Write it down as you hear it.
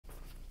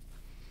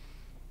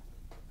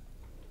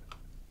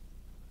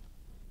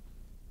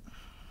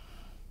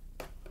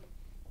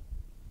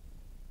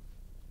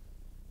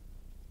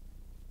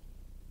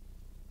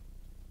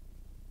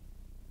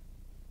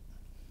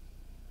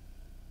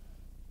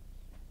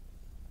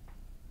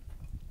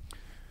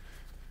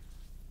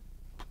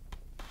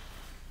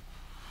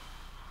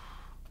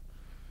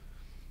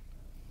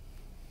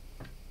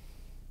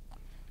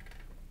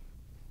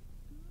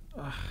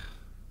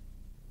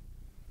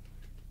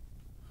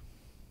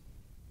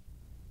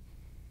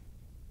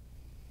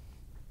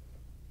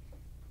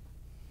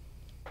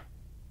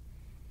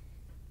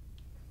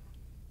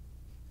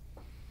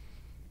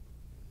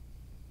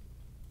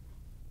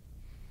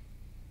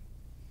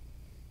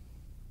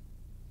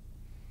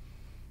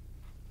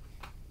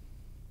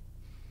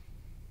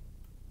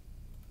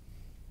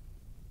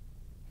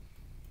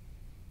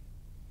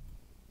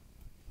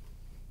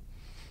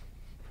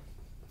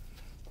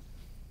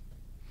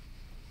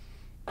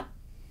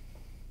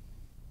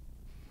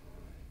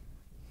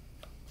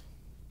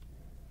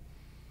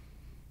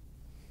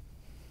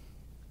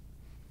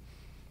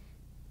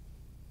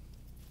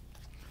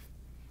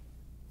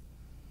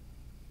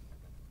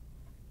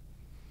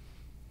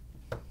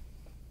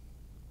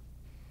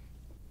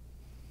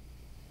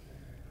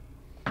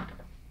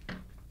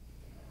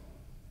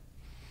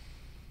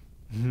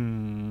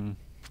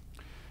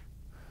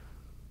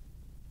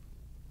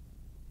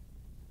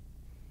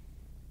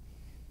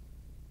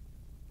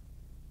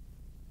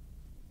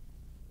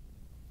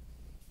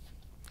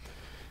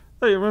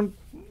Hey everyone,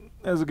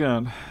 how's it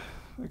going?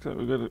 Looks like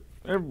we've got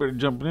everybody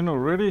jumping in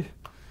already,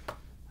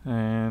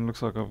 and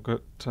looks like I've got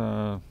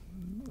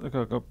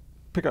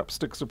pickup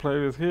sticks to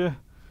play with here.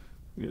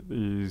 Get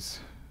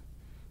these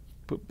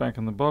put back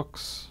in the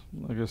box.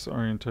 I guess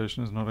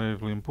orientation is not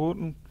overly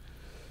important.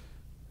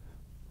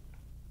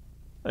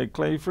 Hey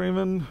Clay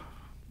Freeman,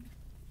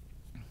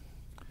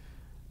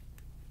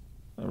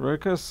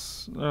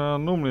 Rokas.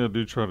 Normally I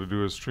do try to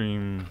do a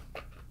stream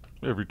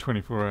every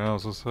 24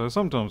 hours or so.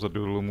 Sometimes I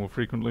do it a little more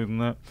frequently than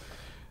that.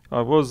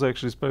 I was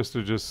actually supposed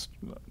to just...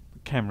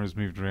 Camera's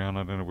moved around,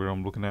 I don't know where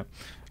I'm looking at.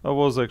 I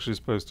was actually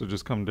supposed to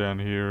just come down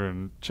here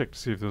and check to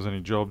see if there was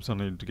any jobs I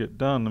needed to get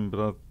done, but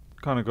I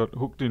kind of got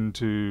hooked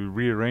into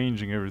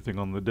rearranging everything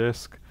on the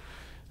desk.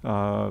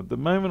 The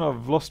moment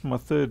I've lost my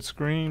third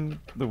screen,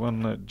 the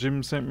one that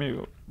Jim sent me.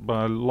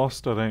 By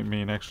lost I don't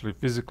mean actually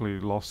physically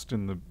lost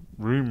in the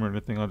room or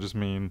anything, I just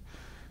mean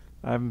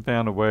I haven't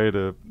found a way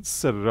to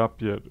set it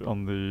up yet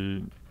on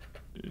the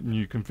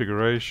new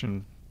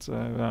configuration.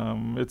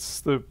 So it's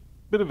the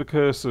bit of a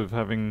curse of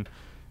having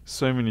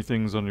so many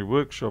things on your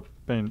workshop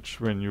bench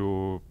when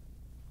you're...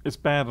 It's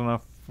bad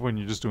enough when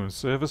you're just doing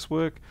service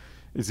work.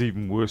 It's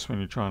even worse when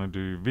you're trying to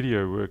do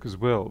video work as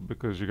well,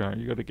 because you got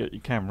to get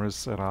your cameras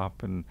set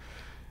up, and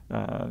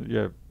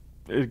yeah,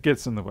 it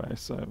gets in the way.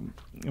 So,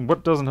 and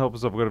what doesn't help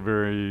is I've got a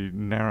very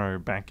narrow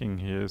backing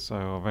here, so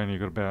I've only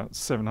got about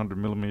 700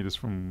 millimeters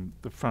from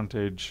the front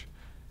edge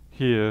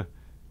here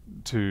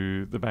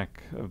to the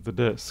back of the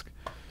desk,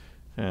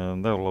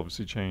 and that'll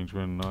obviously change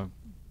when I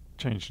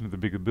change into the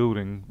bigger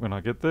building when I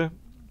get there.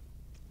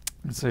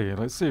 Let's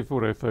see if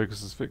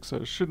autofocus is fixed. So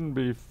it shouldn't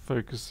be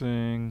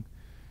focusing.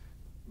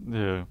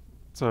 Yeah,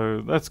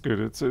 so that's good.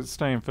 It's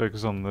staying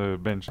focused on the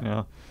bench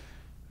now.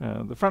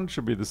 The front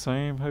should be the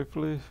same,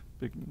 hopefully.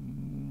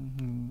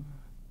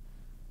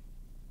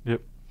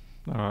 Yep.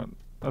 Alright,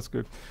 that's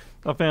good.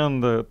 I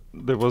found that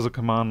there was a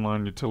command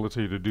line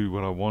utility to do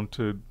what I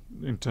wanted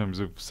in terms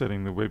of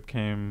setting the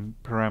webcam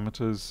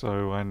parameters,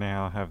 so I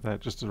now have that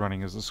just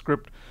running as a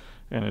script,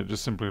 and it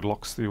just simply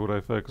locks the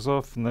autofocus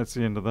off, and that's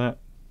the end of that.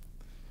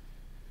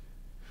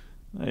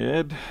 Hey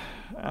Ed,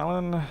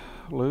 Alan,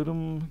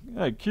 Loadem,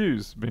 hey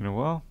Q's, been a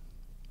while.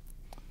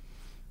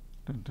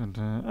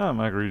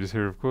 Margarita's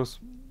here, of course.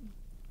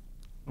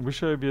 I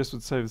wish OBS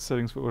would save the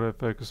settings for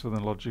autofocus for the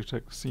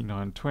Logitech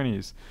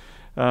C920s.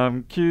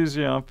 Q's,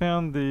 yeah, I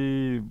found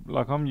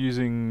I'm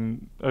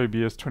using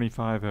OBS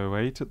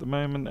 2508 at the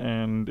moment,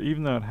 and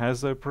even though it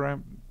has those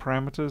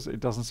parameters, it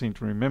doesn't seem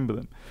to remember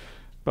them.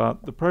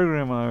 But the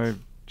program I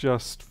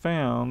just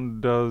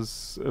found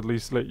does at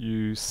least let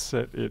you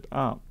set it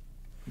up.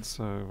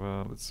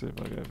 So let's see if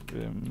I go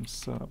vim,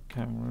 set up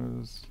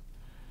cameras.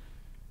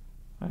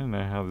 I don't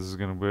know how this is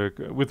going to work.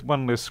 With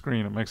one less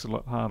screen, it makes it a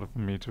lot harder for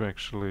me to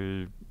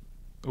actually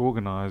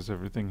organize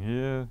everything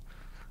here.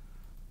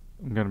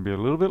 I'm going to be a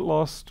little bit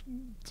lost,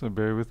 so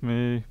bear with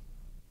me.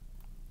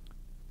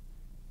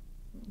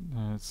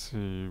 Let's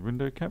see,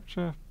 window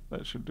capture,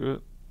 that should do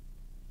it.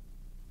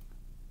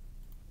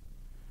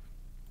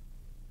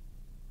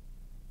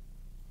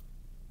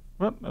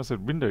 What? I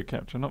said window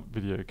capture, not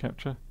video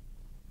capture.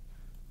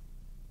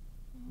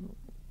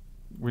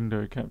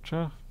 Window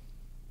capture.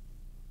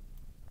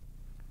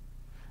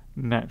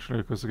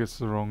 Naturally, because it gets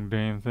the wrong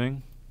damn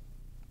thing.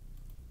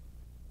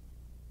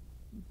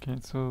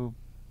 Cancel.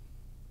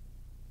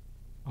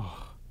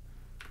 Oh.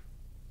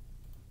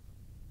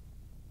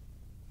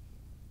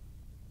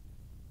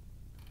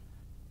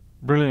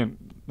 Brilliant.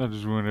 That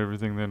just ruined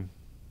everything then.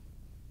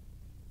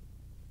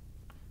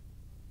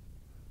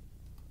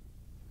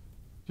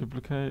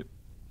 Duplicate.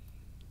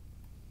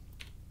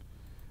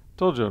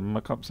 Told you I'd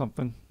muck up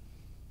something.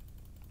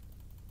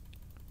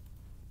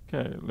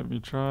 Okay, let me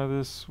try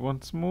this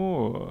once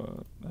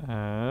more.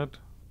 Add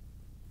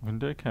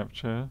window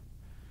capture,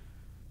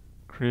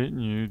 create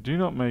new, do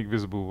not make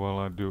visible while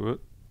I do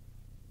it,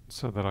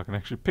 so that I can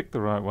actually pick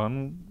the right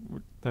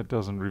one that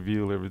doesn't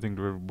reveal everything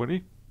to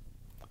everybody.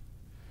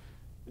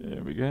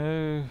 There we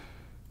go.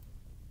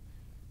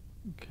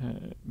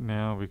 Okay,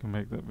 now we can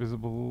make that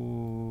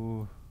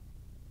visible,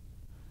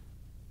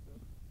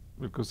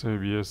 because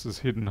OBS has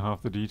hidden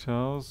half the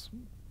details.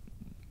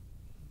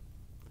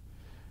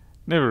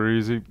 Never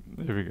easy.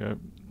 There we go.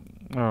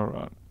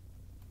 Alright.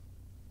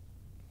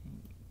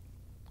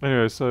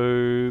 Anyway,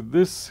 so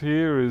this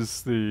here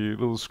is the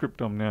little script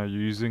I'm now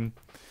using.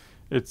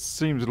 It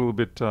seems a little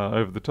bit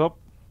over the top,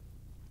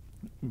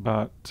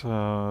 but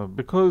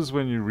because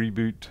when you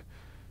reboot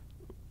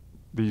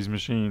these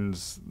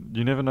machines,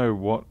 you never know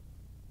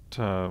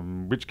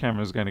which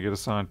camera is going to get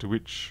assigned to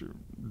which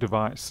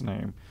device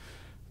name.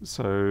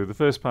 So the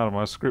first part of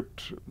my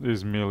script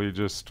is merely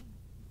just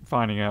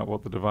finding out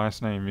what the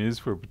device name is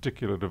for a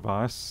particular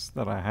device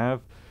that I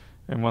have,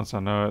 and once I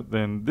know it,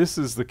 then this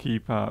is the key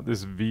part,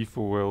 this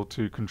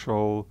V4L2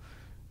 control,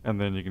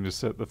 and then you can just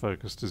set the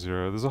focus to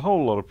 0. There's a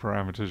whole lot of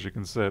parameters you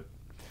can set.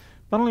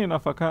 Funnily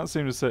enough, I can't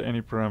seem to set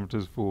any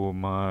parameters for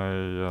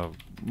my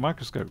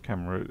microscope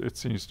camera. It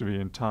seems to be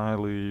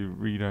entirely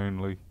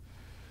read-only.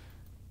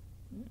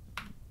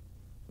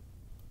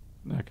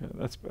 Okay,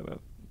 that's better.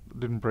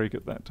 Didn't break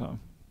it that time.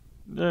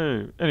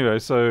 Yeah. Anyway,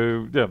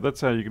 so yeah,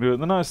 that's how you can do it.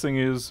 And the nice thing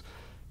is,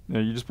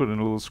 you just put in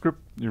a little script.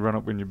 You run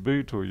it when you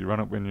boot, or you run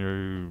it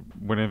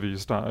whenever you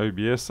start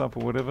OBS up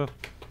or whatever,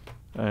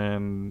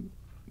 and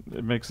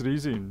it makes it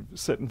easy.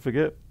 Set and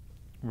forget.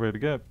 Where to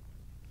go.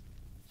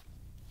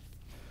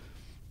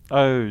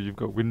 Oh, you've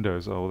got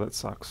Windows. Oh, that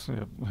sucks.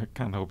 Yeah, I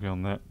can't help you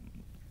on that.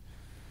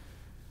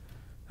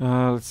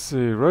 Let's see.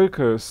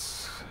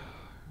 Rokos.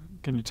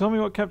 Can you tell me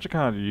what capture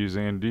card you're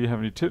using, and do you have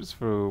any tips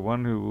for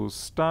one who will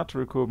start to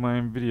record my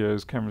own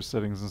videos, camera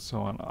settings, and so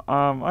on?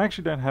 I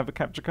actually don't have a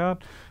capture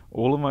card.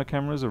 All of my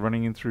cameras are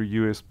running in through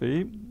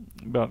USB.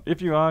 But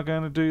if you are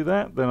going to do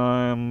that,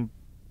 then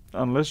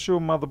unless your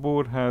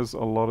motherboard has a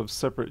lot of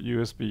separate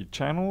USB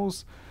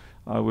channels,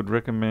 I would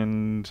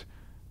recommend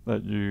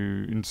that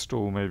you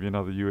install maybe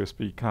another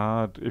USB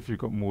card if you've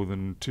got more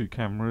than 2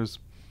 cameras.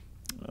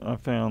 I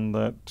found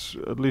that,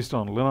 at least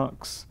on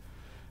Linux,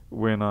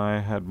 when I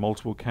had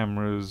multiple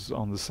cameras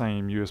on the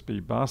same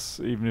USB bus,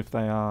 even if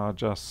they are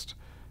just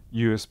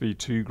USB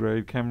 2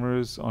 grade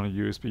cameras on a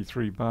USB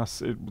 3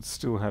 bus, it would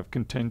still have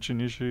contention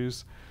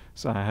issues.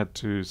 So I had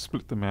to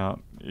split them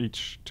out,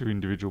 each to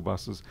individual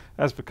buses.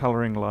 As for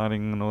coloring,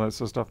 lighting, and all that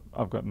sort of stuff,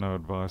 I've got no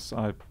advice.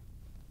 I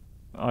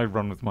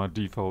run with my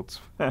defaults,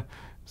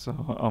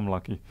 so I'm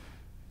lucky.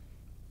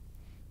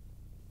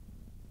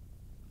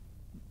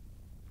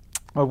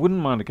 I wouldn't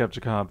mind a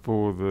capture card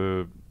for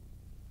the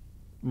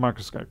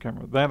microscope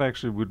camera. That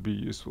actually would be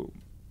useful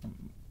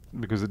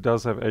because it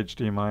does have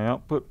HDMI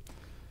output.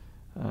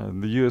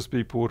 The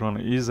USB port on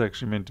it is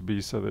actually meant to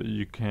be so that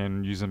you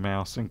can use a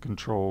mouse and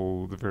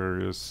control the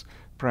various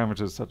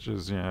parameters such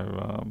as,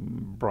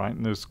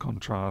 brightness,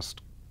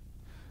 contrast,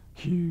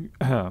 hue.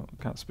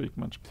 Can't speak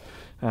much.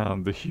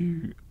 The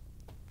hue.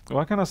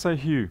 Why can't I say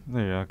hue?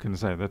 There, I can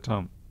say that.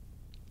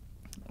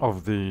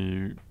 Of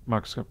the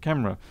microscope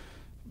camera,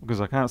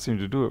 because I can't seem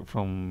to do it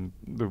from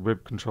the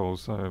web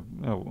controls. So,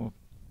 well.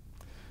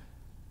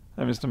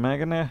 Hey, Mr.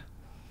 Maganer,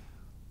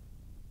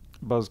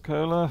 Buzz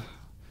Cola,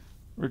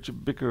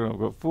 Richard Bicker. I've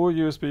got 4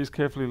 USBs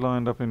carefully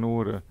lined up in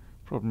order.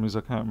 Problem is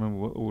I can't remember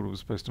what order was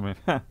supposed to mean.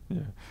 Yeah,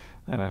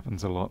 that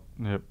happens a lot.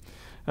 Yep.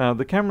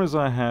 The cameras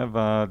I have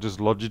are just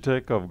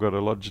Logitech. I've got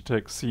a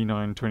Logitech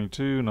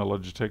C922 and a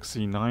Logitech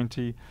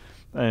C90.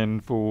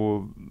 And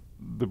for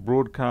the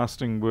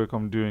broadcasting work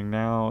I'm doing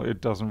now, it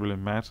doesn't really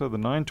matter. The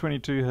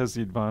 922 has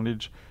the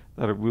advantage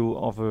that it will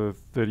offer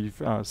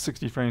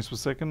 60 frames per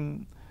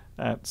second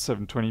at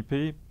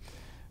 720p,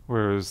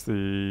 whereas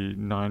the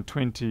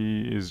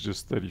 920 is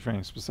just 30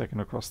 frames per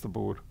second across the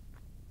board.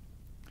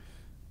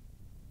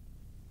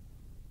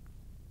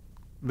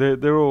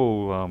 They're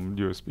all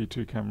USB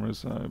 2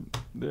 cameras.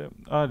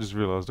 I just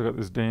realized I got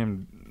this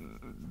damn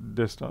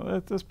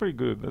desktop. That's pretty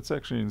good. That's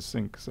actually in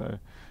sync. So,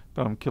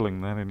 but I'm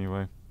killing that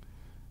anyway.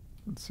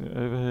 Let's see.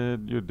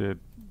 Overhead. You're dead.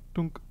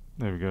 Dunk.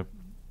 There we go.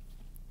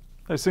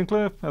 Hey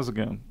Sinclair, how's it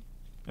going?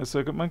 Hey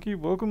Circuit Monkey,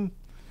 welcome.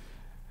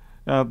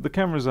 The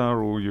cameras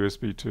are all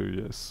USB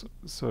 2, yes.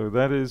 So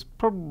that is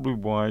probably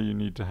why you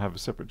need to have a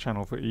separate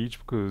channel for each,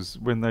 because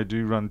when they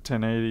do run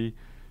 1080p,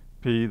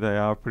 they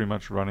are pretty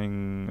much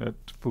running at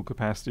full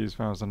capacity as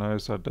far as I know,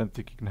 so I don't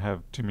think you can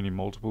have too many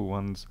multiple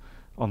ones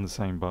on the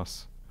same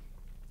bus.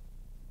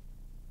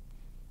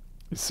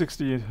 Is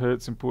 60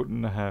 Hz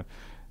important to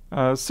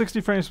have? 60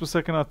 frames per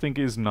second I think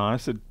is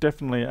nice. It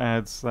definitely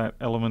adds that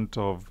element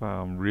of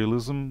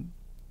realism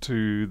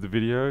to the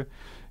video.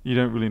 You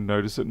don't really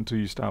notice it until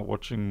you start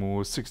watching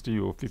more 60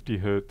 or 50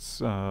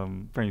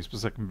 Hz frames per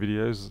second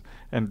videos,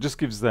 and it just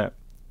gives that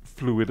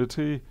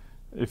fluidity,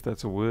 if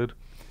that's a word.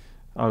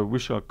 I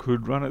wish I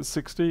could run at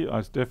 60.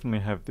 I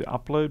definitely have the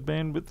upload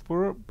bandwidth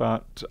for it,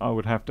 but I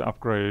would have to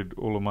upgrade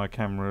all of my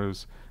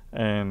cameras,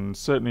 and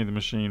certainly the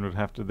machine would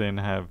have to then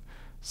have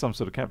some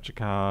sort of capture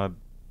card.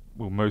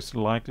 Will most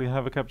likely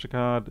have a capture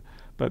card,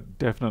 but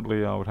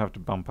definitely I would have to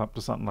bump up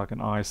to something like an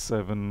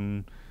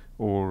i7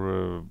 or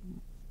a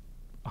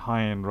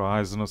high-end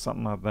Ryzen or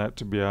something like that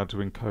to be able to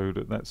encode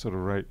at that sort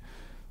of rate.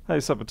 Hey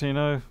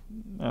Sabatino,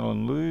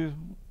 Alan Lou.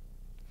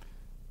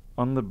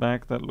 On the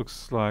back that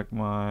looks like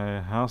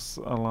my house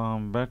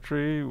alarm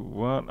battery.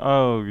 What?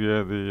 Oh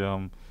yeah,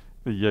 the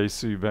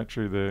Yaesu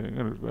battery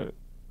there.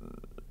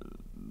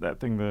 That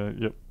thing there,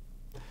 yep.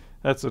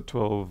 That's a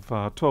 12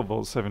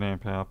 volt 7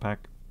 amp hour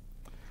pack.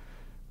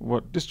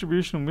 What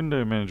distribution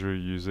window manager are you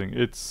using?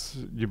 It's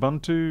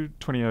Ubuntu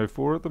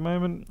 2004 at the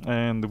moment,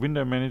 and the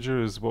window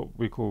manager is what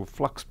we call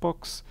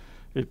Fluxbox.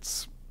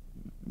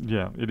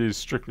 It is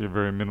strictly a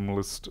very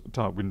minimalist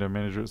type window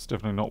manager. It's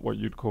definitely not what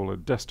you'd call a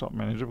desktop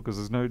manager, because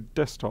there's no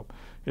desktop.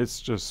 It's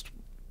just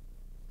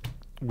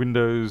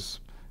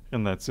Windows,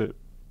 and that's it.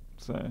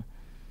 So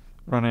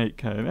run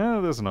 8K.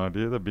 Now there's an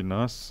idea. That'd be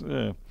nice.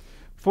 Yeah,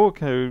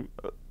 4K.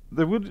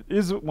 There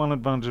is one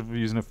advantage of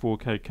using a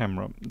 4K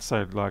camera,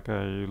 say like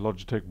a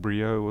Logitech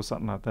Brio or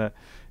something like that,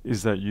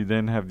 is that you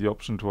then have the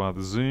option to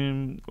either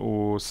zoom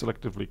or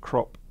selectively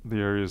crop the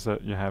areas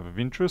that you have of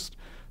interest.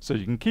 So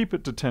you can keep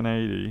it to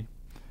 1080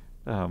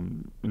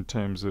 in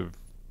terms of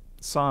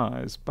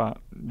size, but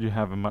you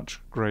have a much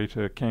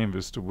greater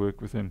canvas to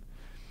work within.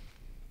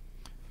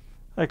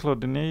 Hey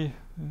Claudine,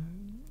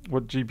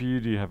 what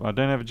GPU do you have? I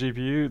don't have a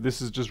GPU.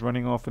 This is just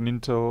running off an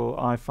Intel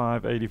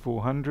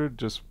i5-8400,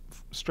 just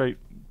straight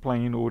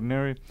plain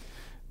ordinary.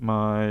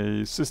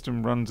 My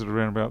system runs at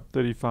around about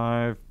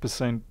 35%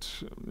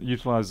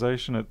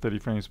 utilization at 30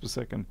 frames per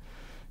second.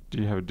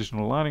 Do you have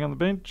additional lighting on the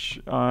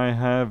bench? I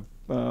have,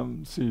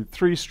 see,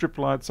 3 strip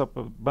lights up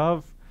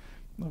above.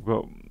 I've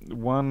got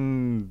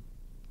one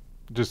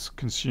just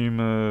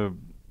consumer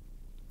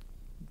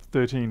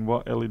 13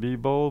 watt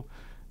LED bulb.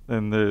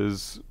 Then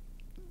there's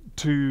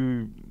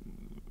 2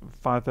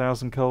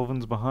 5000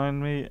 kelvins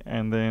behind me,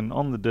 and then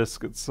on the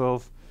desk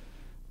itself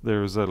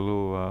there is a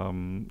little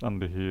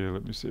under here,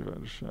 let me see if I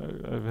can show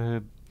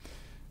overhead.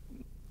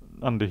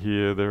 Under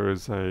here there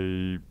is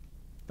a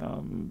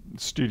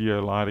studio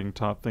lighting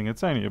type thing.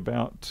 It's only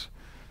about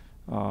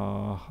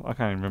I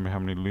can't remember how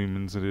many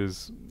lumens it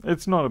is.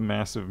 It's not a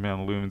massive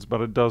amount of lumens,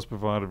 but it does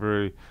provide a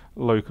very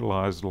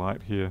localized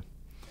light here.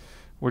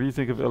 What do you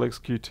think of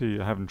LXQT?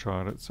 I haven't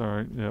tried it,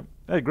 sorry. Yep.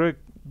 Hey Greg.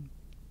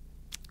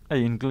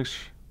 Hey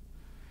English.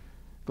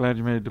 Glad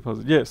you made a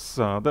deposit. Yes,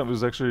 that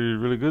was actually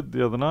really good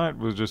the other night.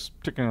 We were just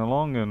ticking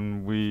along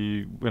and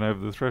we went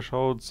over the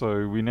threshold,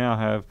 so we now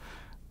have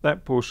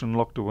that portion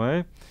locked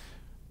away.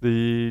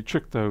 The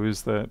trick though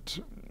is that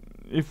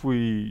if we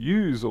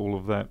use all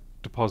of that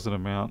deposit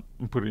amount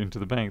and put it into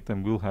the bank,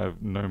 then we'll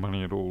have no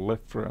money at all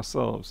left for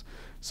ourselves.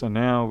 So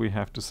now we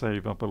have to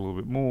save up a little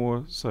bit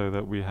more so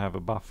that we have a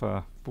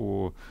buffer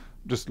for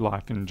just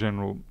life in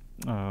general.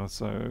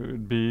 So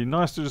it'd be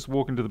nice to just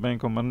walk into the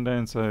bank on Monday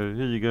and say,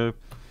 here you go,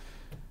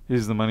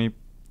 here's the money,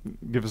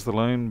 give us the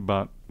loan,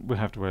 but we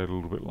have to wait a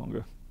little bit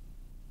longer.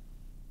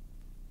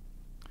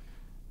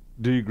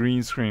 Do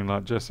green screen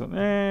like Jess?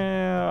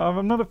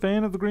 I'm not a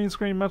fan of the green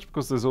screen much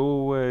because there's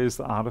always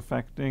the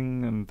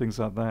artifacting and things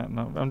like that, and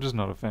I'm just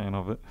not a fan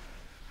of it.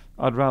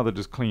 I'd rather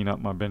just clean up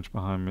my bench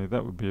behind me.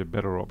 That would be a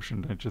better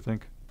option, don't you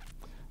think?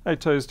 Hey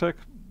Toes Tech.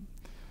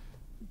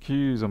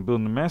 Q's, I'm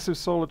building a massive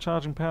solar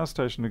charging power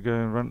station to go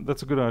and run.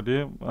 That's a good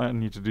idea. I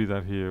need to do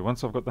that here.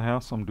 Once I've got the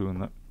house, I'm doing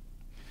that.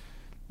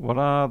 What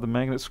are the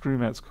magnet screw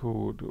mats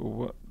called?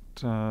 What?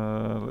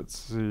 Let's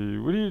see.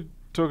 What are you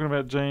talking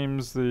about,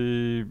 James?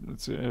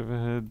 Let's see,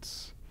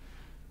 overheads.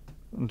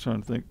 I'm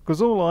trying to think.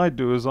 Because all I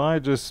do is I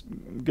just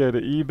go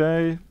to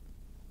eBay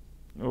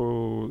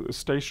or a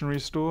stationery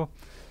store,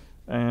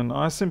 and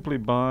I simply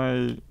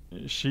buy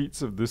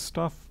sheets of this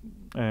stuff,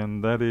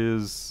 and that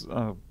is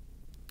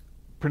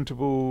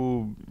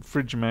printable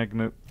fridge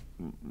magnet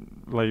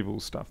label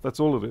stuff. That's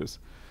all it is.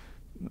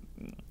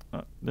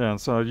 Yeah,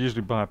 so I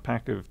usually buy a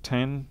pack of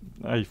 10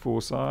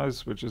 A4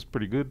 size, which is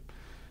pretty good,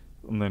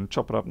 and then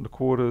chop it up into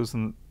quarters,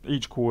 and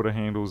each quarter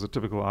handles a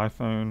typical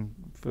iPhone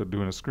for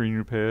doing a screen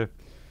repair.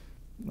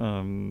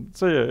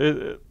 So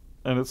yeah,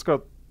 and it's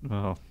got,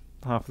 well,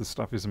 half the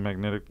stuff isn't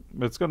magnetic,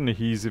 but it's got an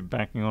adhesive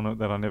backing on it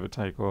that I never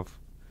take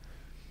off.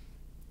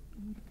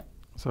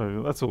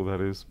 So that's all that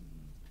is.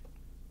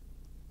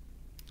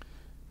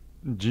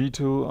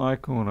 G-tool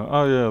iCorner.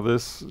 Oh yeah,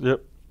 this.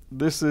 Yep,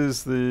 this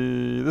is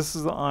the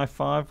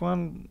i5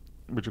 one,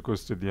 which of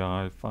course did the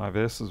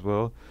i5s as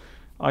well.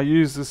 I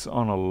use this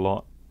on a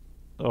lot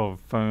of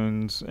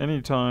phones.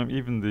 Anytime,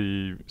 even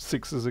the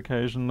 6s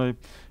occasionally.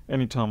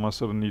 Anytime I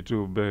sort of need to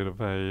do a bit of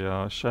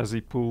a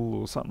chassis pull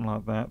or something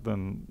like that,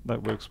 then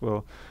that works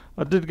well.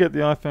 I did get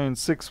the iPhone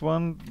 6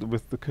 one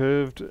with the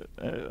curved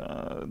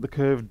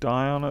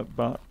die on it,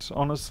 but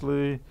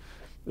honestly,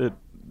 it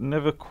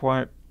never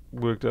quite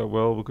worked out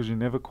well because you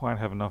never quite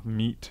have enough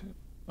meat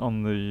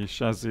on the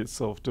chassis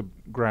itself to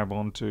grab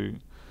onto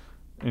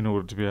in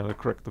order to be able to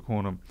correct the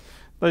corner.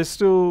 They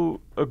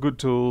still are good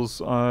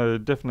tools. I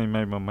definitely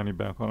made my money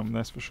back on them,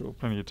 that's for sure,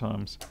 plenty of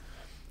times.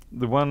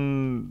 The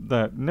one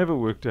that never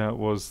worked out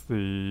was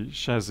the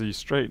chassis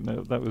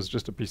straightener. That was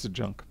just a piece of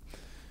junk.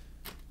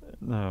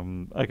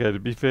 Okay, to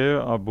be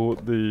fair, I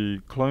bought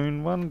the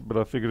clone one, but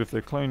I figured if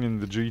they're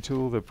cloning the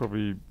G-tool,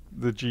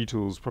 the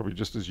G-tool's probably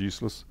just as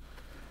useless.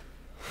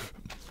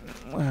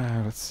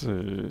 Let's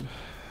see.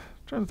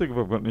 Trying to think if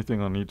I've got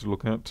anything I need to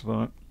look at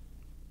tonight.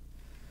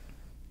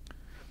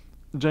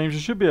 James, you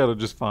should be able to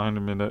just find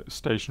them in a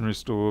stationery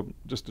store.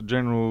 Just a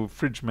general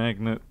fridge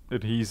magnet,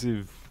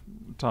 adhesive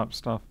type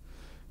stuff.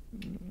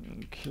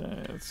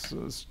 Okay,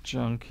 it's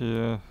junk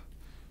here.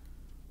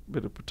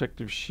 Bit of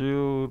protective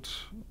shield.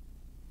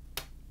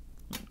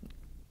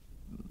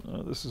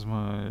 This is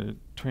my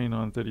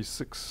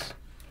 2936.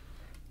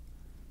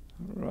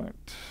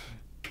 Right.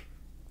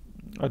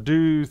 I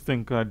do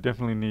think I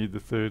definitely need the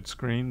third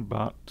screen,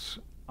 but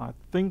I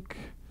think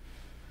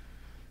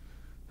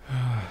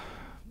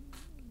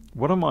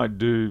what I might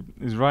do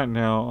is right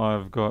now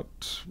I've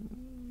got,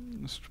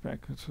 let's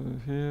back to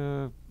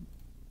here.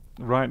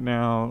 Right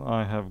now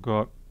I have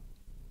got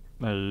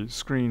a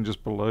screen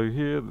just below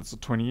here that's a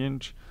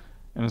 20-inch,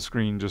 and a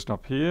screen just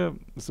up here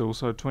that's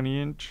also a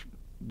 20-inch,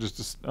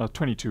 just a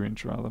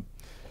 22-inch rather,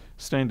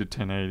 standard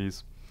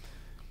 1080s.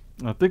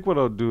 I think what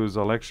I'll do is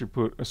I'll actually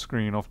put a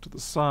screen off to the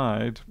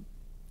side,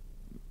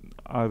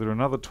 either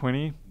another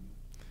 20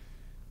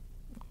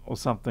 or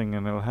something,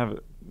 and it'll have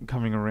it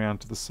coming around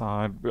to the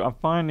side. But I'm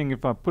finding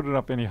if I put it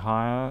up any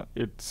higher,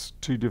 it's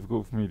too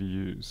difficult for me to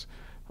use.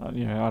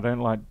 You know, I don't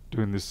like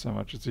doing this so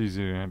much. It's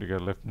easier, you know, to go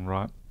left and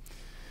right.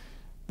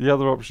 The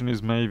other option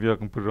is maybe I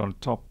can put it on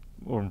top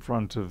or in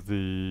front of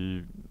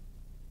the,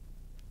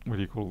 what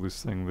do you call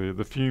this thing,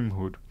 the fume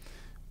hood.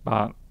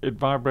 But it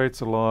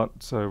vibrates a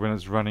lot, so when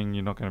it's running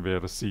you're not going to be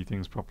able to see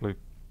things properly.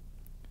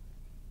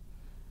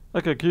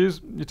 Okay,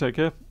 Q's, you take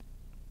care.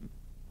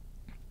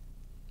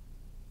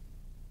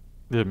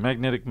 Yeah,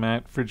 magnetic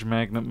mat, fridge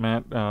magnet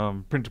mat,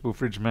 printable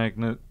fridge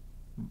magnet,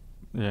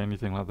 yeah,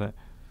 anything like that.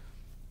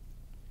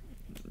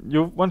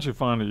 Once you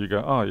find it, you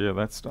go, oh yeah,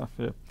 that stuff,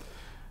 yeah.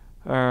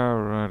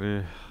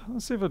 Alrighty,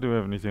 let's see if I do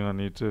have anything I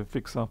need to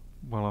fix up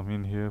while I'm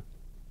in here.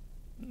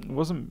 It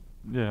wasn't,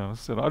 yeah,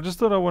 I just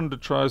thought I wanted to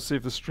try to see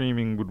if the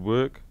streaming would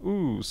work.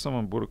 Ooh,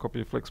 someone bought a copy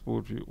of Flex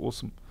Boardview,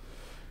 awesome.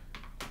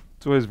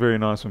 It's always very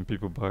nice when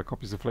people buy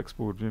copies of Flex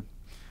Boardview.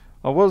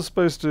 I was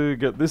supposed to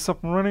get this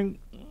up and running.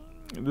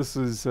 This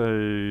is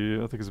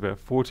I think it's about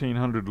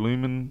 1400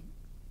 lumen,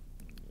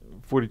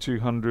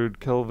 4200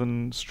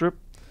 Kelvin strip.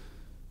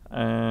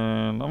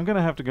 And I'm going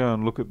to have to go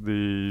and look at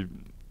the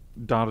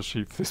data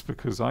sheet for this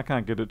because I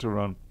can't get it to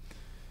run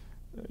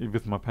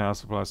with my power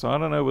supply. So I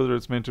don't know whether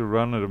it's meant to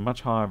run at a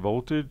much higher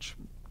voltage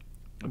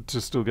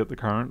to still get the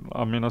current.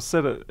 I mean, I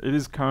set it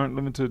is current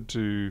limited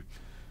to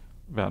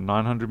about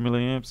 900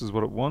 milliamps is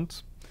what it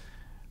wants.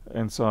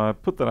 And so I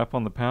put that up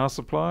on the power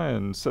supply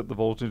and set the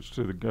voltage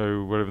to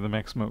go wherever the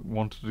maximum it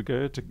wanted to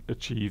go to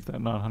achieve that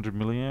 900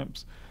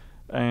 milliamps.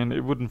 And it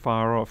wouldn't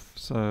fire off.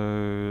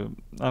 So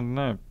I don't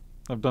know.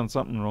 I've done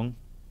something wrong.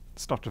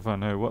 Stuffed if I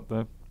know what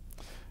though.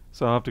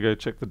 So I'll have to go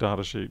check the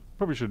data sheet.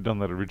 Probably should have done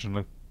that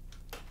originally.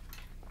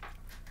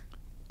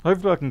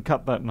 Hopefully I can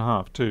cut that in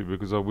half too,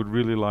 because I would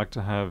really like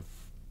to have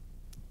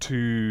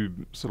two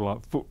sort of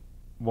like foot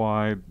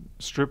wide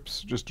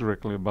strips just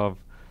directly above.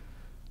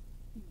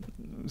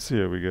 See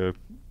how we go.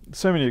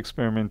 So many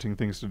experimenting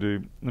things to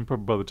do, and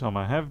probably by the time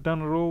I have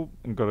done it all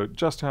and got it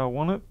just how I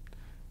want it,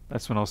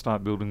 that's when I'll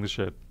start building the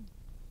shed.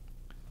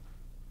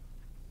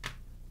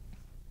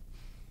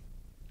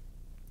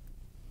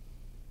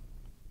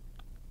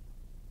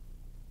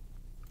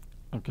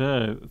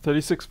 Okay,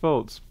 36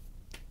 volts.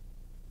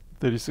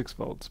 36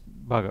 volts.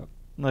 Bugger.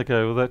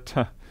 Okay, well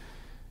that,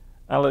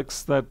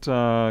 Alex, that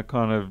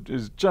kind of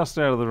is just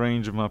out of the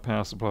range of my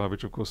power supply,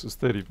 which of course is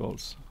 30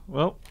 volts.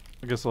 Well,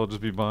 I guess I'll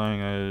just be buying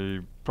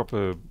a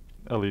proper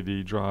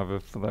LED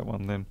driver for that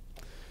one then.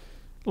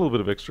 A little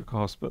bit of extra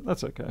cost, but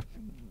that's okay.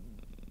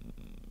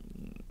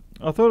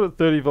 I thought at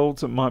 30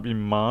 volts it might be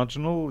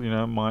marginal, you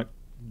know, it might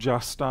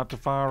just start to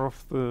fire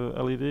off the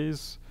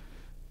LEDs,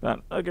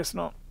 but I guess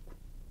not.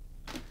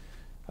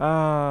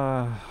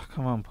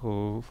 Come on,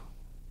 Paul.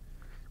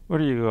 What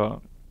do you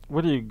got?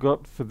 What do you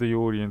got for the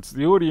audience?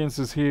 The audience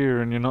is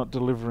here and you're not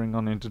delivering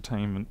on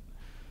entertainment.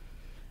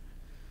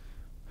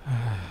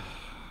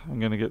 I'm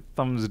going to get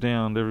thumbs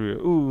down everywhere.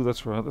 Ooh,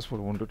 that's right, that's what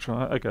I wanted to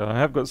try. Okay, I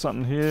have got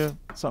something here,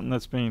 something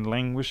that's been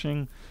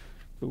languishing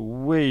for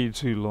way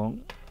too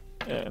long.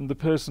 And the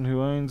person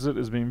who owns it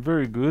has been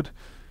very good,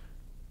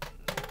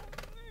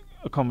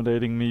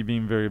 accommodating me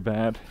being very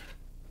bad.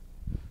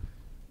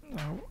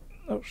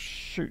 Oh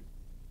shoot.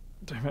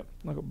 Damn it,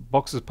 I've got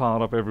boxes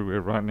piled up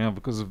everywhere right now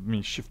because of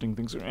me shifting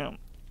things around.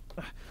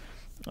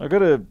 I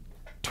got a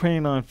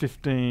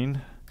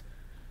 2915,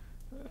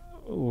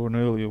 or an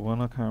earlier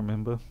one, I can't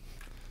remember.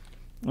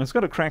 And it's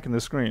got a crack in the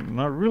screen, and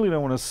I really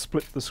don't want to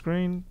split the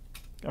screen.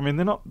 I mean,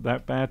 they're not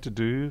that bad to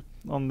do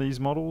on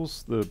these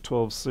models, the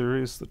 12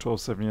 series, the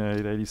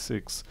 1278,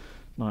 86,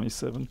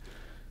 97,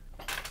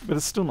 but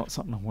it's still not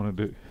something I want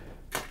to do.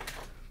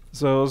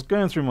 So I was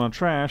going through my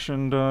trash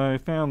and I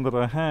found that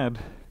I had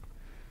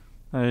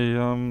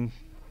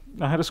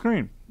a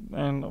screen,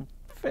 and I'm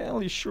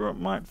fairly sure it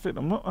might fit.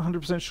 I'm not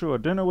 100% sure. I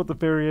don't know what the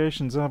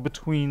variations are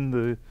between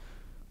the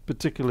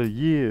particular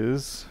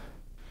years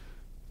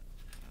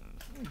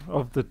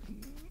of the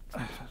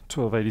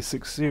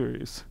 1286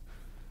 series,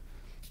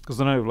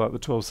 because I know like the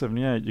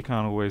 1278 you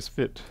can't always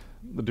fit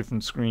the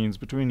different screens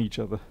between each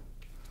other.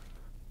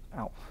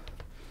 Ow.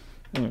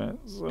 Anyway,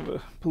 so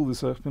pull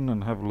this open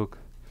and have a look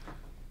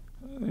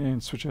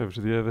and switch over to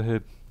the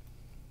overhead.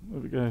 There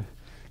we go.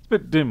 It's a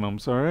bit dim, I'm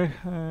sorry.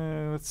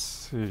 Let's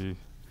see.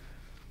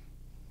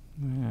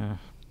 Yeah, I'm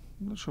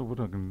not sure what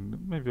I can,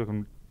 maybe I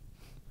can,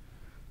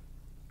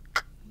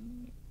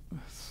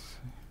 let's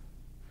see.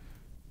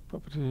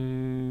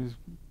 Properties,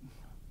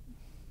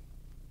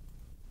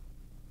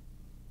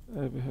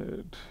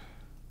 overhead.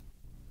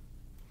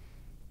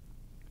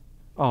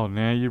 Oh,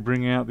 now you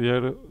bring out the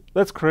auto.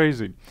 That's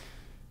crazy.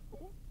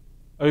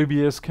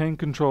 OBS can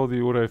control the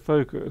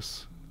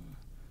autofocus,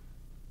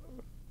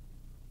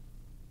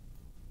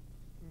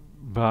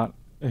 but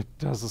it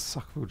does a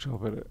suckful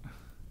job at it.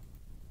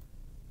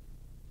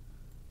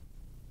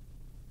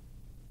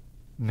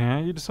 Now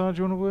you decide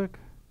you want to work?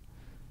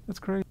 That's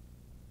crazy.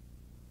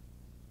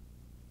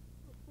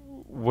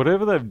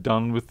 Whatever they've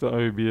done with the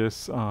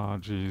OBS, oh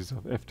geez,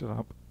 I've effed it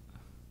up.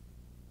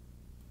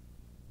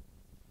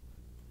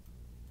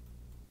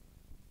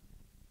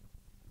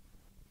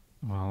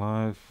 Am I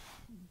alive?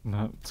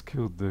 No, it's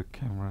killed the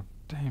camera.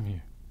 Damn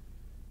you.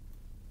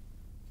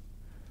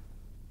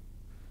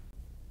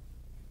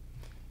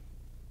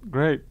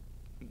 Great.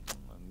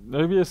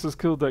 OBS has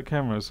killed that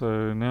camera,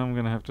 so now I'm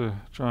going to have to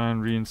try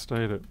and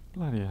reinstate it.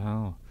 Bloody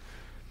hell.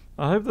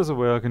 I hope there's a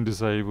way I can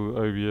disable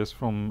OBS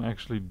from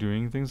actually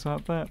doing things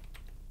like that.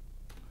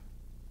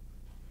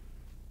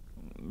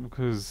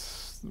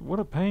 Because, what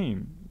a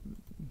pain.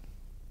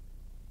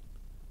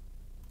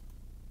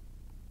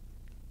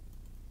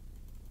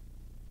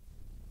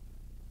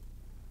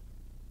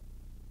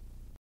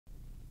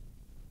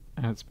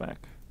 And it's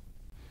back.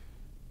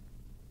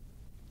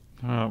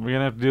 Alright, we're going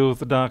to have to deal with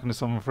the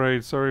darkness, I'm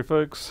afraid. Sorry,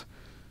 folks.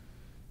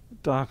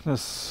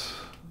 Darkness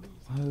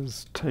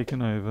has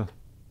taken over.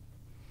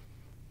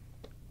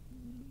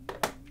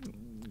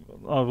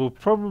 I will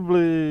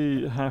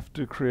probably have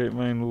to create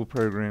my own little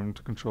program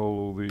to control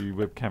all the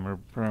web camera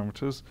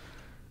parameters.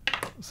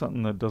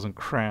 Something that doesn't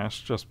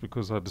crash just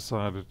because I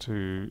decided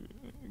to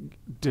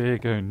dare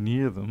go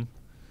near them.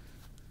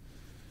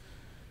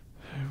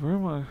 Where are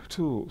my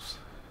tools?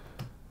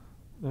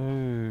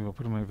 Oh, I'll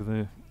put them over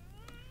there.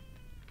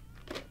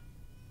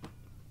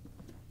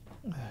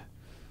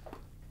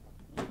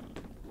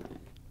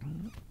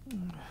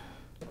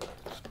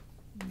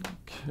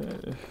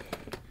 Okay.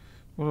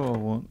 What do I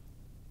want?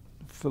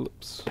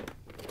 Phillips.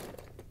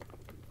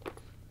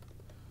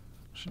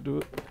 Should do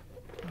it.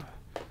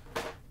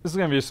 This is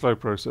going to be a slow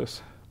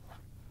process.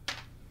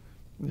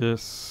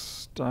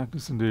 Yes,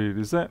 darkness indeed.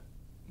 Is that?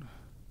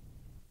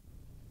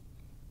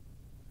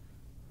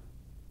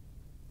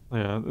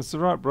 Yeah, it's the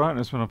right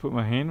brightness when I put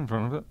my hand in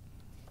front of it.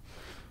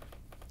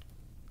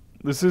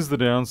 This is the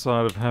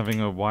downside of having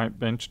a white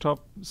bench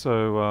top.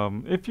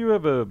 So if you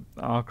ever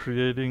are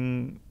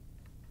creating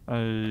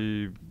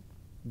a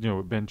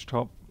bench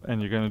top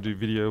and you're going to do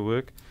video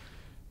work,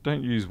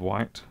 don't use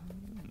white.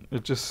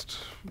 It just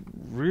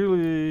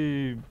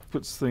really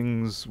puts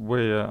things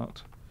way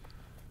out.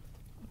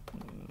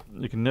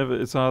 You can never,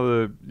 it's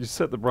either you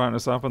set the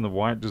brightness up and the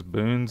white just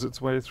burns its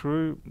way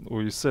through,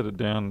 or you set it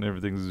down and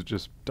everything's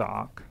just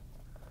dark.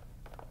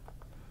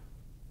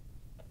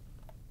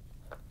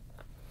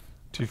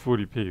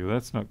 240p, well,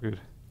 that's not good.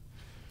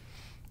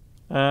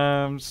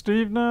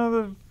 Steve, no,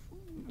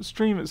 the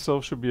stream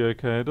itself should be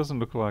okay. It doesn't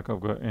look like I've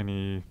got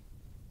any.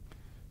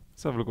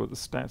 Let's have a look at what the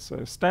stats say.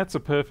 Stats are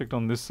perfect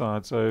on this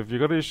side, so if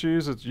you've got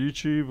issues, it's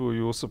YouTube or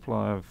your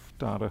supply of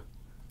data.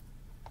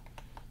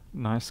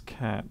 Nice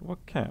cat.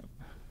 What cat?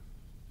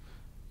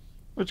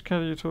 Which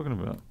cat are you talking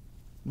about?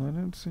 I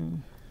don't see.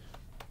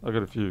 I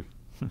got a few.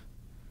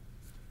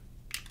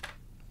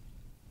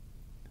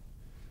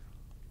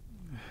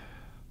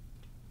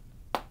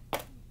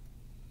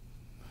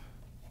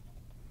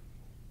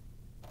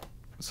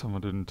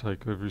 Someone didn't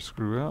take every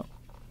screw out.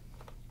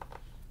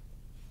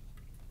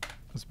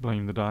 Let's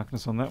blame the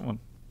darkness on that one.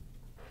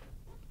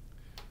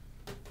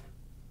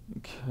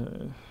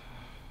 Okay.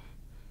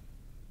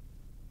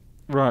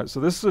 Right,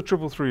 so this is a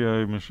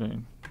 3330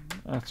 machine.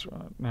 That's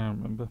right, now I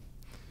remember.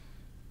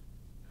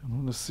 I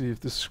want to see if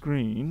the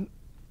screen,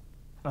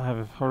 I have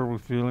a horrible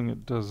feeling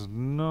it does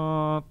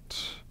not.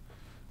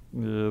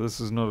 Yeah, this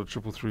is not a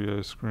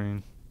 3330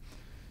 screen.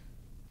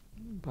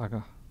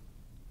 Bugger.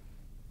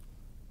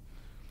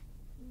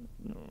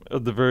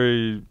 At the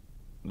very,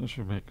 I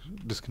should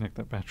disconnect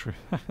that battery.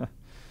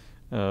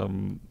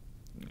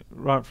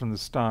 Right from the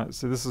start,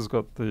 so this has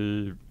got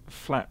the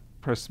flat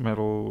pressed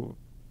metal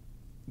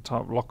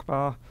type lock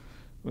bar,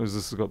 whereas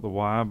this has got the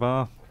wire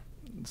bar.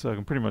 So I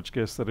can pretty much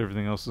guess that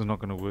everything else is not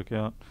going to work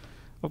out.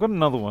 I've got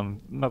another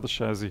one, another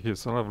chassis here,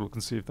 so I'll have a look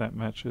and see if that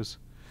matches.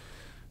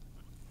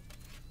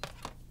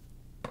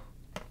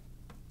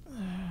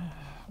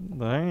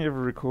 I only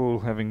ever recall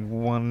having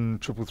one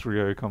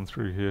 3330 come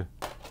through here.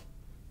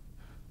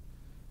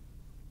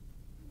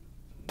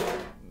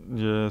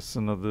 Yes,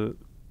 another.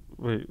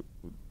 Wait.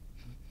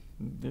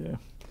 Yeah.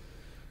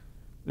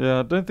 Yeah,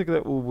 I don't think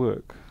that will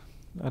work.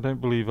 I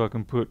don't believe I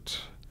can put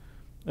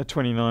a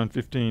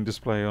 2915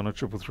 display on a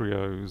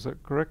 3330. Is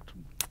that correct?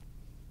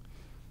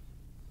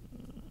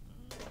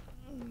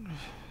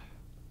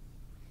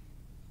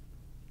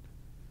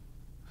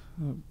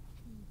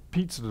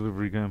 Pizza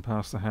delivery going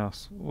past the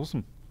house.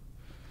 Awesome.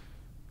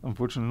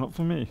 Unfortunately, not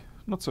for me.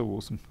 Not so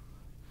awesome.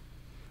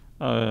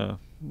 Oh, yeah.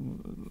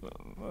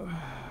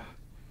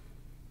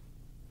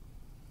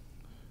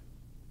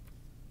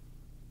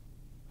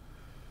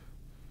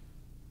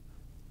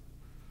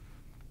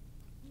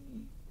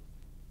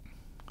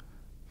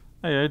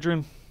 Hey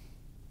Adrian,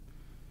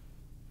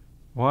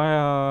 why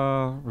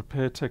are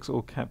repair techs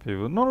all cat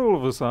people? Not all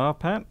of us are,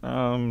 Pat.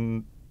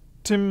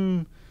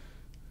 Tim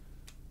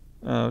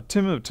of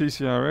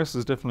TCRS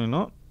is definitely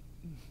not.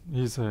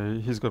 He's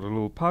got a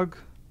little pug.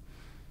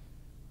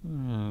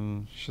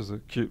 She's a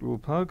cute little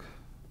pug.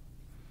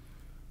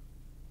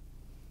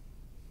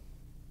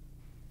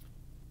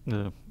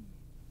 Yeah.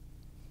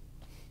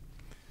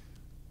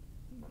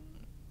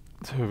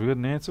 So have we got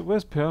an answer?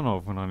 Where's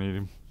Pernov when I need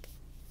him?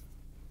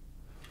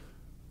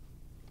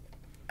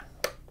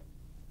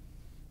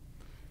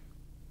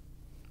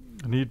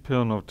 need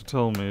Pelnov to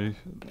tell me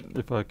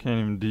if I can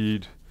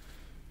indeed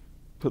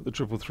put the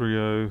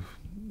 3330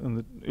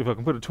 and if I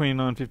can put a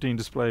 2915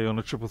 display on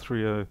a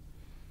 3330.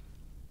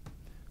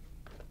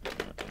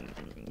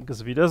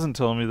 Because if he doesn't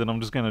tell me, then I'm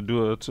just going to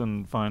do it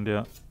and find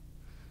out.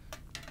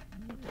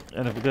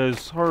 And if it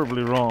goes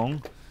horribly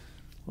wrong,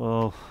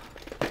 well,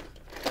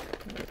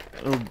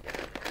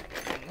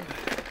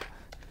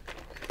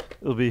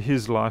 it'll be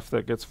his life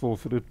that gets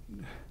forfeited.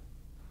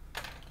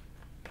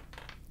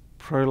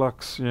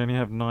 Prolux, you only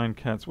have 9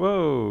 cats.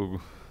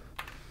 Whoa!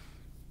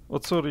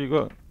 What sort have you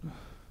got?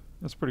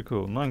 That's pretty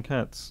cool. 9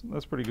 cats.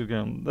 That's pretty good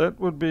going. That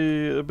would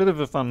be a bit of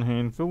a fun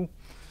handful.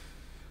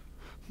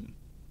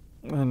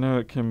 I know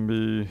it can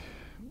be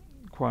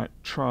quite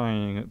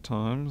trying at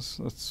times.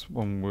 That's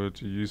one word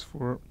to use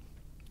for it.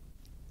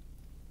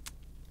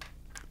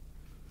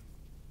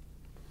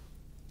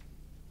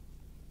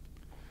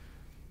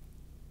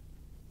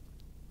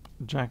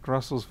 Jack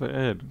Russell's for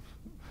Ed.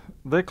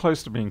 They're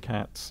close to being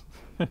cats.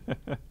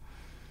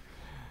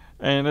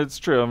 And it's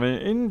true. I mean,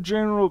 in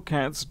general,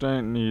 cats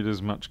don't need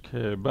as much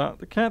care, but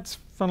the cats,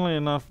 funnily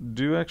enough,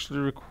 do actually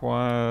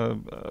require...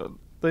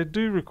 they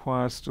do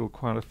require still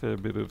quite a fair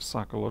bit of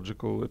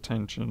psychological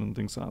attention and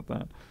things like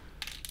that.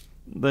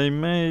 They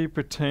may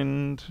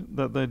pretend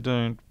that they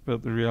don't,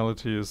 but the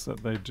reality is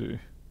that they do.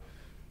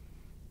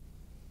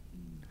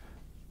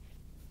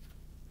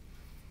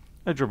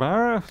 Hey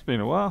Drabara, it's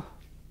been a while.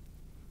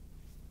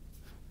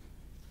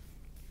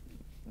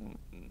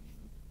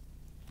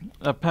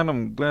 Pat,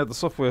 I'm glad the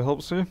software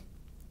helps you.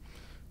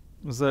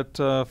 Is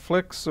that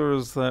Flex or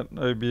is that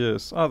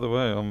OBS? Either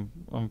way,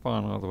 I'm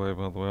fine either way,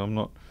 by the way. I'm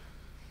not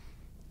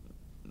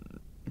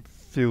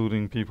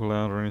fielding people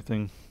out or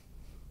anything.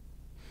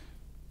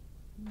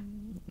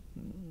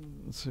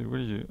 Let's see, what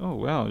are you? Oh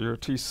wow, you're a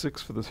T6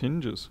 for the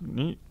hinges.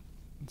 Neat.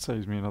 It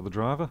saves me another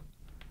driver.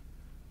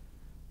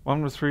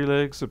 One with 3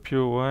 legs, a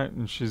pure white,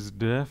 and she's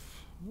deaf.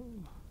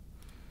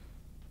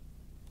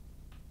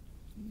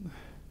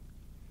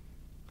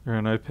 There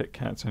are no pet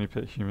cats, only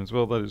pet humans.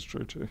 Well, that is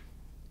true too.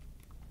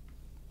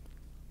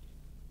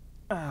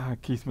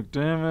 Keith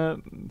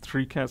McDermott,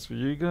 3 cats for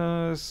you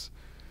guys.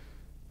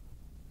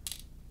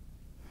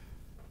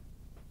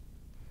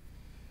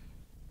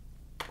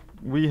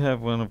 We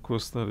have one, of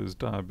course, that is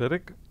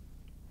diabetic.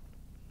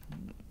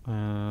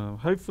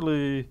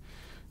 Hopefully,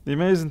 the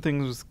amazing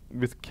thing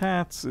with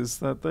cats is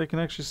that they can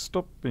actually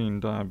stop being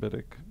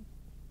diabetic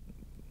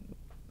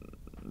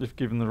if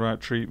given the right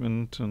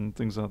treatment and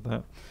things like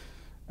that.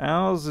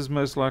 Ours is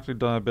most likely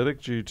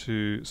diabetic due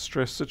to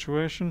stress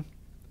situation.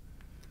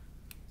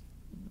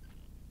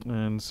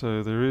 And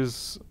so there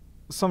is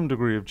some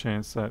degree of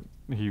chance that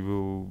he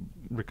will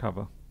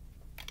recover.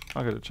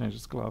 I gotta change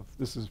this glove.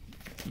 This is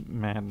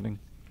maddening.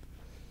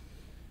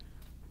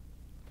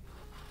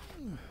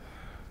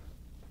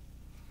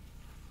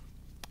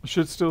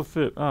 Should still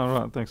fit. Oh,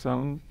 right. Thanks,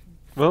 Alan.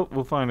 Well,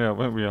 we'll find out,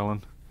 won't we,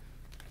 Alan?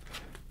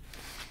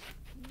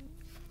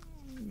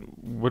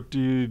 What do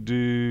you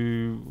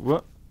do?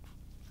 What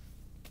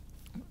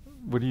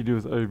do you do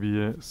with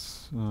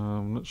OBS?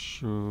 I'm not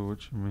sure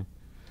what you mean.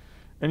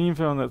 Any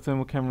info on that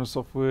thermal camera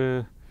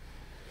software?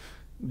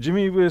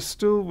 Jimmy, we're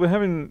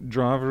having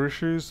driver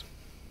issues.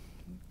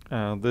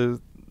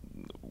 Microsoft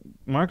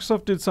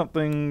did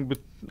something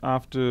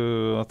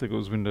after, I think it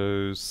was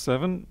Windows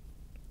 7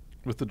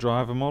 with the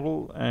driver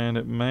model, and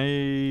it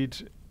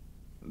made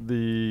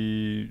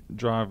the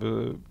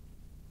driver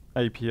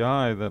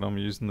API that I'm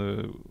using,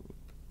 the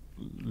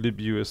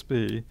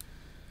libUSB,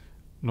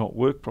 not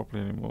work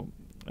properly anymore.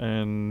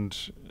 And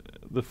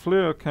the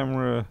FLIR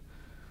camera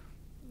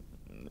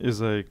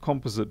is a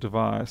composite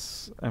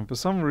device, and for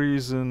some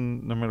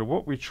reason, no matter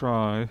what we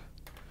try,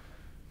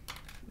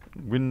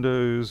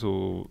 Windows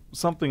or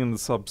something in the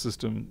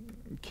subsystem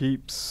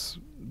keeps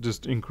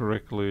just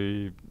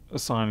incorrectly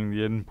assigning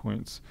the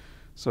endpoints.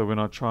 So when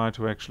I try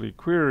to actually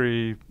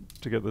query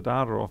to get the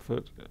data off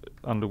it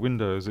under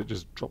Windows, it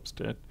just drops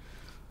dead.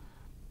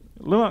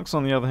 Linux,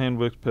 on the other hand,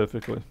 works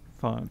perfectly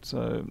fine.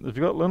 So if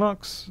you've got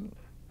Linux,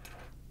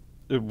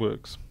 it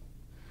works.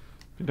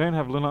 If you don't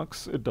have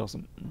Linux, it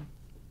doesn't.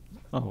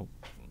 Oh.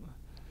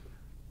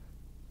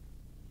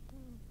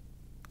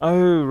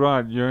 Oh,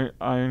 right.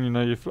 I only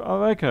know you.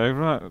 Oh, okay,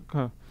 right.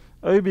 Okay.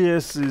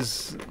 OBS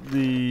is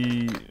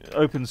the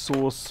open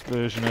source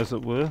version, as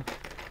it were.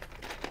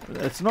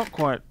 It's not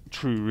quite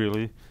true,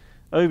 really.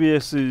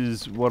 OBS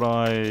is what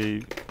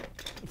I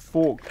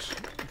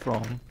forked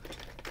from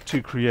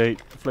to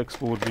create Flex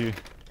Boardview.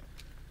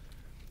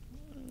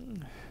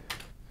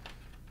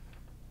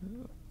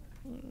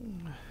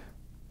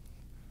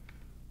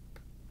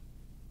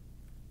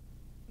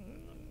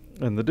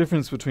 And the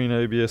difference between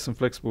OBS and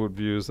Flex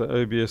Boardview is that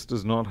OBS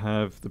does not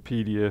have the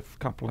PDF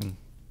coupling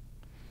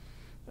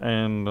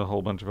and a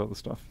whole bunch of other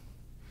stuff.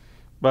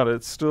 But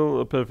it's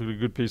still a perfectly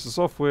good piece of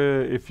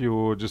software if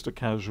you're just a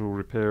casual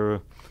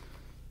repairer.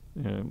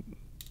 You know,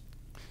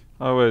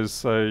 I always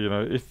say,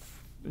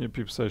 if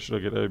people say, should I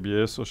get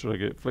OBS or should I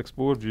get Flex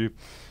Boardview?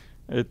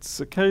 It's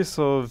a case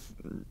of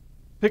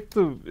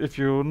if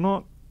you're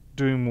not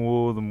doing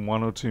more than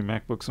 1 or 2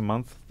 MacBooks a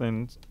month,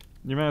 then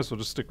you may as well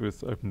just stick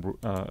with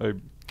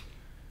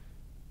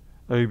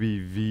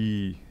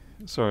OBV.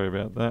 Sorry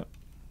about that.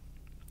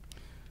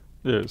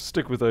 Yeah,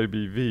 stick with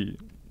OBV,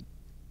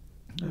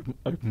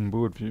 Open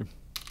Board View.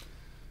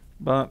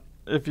 But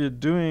if you're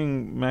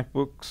doing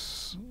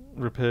MacBooks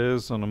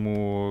repairs on a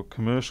more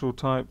commercial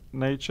type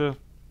nature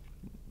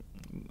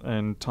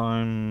and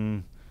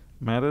time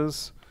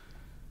matters,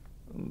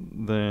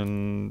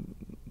 then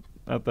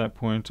at that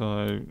point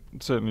I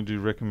certainly do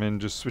recommend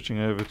just switching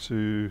over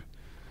to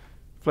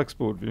Flex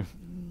Board View.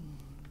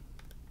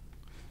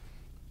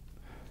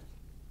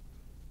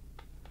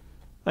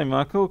 Hey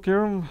Michael,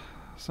 Kiram,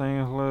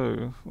 saying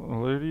hello.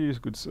 Hello to you,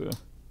 good sir.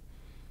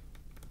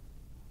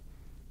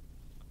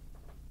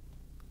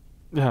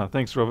 Yeah,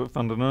 thanks Robert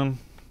Fundernon.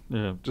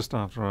 Yeah, just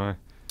after I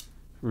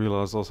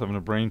realised I was having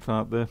a brain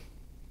fart there.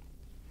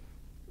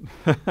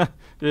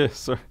 Yeah,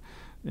 so,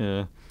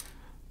 yeah.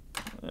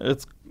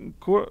 It's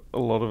caught a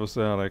lot of us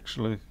out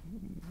actually.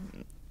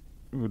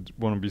 Would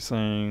want to be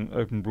saying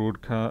open board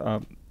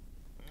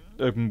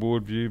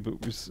view,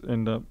 but we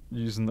end up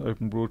using the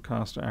open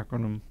broadcaster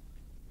acronym.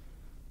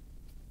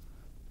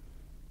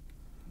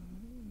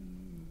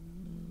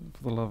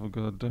 For the love of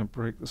God, don't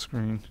break the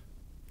screen.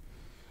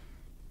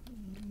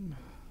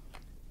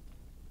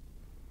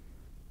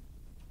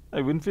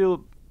 Hey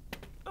Winfield.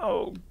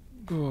 Oh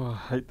God, I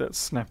hate that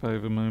snap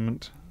over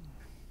moment.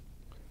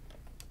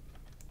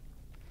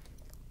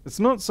 It's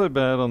not so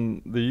bad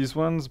on these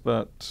ones,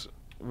 but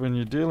when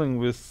you're dealing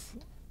with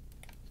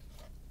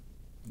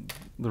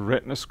the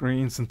retina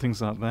screens and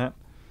things like that,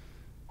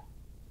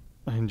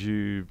 and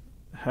you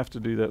have to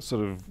do that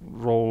sort of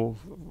roll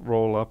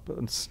up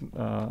and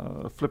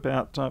flip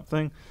out type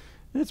thing,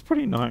 it's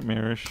pretty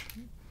nightmarish.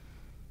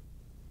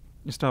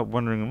 You start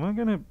wondering, am I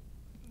going to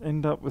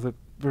end up with a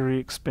very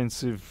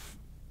expensive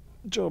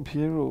job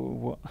here or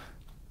what?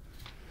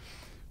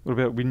 What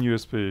about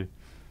WinUSB?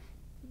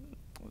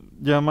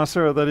 Yeah,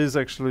 Marcera, that is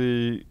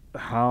actually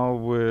how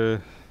we're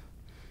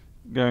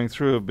going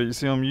through it. But you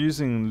see, I'm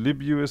using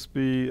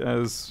libUSB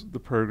as the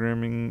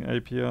programming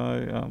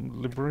API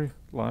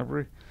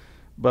library.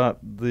 But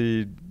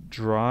the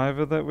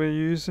driver that we're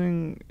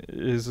using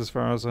is, as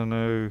far as I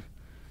know,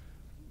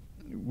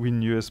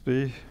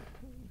 WinUSB.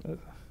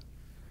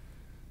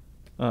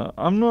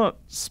 I'm not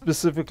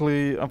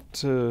specifically up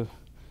to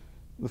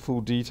the full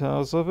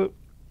details of it.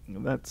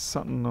 That's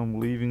something I'm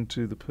leaving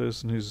to the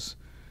person who's...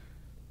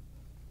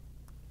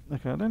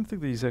 Okay, I don't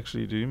think these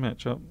actually do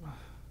match up.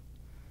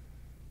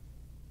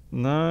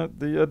 No,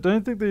 I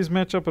don't think these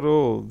match up at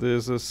all.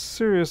 There's a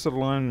serious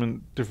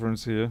alignment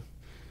difference here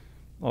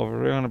of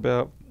around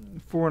about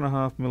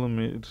 4.5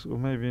 millimeters, or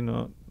maybe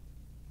not.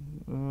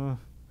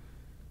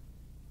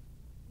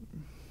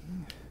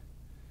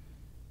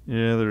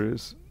 Yeah, there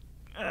is.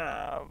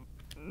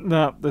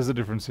 No, there's a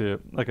difference here.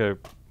 Okay.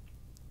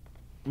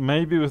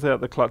 Maybe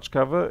without the clutch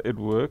cover, it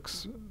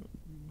works.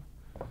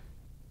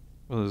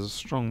 Well, there's a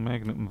strong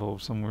magnet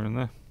involved somewhere in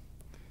there.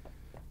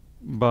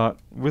 But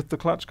with the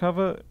clutch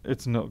cover,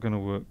 it's not going to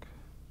work.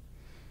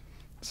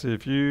 See,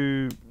 if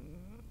you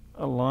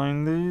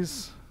align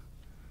these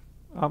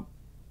up,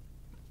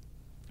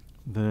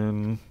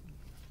 then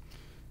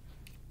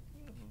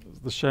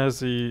the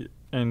chassis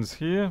ends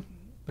here,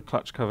 the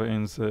clutch cover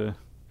ends there.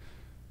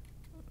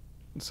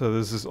 So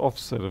there's this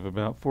offset of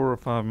about 4 or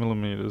 5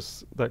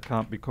 millimeters that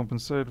can't be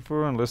compensated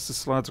for unless this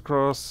slides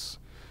across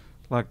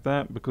like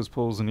that, because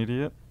Paul's an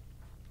idiot.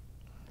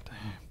 Damn.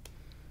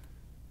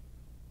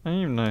 I don't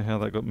even know how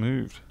that got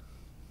moved.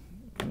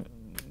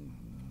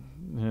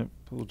 Yeah,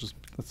 Paul just...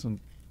 That's an...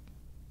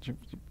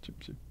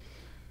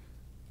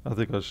 I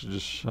think I should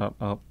just shut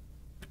up.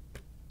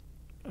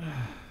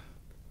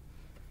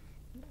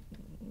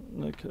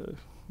 Okay,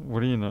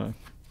 what do you know?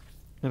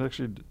 It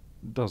actually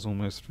does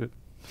almost fit.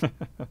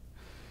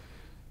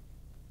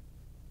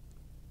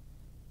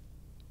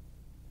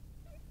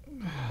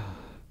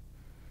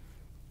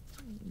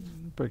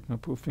 Break my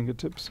poor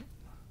fingertips.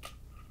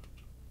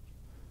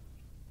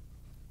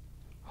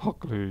 Hot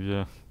glue,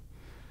 yeah.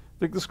 I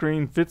think the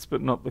screen fits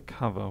but not the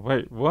cover.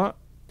 Wait, what?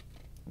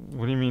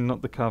 What do you mean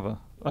not the cover?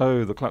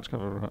 Oh, the clutch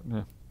cover, right,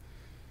 yeah.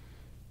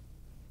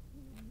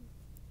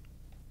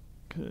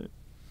 Okay.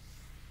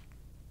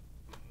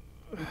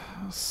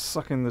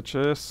 Suck in the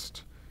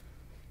chest.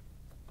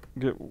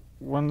 Get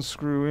one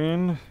screw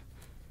in.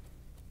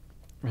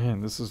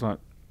 Man, this is like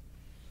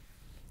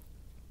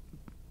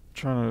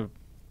trying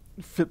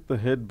to fit the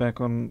head back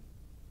on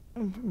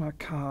my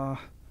car.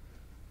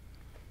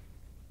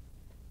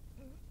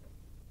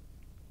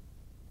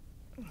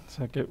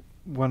 So I get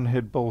one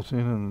head bolt in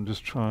and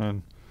just try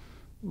and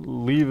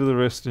lever the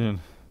rest in.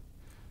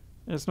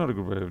 It's not a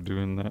good way of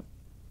doing that.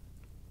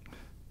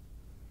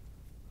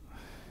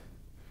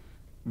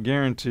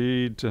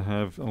 Guaranteed to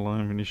have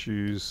alignment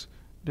issues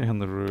down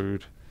the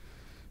road.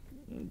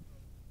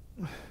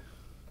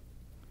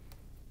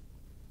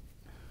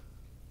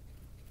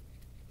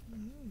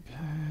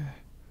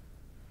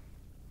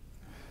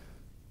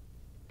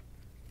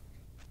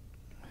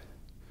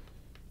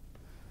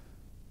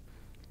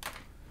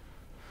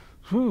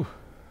 Whew.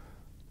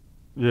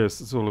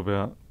 Yes, it's all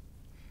about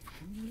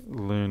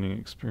learning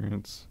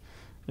experience.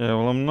 Yeah,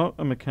 well, I'm not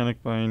a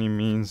mechanic by any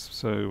means,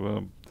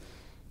 so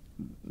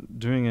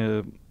doing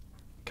a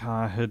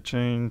car head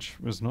change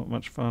was not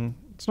much fun.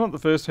 It's not the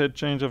first head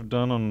change I've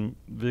done on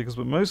vehicles,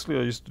 but mostly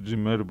I used to do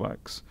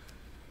motorbikes.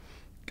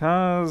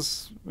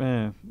 Cars,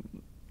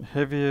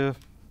 heavier,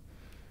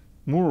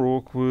 more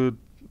awkward.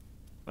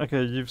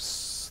 Okay,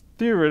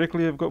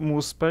 theoretically have got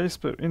more space,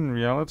 but in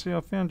reality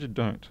I found you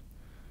don't.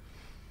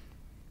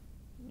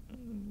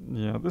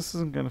 Yeah, this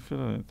isn't going to fit,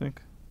 I don't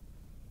think.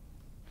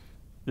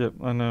 Yep,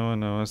 I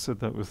know. I said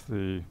that with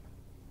the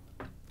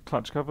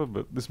clutch cover,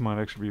 but this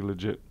might actually be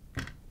legit.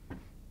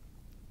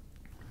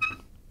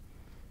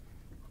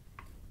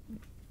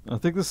 I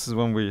think this is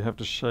one where you have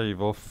to shave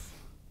off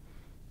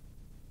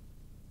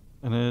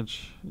an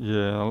edge.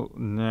 Yeah,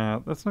 nah,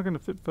 that's not going to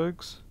fit,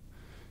 folks.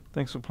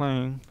 Thanks for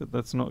playing, but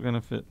that's not going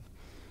to fit.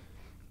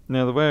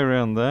 Now, the way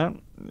around that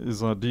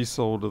is I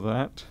desolder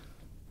that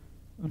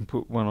and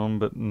put one on,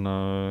 but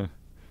no.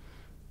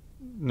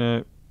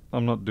 No,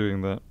 I'm not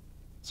doing that.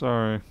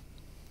 Sorry.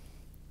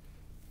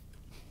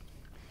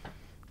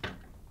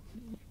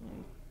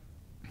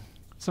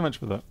 So much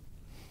for that.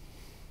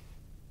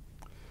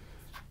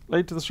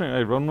 Late to the stream.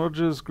 Hey, Ron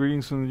Rogers,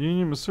 greetings from the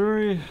Union,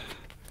 Missouri.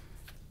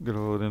 Good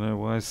old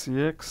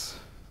NOYCX.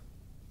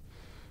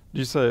 Do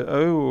you say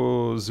O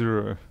or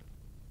 0?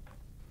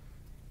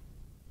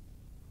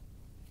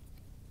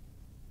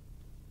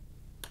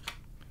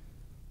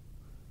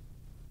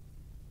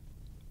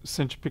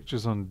 Sent you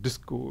pictures on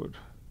Discord.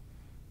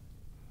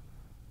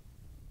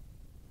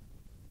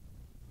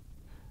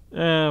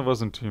 Yeah, it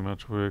wasn't too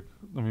much work.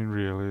 I mean,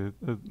 really.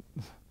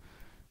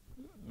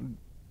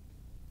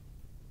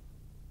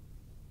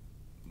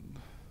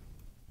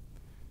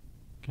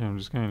 Okay, I'm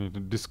just going into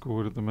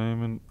Discord at the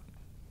moment.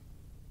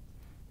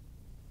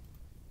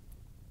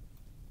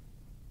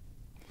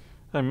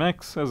 Hey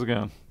Max, how's it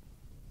going?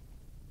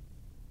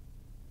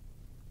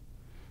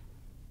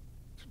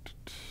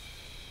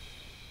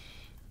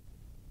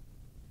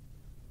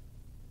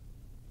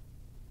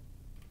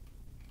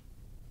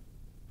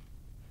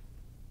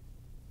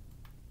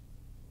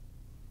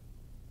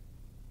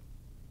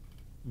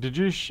 Did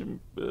you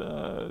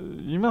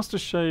you must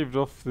have shaved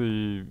off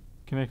the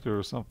connector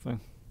or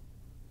something.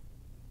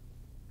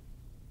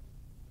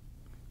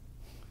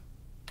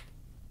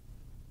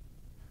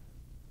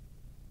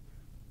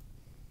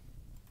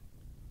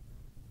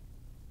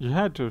 You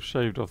had to have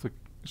shaved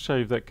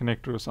that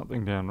connector or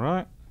something down,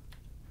 right?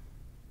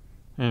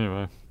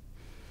 Anyway,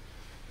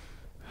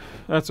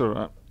 that's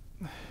alright.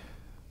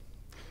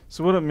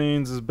 So what it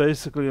means is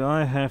basically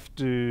I have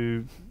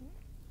to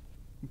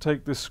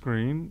take this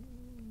screen,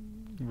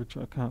 which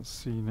I can't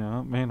see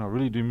now. Man, I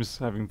really do miss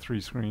having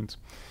 3 screens.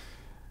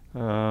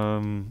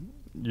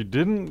 You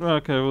didn't?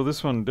 Okay, well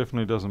this one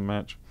definitely doesn't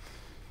match.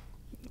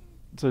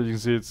 So you can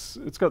see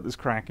it's got this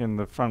crack in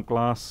the front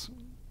glass.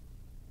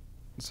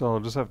 So I'll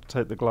just have to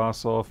take the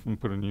glass off and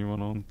put a new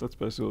one on. That's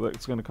basically what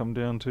that's going to come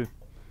down to.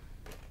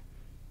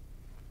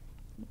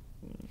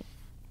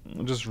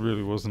 I just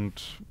really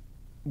wasn't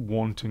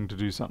wanting to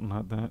do something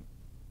like that.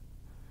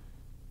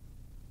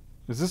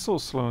 Is this all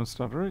slow and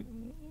stuttery?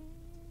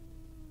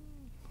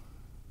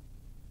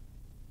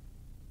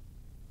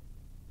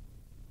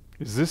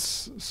 Is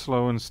this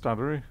slow and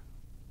stuttery?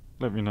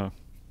 Let me know.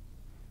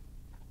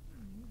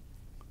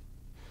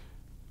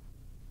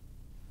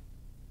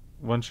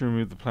 Once you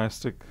remove the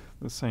plastic,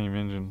 the same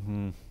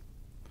engine.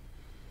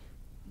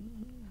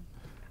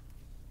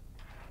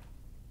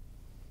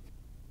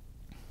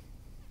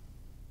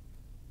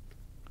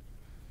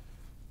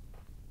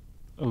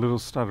 A little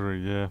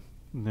stuttery, yeah.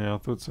 Yeah, I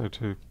thought so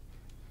too.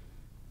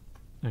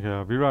 Okay,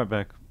 I'll be right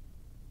back.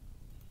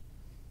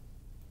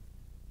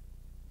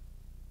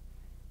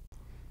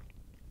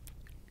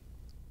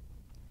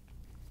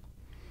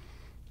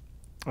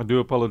 I do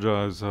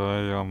apologize,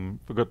 I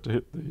forgot to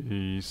hit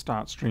the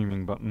start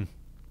streaming button.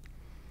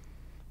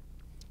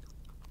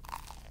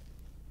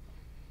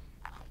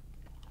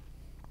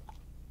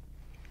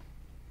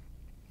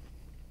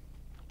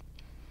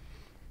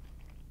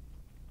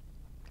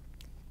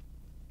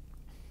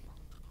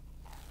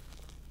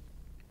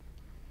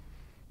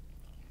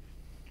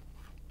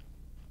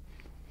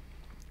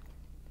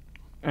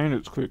 And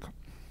it's quick.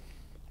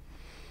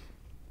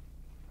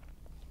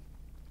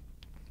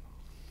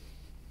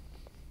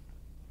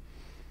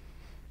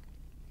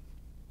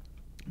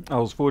 I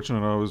was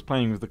fortunate, I was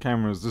playing with the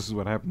cameras. This is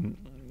what happened.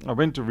 I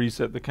went to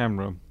reset the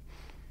camera,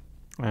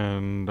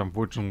 and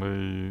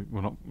unfortunately,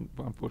 well, not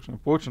unfortunately,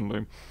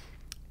 fortunately,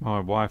 my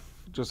wife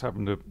just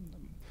happened to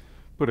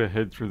put her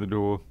head through the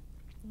door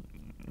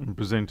and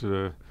presented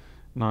a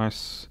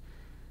nice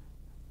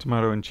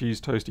tomato and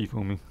cheese toastie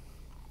for me.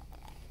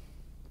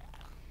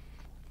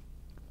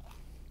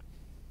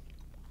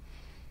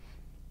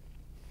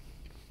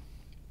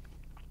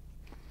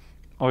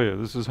 Oh yeah,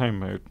 this is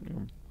homemade.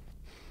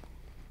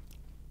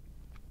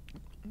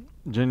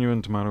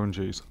 Genuine tomato and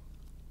cheese.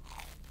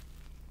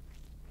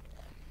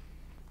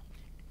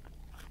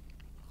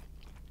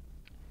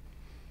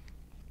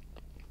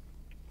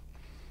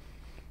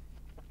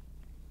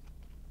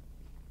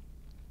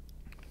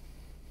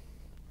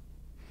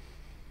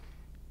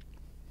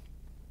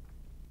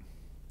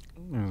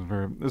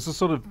 It's the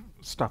sort of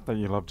stuff that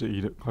you love to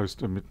eat at close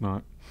to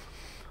midnight.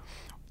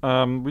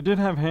 We did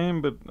have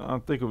ham, but I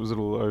think it was a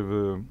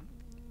little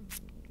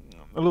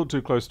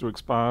too close to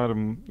expired,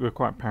 and we're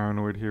quite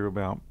paranoid here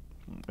about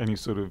any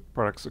sort of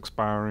products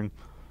expiring.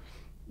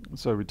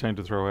 So we tend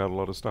to throw out a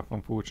lot of stuff,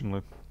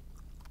 unfortunately.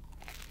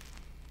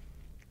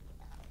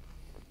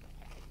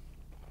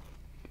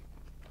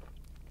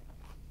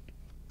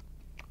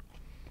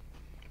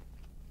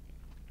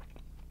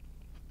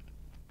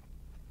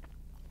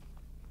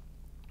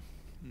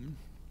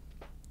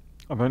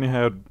 I've only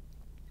had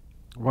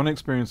one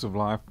experience of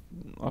life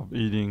of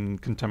eating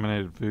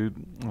contaminated food,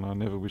 and I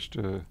never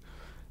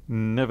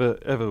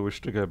ever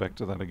wish to go back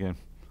to that again.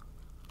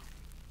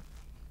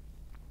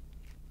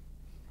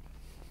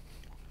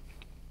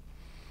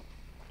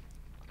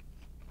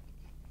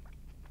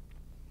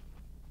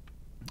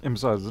 And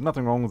besides, there's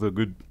nothing wrong with a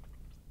good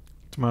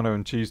tomato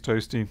and cheese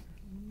toasty.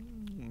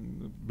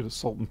 A bit of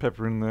salt and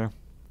pepper in there.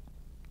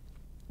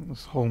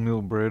 This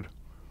wholemeal bread.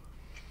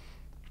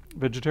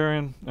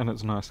 Vegetarian, and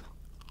it's nice.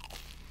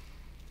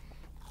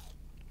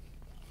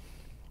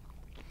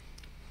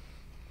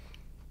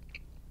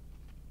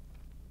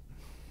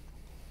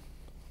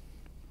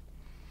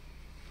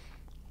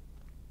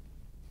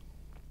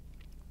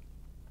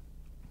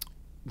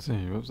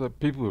 See, what's that?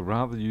 People are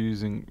rather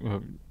using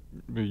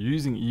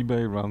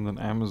eBay rather than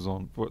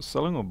Amazon for what,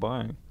 selling or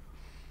buying.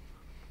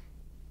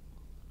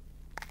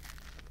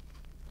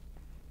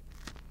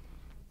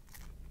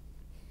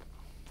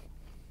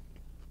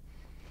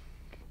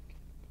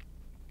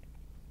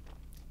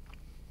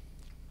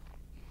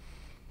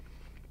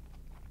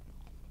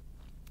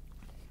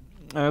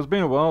 It's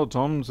been a while,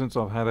 Tom, since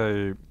I've had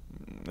a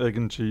egg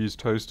and cheese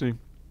toasty.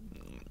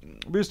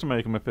 We used to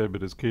make them a fair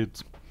bit as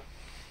kids.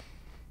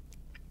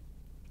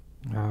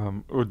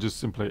 Or just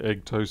simply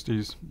egg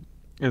toasties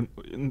in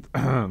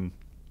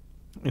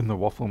in the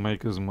waffle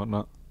makers and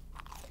whatnot.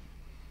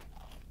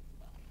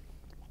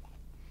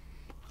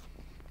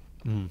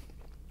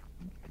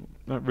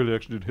 That really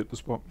actually did hit the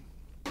spot.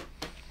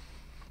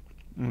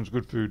 It's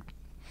good food.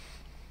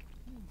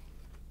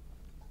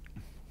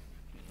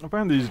 I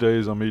find these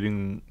days I'm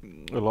eating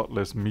a lot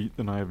less meat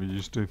than I ever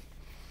used to.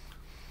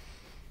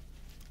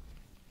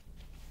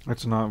 Like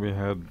tonight we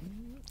had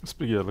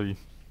spaghetti,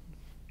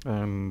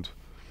 and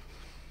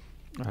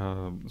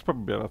it's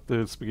probably about our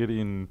third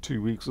spaghetti in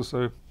 2 weeks or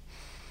so.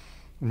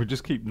 And we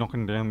just keep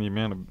knocking down the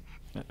amount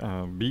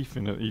of beef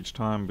in it each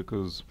time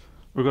because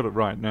we've got it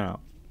right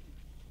now.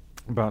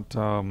 But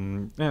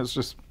yeah, it's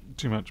just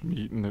too much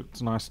meat, and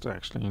it's nice to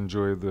actually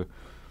enjoy the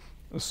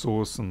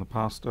sauce and the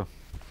pasta.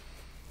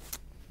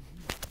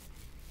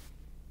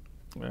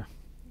 Yeah,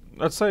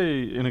 I'd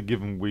say in a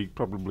given week,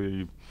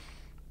 probably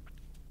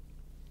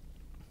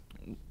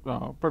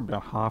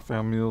about half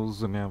our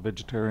meals are now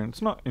vegetarian.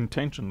 It's not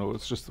intentional;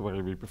 it's just the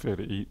way we prefer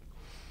to eat.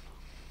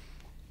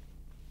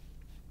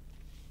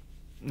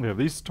 Yeah,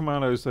 these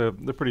tomatoes they're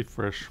pretty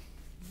fresh.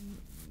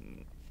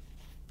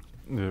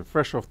 They're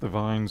fresh off the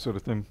vine, sort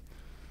of thing.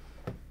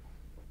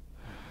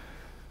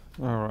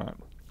 All right,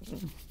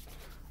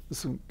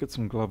 let's get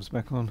some gloves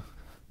back on.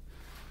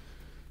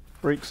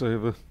 Break's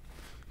over.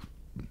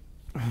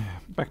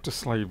 Back to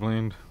slave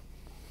land.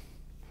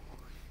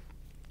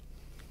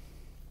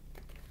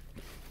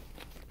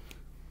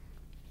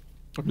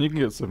 I mean, you can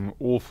get some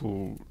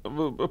awful,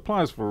 well, it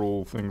applies for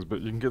all things, but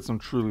you can get some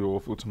truly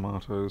awful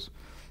tomatoes.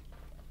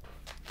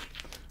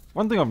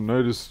 One thing I've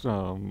noticed, I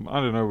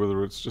don't know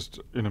whether it's just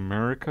in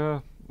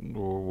America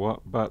or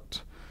what,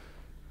 but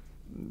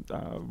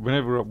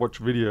whenever I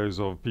watch videos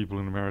of people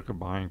in America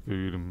buying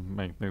food and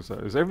making things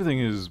like this, everything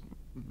is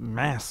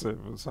massive.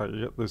 It's like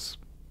you get this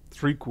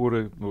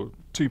 3/4 or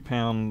 2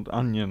 pound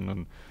onion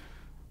and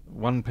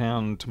 1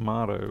 pound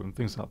tomato and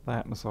things like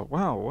that, and it's like,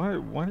 wow,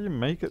 why do you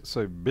make it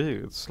so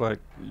big? It's like,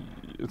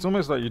 it's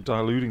almost like you're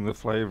diluting the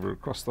flavor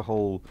across the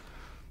whole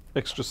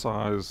extra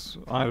size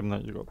item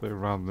that you got there,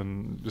 rather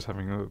than just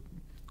having a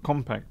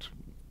compact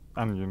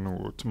onion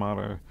or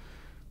tomato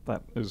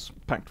that is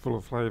packed full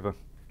of flavor.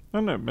 I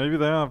don't know, maybe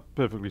they are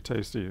perfectly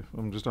tasty,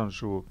 I'm just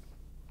unsure.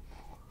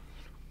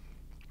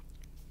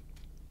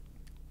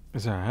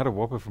 So I had a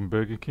Whopper from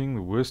Burger King,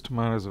 the worst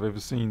tomatoes I've ever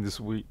seen this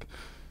week.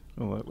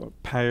 Like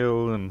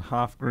pale and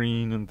half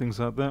green and things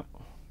like that.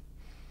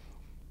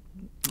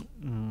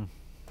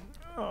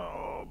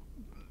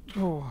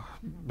 Oh,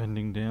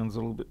 bending down's a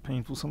little bit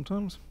painful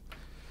sometimes.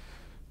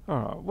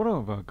 Alright, what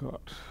have I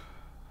got?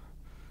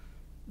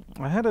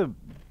 I had a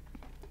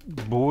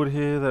board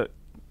here that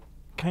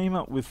came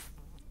up with,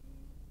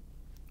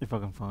 if I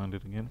can find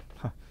it again.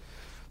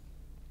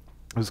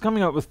 It was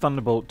coming up with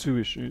Thunderbolt 2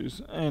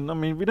 issues, and I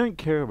mean, we don't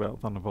care about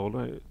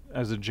Thunderbolt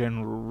as a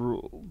general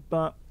rule,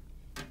 but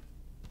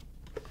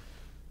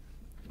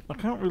I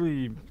can't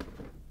really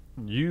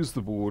use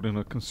the board in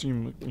a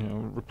consumer,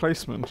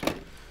 replacement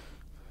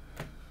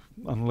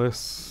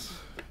unless,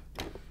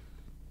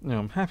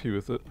 I'm happy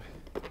with it.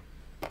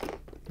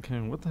 Okay,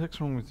 what the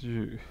heck's wrong with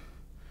you?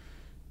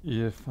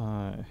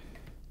 EFI.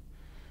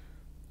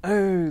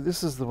 Oh,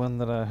 this is the one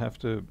that I have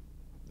to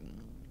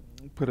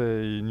put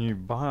a new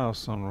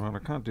BIOS on, right? I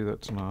can't do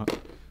that tonight.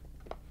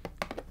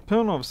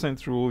 Pernov sent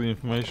through all the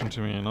information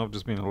to me and I've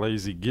just been a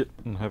lazy git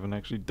and haven't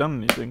actually done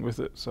anything with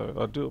it, so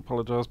I do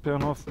apologise,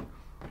 Pernov.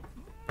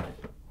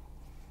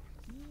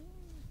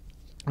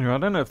 Anyway, I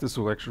don't know if this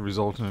will actually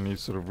result in any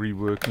sort of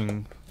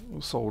reworking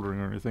or soldering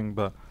or anything,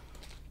 but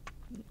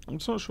I'm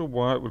just not sure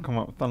why it would come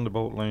up with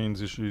Thunderbolt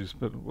lanes issues,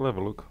 but we'll have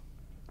a look.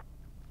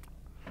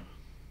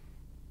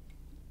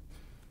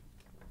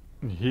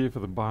 Here for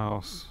the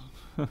BIOS.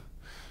 Let's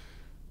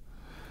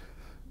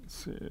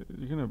see,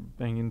 you're going to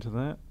bang into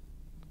that.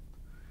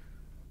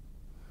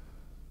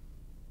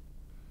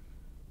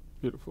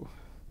 Beautiful.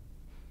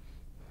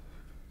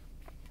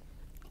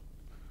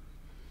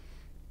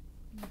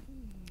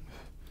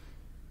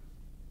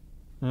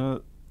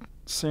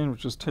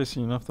 Sandwich is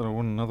tasty enough that I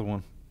want another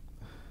one.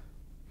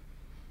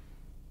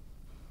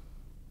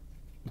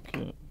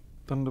 Okay,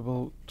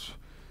 Thunderbolt.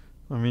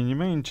 I mean, your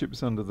main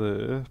chip's under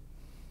there.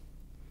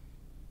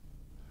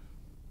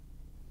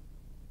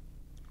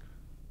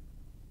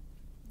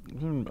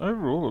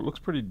 Overall, it looks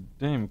pretty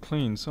damn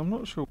clean, so I'm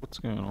not sure what's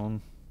going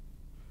on.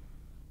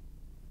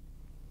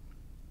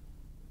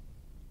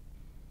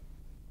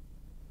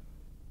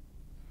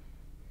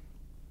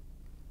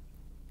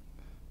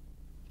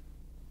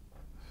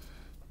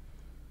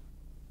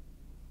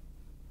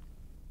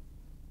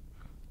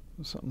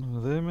 There's something under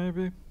there,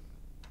 maybe?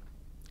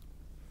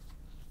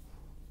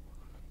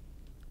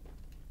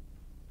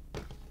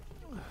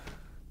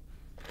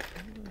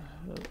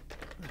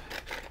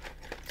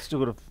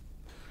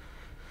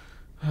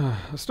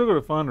 I still got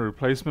to find a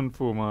replacement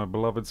for my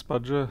beloved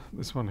spudger,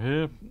 this one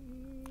here.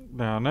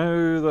 Now I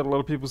know that a lot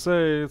of people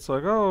say it's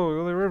like, oh,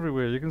 well, they're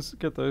everywhere, you can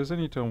get those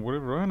anytime,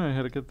 whatever. I know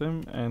how to get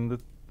them, and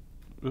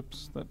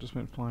oops, that just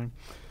went flying.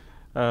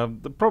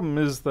 The problem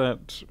is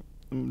that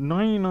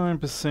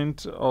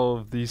 99%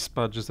 of these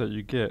spudgers that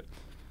you get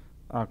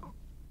are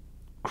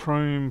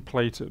chrome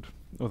plated,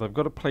 or they've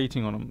got a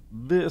plating on them.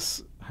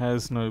 This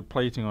has no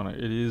plating on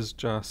it. It is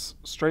just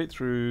straight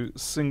through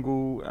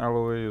single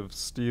alloy of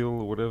steel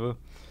or whatever.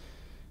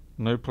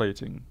 No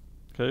plating.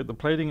 Okay, the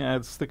plating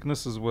adds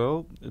thickness as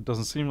well. It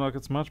doesn't seem like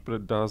it's much, but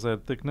it does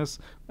add thickness,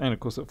 and of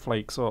course it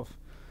flakes off.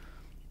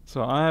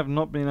 So I have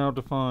not been able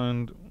to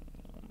find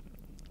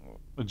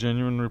a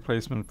genuine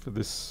replacement for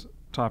this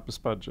type of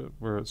spudger,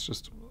 where it's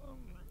just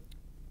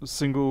a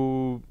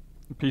single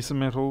piece of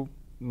metal,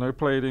 no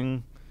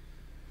plating.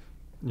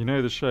 You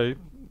know the shape,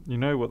 you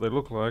know what they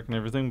look like and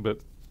everything,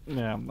 but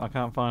yeah, I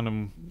can't find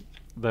them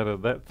that are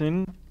that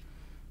thin.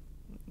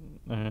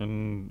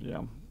 And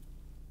yeah,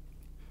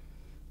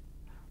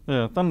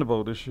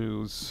 Thunderbolt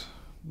issues.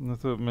 I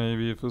thought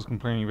maybe if it was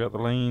complaining about the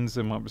lanes,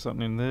 there might be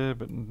something in there,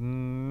 but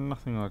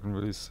nothing I can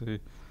really see.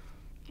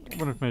 I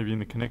wonder if maybe in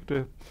the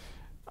connector.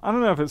 I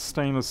don't know if it's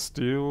stainless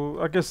steel.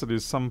 I guess it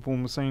is some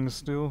form of stainless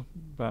steel,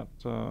 but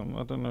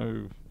I don't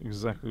know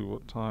exactly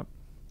what type.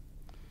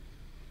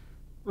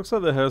 Looks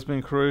like there has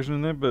been corrosion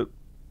in there, but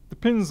the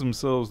pins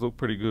themselves look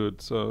pretty good,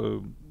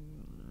 so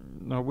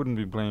I wouldn't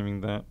be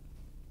blaming that.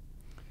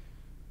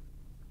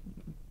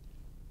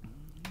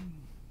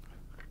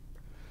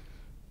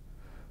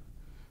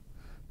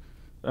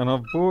 And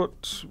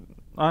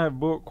I have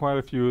bought quite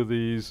a few of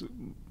these,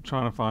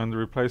 trying to find the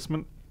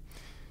replacement.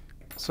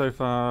 So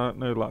far,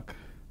 no luck.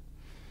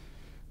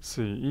 Let's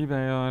see,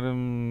 eBay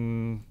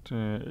item.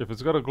 If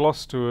it's got a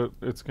gloss to it,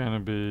 it's going to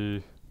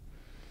be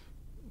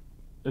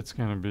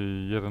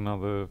yet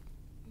another.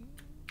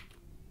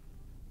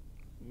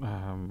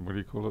 What do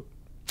you call it?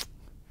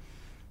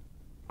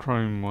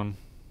 Chrome one.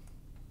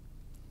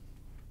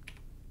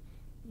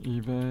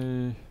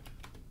 eBay.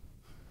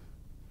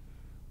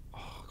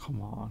 Oh,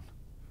 come on.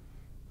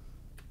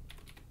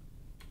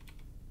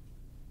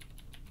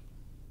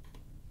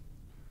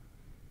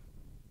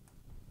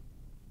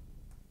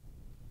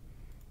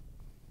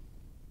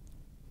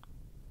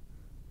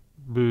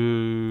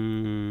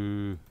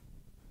 Boo.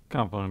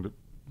 Can't find it.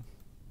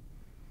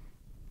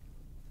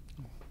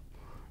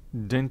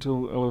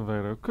 Dental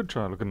elevator. Could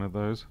try looking at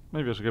those.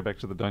 Maybe I should go back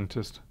to the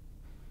dentist.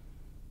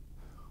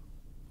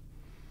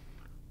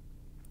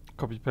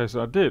 Copy paste.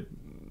 I did.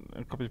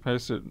 I copy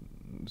pasted.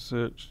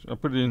 Search. I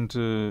put it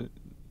into.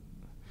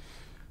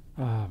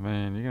 Ah,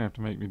 man, you're gonna have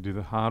to make me do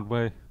the hard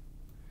way.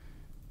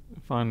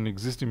 Find an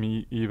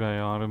existing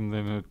eBay item,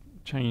 then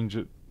change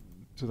it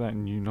to that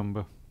new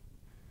number.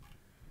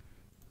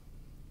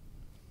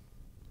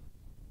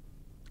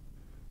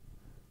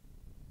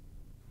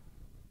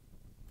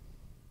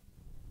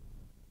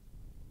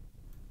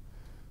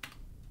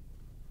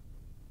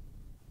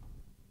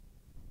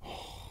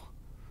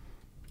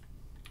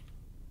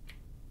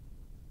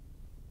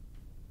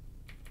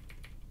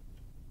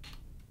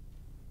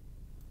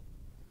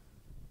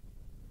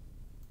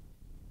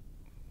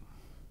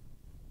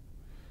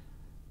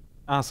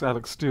 Ask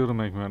Alex Steele to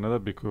make me one.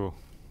 That'd be cool.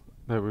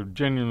 That would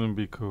genuinely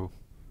be cool.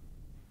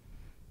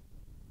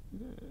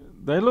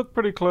 They look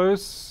pretty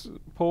close,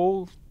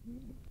 Paul.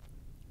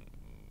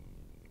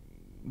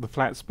 The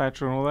flat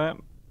spatula and all that.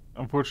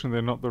 Unfortunately,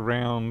 they're not the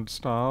round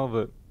style,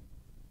 but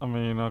I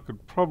mean, I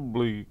could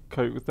probably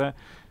cope with that.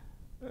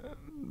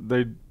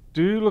 They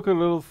do look a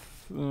little...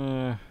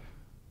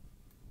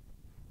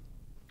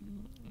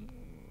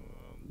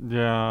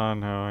 yeah, I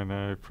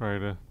know,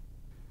 Prater.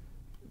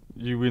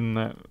 You win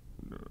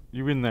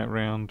that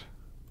round.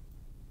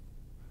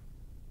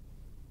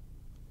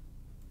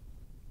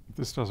 If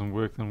this doesn't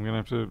work, then I'm going to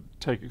have to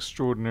take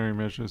extraordinary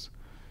measures.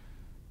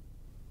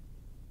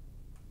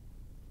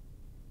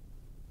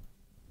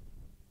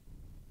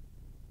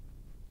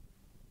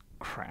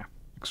 Crap.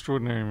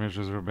 Extraordinary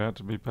measures are about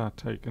to be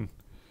partaken.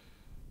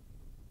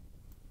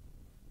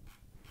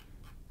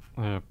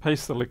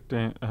 Paste the link,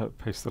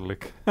 paste the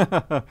link.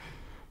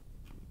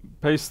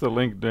 Paste the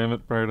link, damn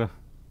it, Brader.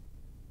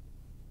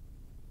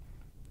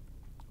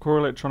 Core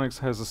Electronics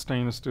has a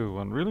stainless steel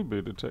one. Really,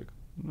 Boardview?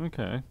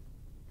 Okay.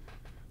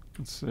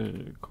 Let's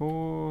see.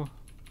 Core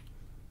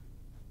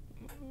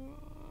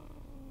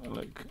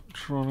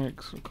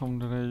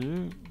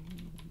Electronics.com.au.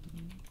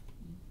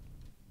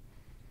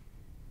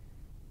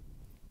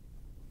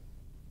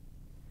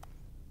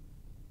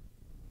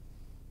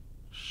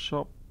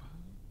 Shop.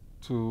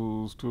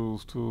 Tools.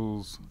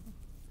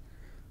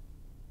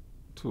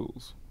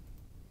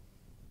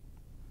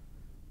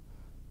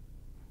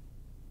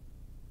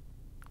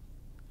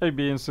 Hey,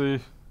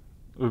 BNC.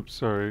 Oops,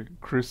 sorry.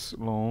 Chris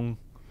Long.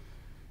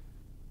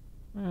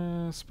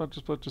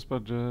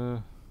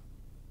 Spudger.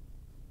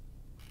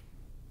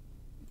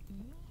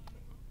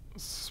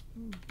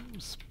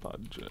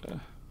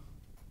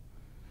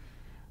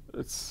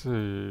 Let's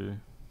see.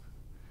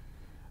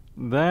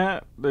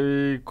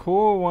 The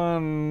core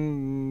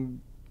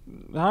one,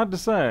 hard to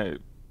say.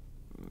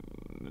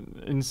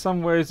 In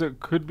some ways it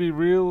could be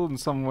real, in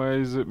some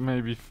ways it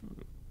may be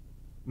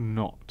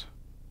not.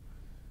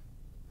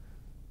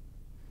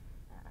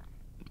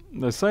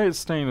 They say it's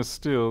stainless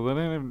steel.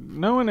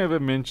 No one ever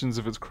mentions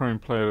if it's chrome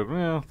plated.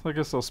 Well, I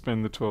guess I'll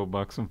spend the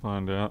 $12 and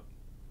find out.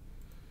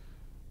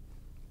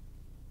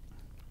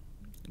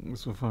 I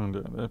guess we'll find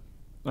out.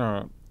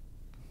 Alright.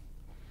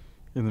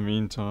 In the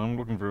meantime,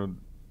 looking for a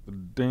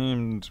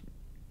damned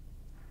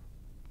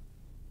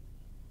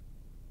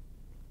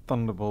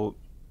Thunderbolt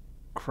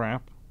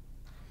crap.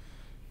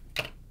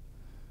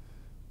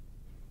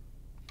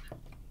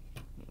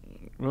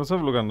 Well, let's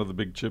have a look under the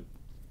big chip.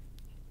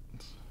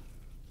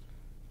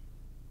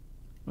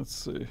 Let's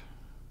see.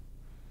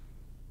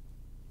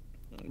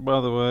 By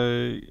the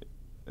way,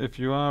 if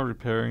you are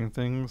repairing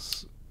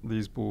things,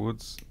 these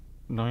boards,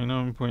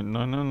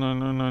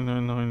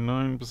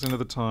 99.9999999% of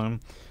the time,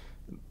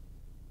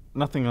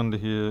 nothing under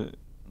here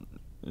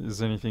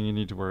is anything you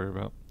need to worry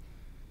about.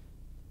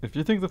 If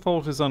you think the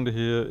fault is under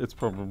here, it's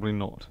probably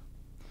not.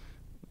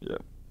 Yeah,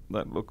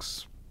 that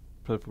looks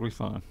perfectly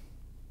fine.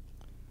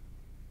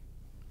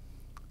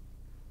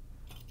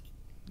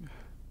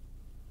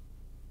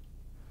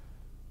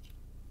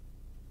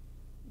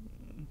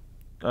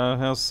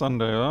 How's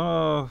Sunday?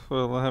 Oh,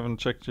 well, I haven't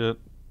checked yet.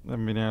 I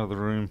haven't been out of the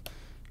room.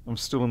 I'm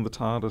still in the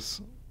TARDIS.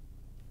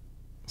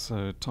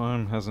 So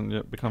time hasn't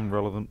yet become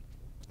relevant.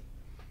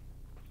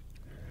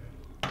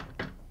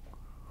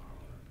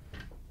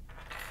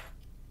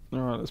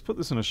 Alright, let's put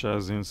this in a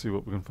chassis and see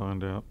what we can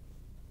find out.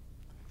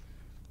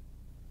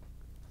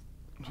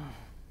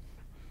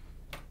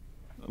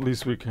 At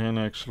least we can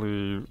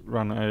actually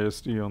run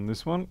ASD on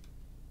this one.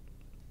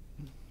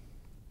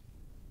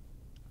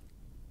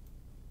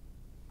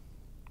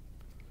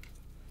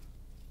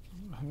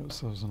 Have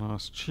ourselves a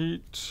nice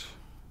cheat.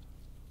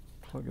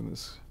 Plug in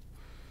this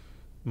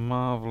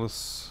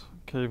marvelous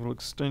cable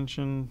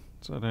extension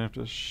so I don't have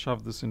to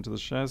shove this into the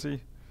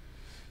chassis.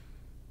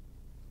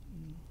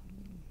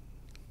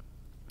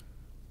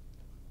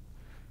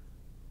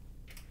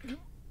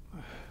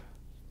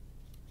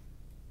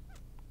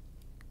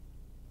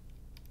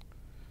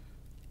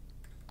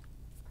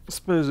 I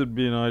suppose it'd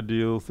be an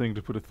ideal thing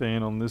to put a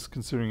fan on this,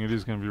 considering it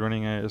is going to be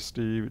running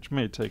ASD, which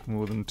may take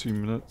more than 2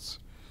 minutes.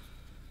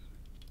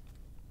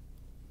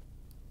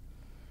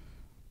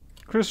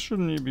 Chris,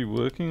 shouldn't you be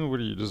working, or what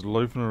are you just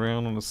loafing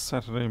around on a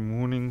Saturday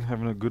morning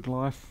having a good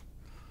life?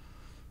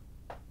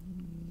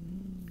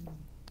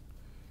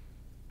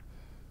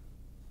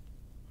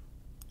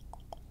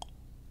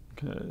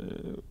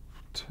 Okay,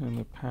 turn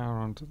the power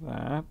onto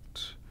that.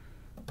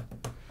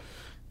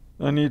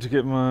 I need to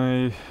get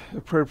my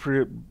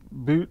appropriate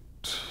boot.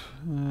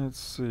 Let's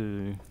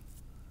see.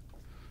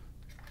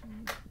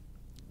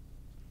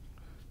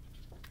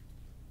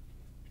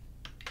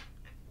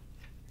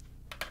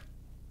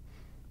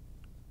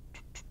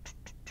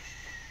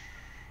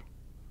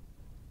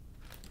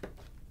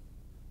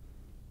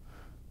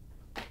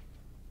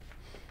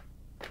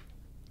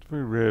 It's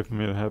very rare for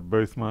me to have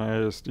both my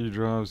ASD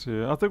drives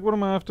here. I think, what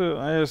am I after?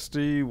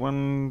 ASD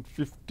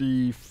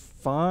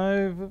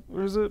 155?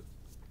 What is it?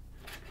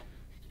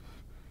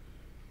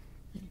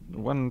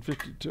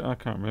 152, I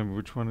can't remember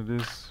which one it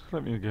is.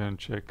 Let me go and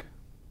check.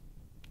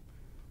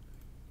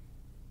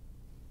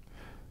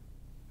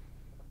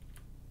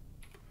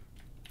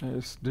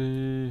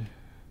 ASD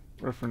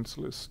reference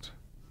list.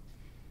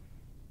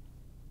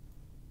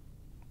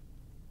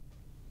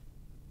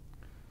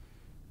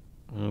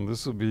 And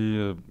this will be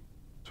a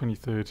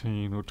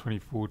 2013 or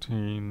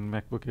 2014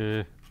 MacBook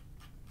Air.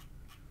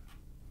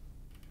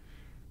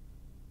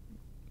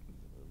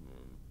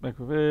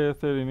 MacBook Air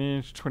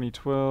 13-inch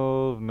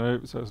 2012.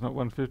 Nope, so it's not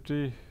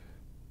 150.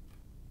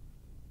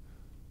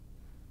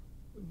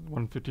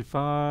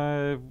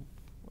 155.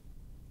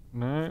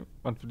 No,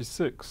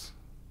 156.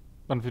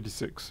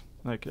 156.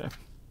 Okay.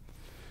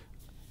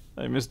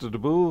 Hey, Mr.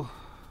 DeBull.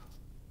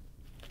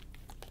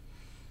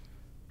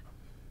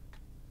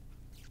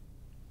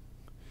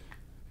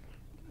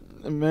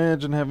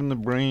 Imagine having the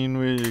brain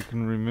where you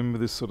can remember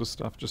this sort of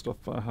stuff just off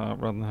by heart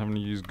rather than having to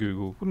use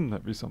Google. Wouldn't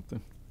that be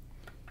something?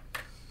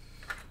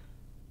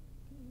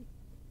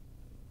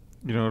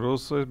 You know, it'd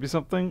also be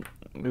something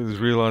is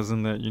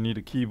realizing that you need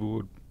a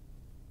keyboard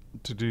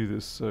to do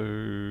this, so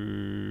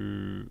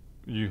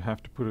you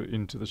have to put it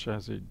into the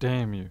chassis.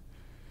 Damn you.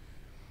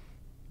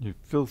 You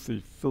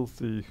filthy,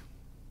 filthy.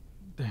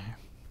 Damn.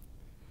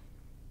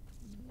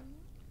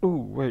 Oh,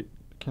 wait.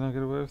 Can I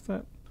get away with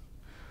that?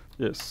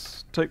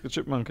 Yes. Take the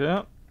chipmunk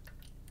out.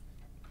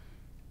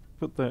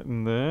 Put that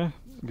in there.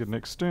 Get an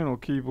external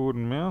keyboard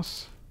and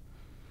mouse.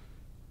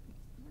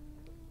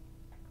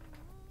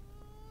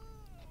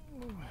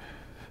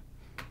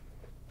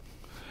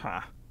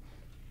 Ha.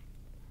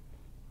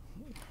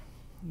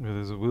 Where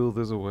there's a will,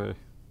 there's a way.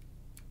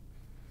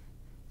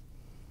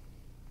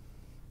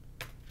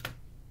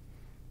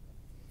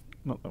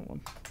 Not that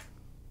one.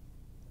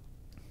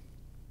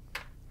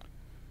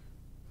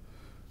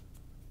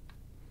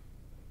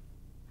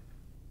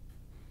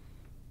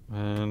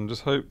 And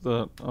just hope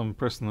that I'm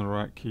pressing the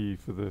right key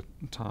for the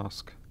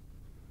task.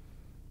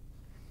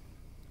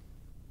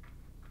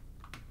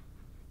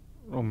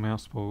 Wrong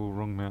mouse ball,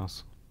 wrong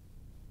mouse.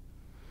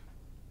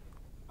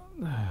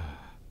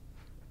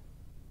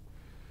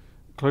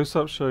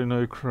 Close-up show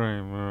no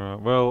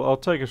chrome. Well, I'll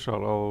take a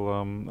shot.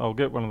 I'll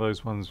get one of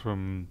those ones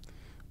from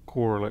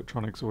Core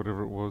Electronics or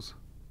whatever it was.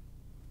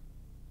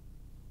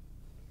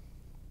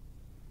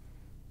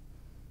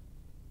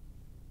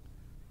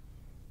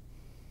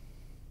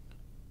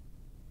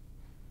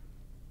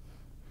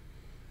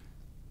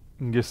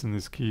 I'm guessing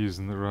this key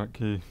isn't the right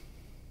key.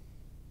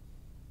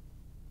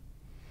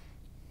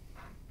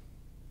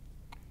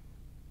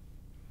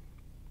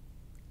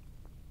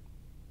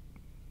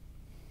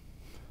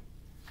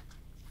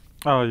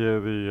 Oh yeah,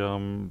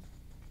 the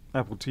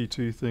Apple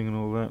T2 thing and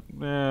all that.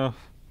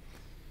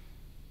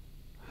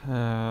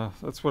 Yeah,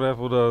 that's what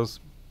Apple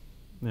does.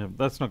 Yeah,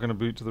 that's not going to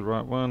boot to the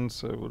right one,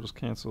 so we'll just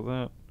cancel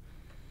that. I'm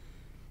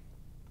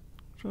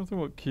trying to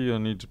think what key I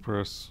need to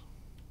press.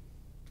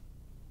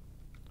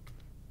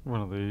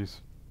 One of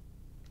these.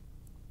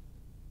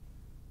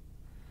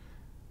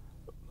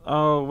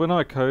 When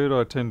I code,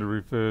 I tend to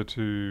refer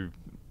to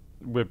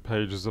web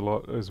pages a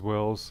lot as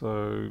well,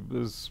 so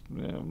there's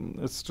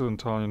it's still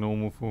entirely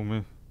normal for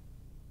me.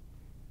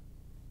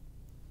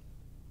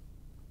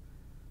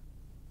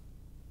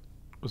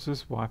 Was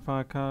this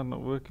Wi-Fi card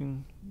not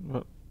working?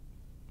 What?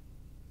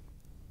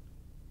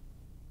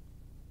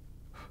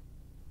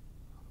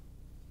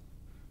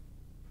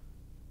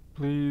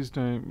 Please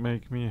don't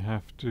make me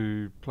have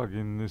to plug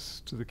in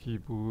this to the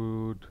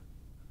keyboard.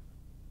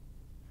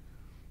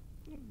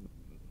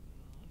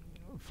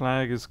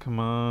 Flag is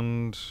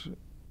command.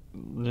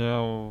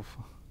 Yeah.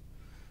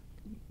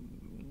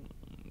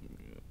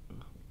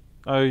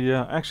 Oh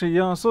yeah, actually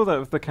yeah, I saw that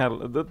with the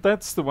catalog.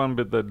 That's the one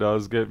bit that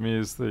does get me,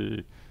 is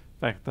the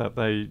fact that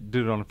they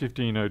did it on a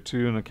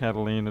 1502 and a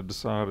Catalina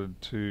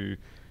decided to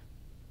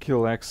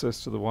kill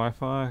access to the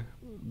Wi-Fi.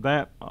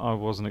 That I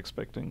wasn't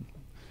expecting.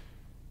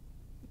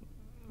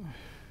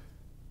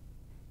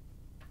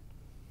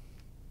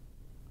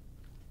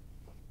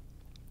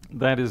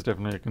 That is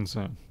definitely a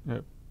concern.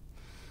 Yep.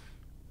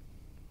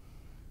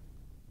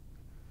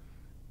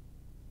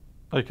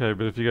 Okay,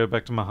 but if you go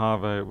back to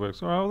Mojave, it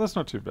works. Oh, well, that's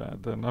not too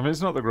bad then. I mean,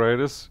 it's not the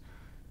greatest,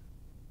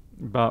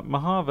 but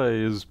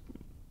Mojave is,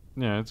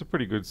 yeah, it's a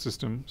pretty good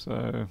system,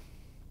 so.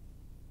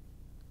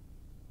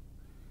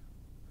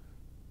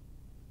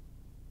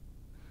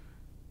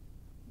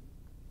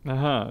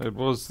 Aha, it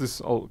was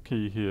this Alt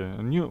key here.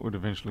 I knew it would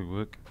eventually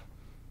work.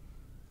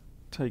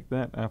 Take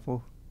that,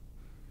 Apple.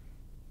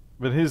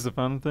 But here's the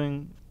fun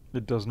thing.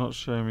 It does not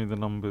show me the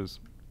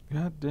numbers.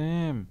 God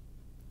damn.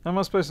 How am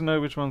I supposed to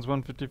know which one's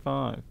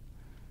 155?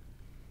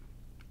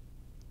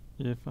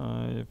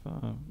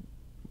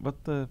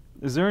 What the?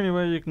 Is there any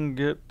way you can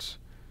get?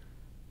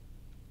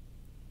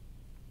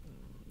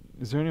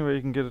 Is there any way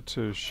you can get it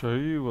to show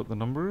you what the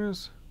number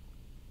is?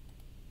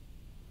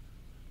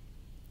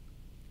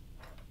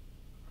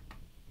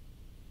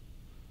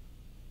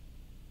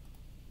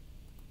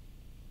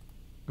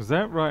 Because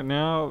that right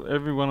now,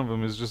 every one of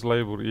them is just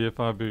labeled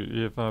EFI boot,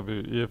 EFI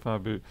boot,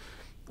 EFI boot.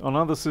 On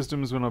other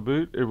systems, when I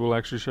boot, it will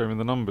actually show me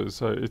the numbers,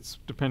 so it's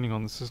depending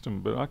on the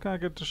system, but I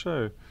can't get it to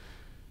show.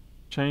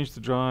 Change the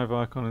drive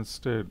icon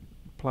instead.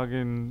 Plug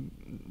in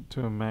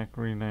to a Mac,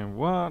 rename.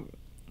 What?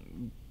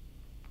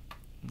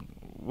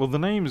 Well, the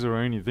names are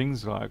only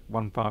things like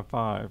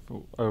 155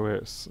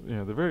 OS. You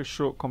know, they're very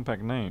short,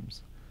 compact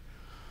names.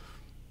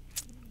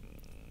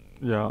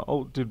 Yeah,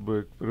 Alt did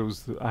work, but it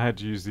was I had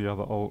to use the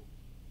other Alt.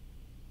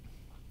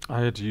 I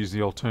had to use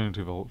the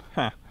alternative Alt.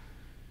 Ha!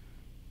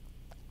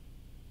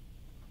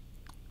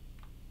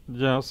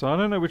 Yeah, so I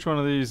don't know which one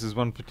of these is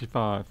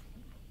 155.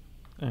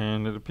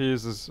 And it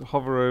appears as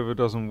hover over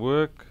doesn't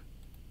work.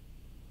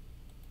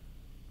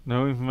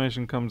 No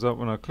information comes up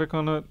when I click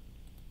on it.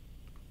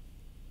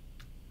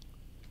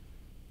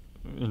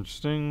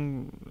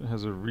 Interesting. It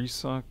has a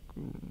recycle.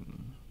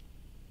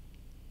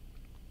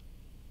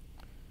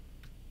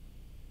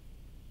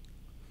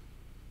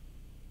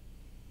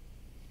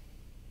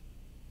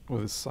 Well,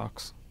 this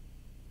sucks.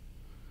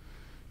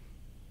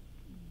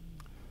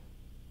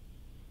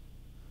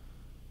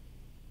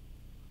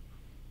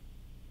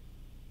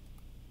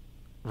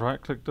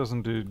 Right click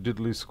doesn't do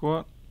diddly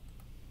squat.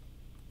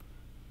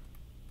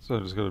 So I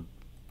just gotta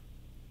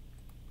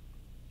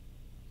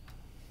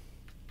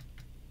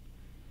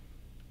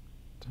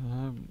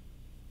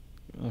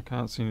I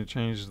can't seem to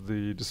change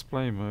the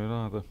display mode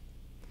either.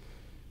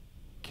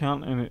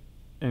 Count and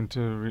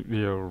enter.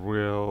 Yeah,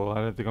 well,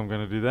 I don't think I'm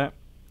going to do that.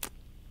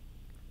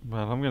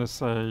 But I'm going to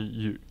say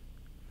you.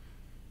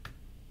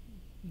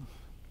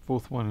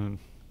 Fourth one in.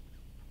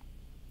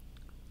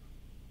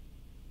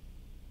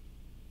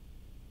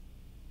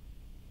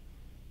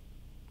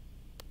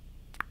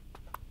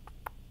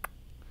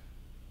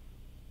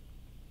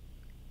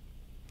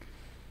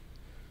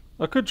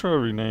 I could try to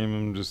rename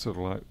them, just sort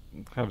of like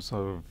have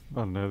sort of,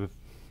 I don't know, the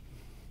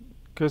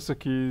cursor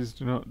keys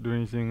do not do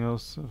anything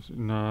else.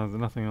 No,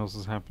 nothing else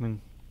is happening.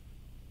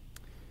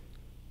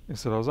 I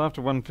said I was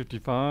after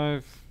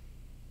 155,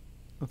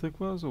 I think it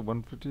was, or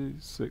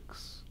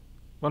 156.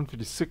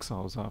 156 I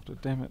was after,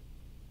 damn it.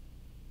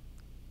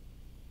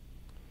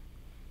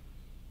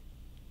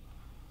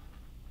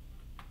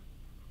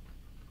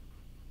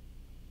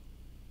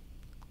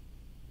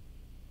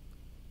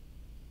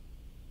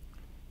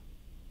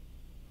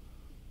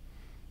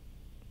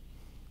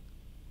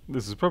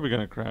 This is probably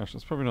going to crash.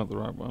 It's probably not the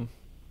right one.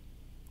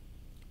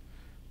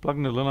 Plug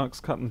into Linux,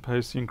 cut and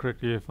paste the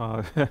incorrect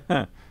EFI.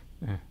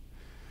 Yeah.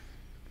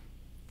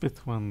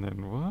 Fifth one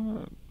then.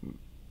 What?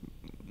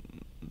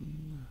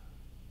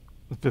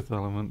 The fifth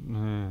element.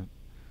 Yeah.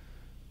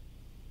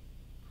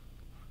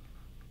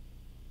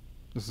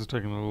 This is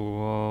taking a little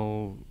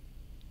while.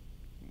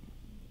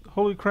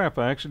 Holy crap,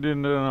 I actually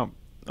didn't end up.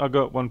 I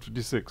got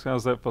 156.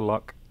 How's that for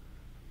luck?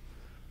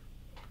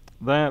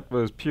 That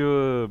was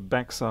pure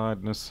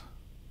backsideness.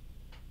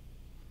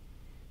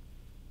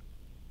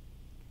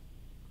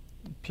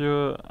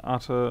 Pure,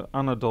 utter,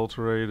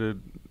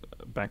 unadulterated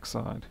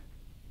backside.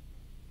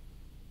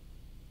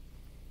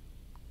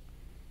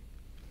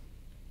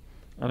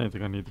 I don't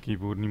think I need the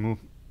keyboard anymore.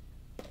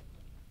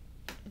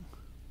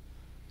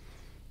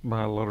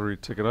 Buy a lottery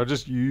ticket. I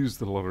just used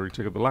the lottery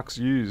ticket. The luck's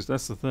used.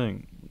 That's the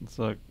thing. It's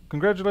like,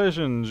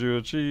 congratulations, you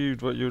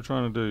achieved what you were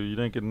trying to do. You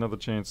don't get another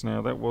chance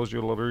now. That was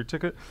your lottery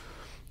ticket.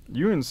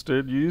 You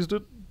instead used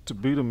it to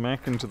boot a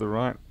Mac into the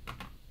right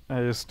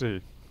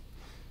ASD.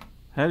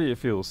 How do you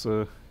feel,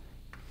 sir?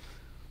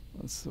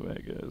 That's the way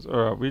it goes.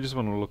 Alright, we just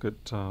want to look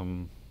at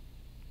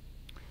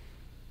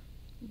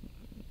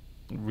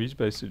we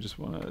basically just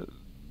want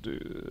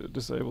to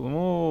disable them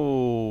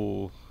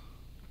all.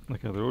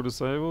 Okay, they're all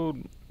disabled.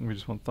 We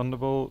just want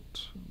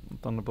Thunderbolt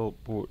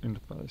port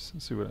interface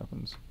and see what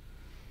happens.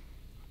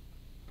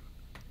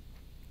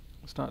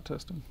 Start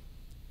testing.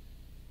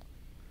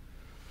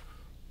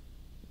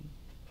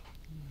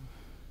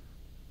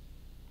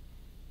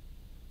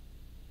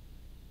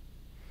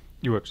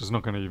 You watch, it's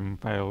not going to even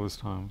fail this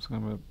time. It's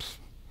going to be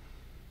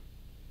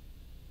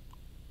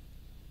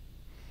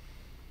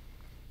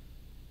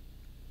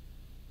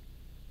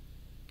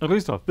At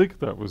least I think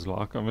that was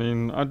luck. I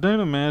mean, I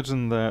don't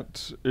imagine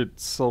that it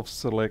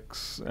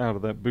self-selects out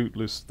of that boot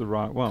list the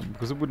right one,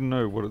 because it wouldn't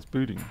know what it's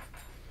booting.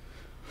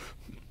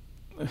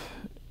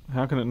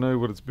 How can it know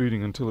what it's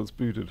booting until it's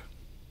booted?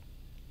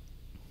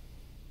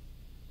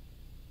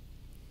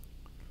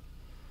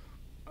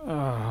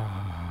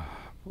 Ah,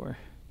 boy.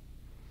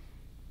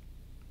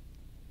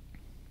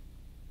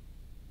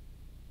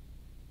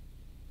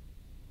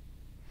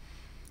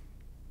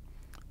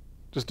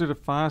 Just did a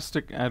fire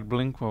stick ad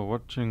blink while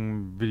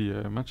watching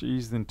video. Much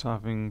easier than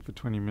typing for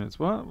 20 minutes.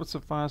 What? What's a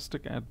fire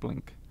stick ad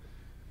blink?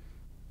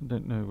 I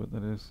don't know what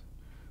that is.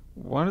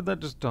 Why did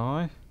that just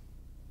die?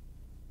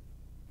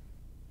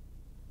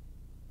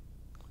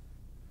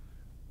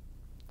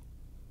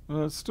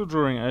 Well, it's still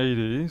drawing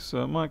 80,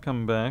 so it might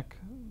come back.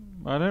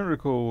 I don't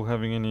recall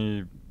having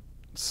any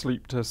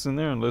sleep tests in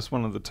there, unless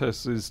one of the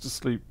tests is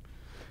to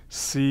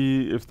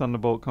see if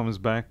Thunderbolt comes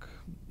back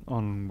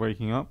on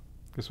waking up.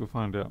 Guess we'll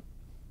find out.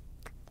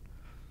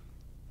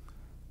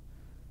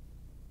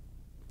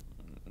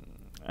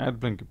 Ad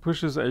blink, it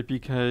pushes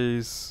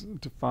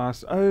APKs to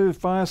fast. Oh,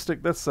 Fire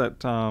Stick, that's that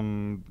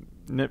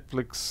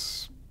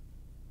Netflix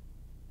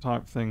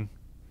type thing.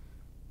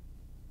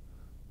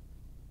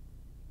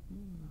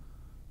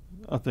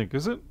 I think,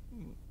 is it?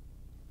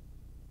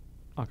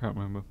 I can't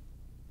remember.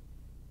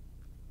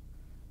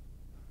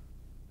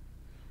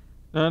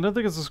 No, I don't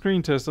think it's a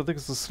screen test, I think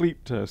it's a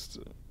sleep test.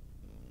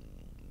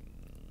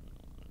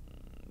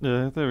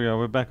 Yeah, there we go.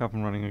 We're back up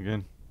and running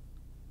again.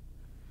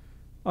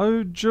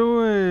 Oh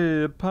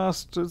joy! It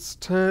passed its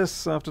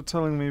tests after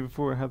telling me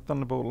before it had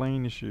Thunderbolt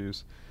lane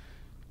issues.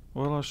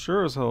 Well, I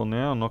sure as hell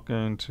now am not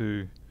going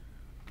to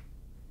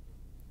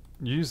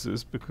use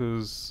this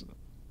because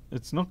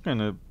it's not going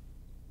to...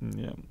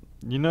 Yeah,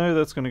 you know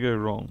that's going to go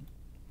wrong.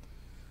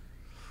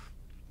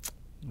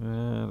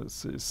 Let's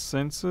see.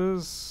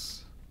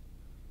 Sensors.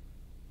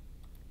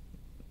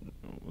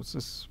 What's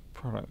this?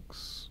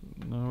 Products.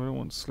 No, we don't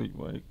want sleep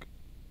wake.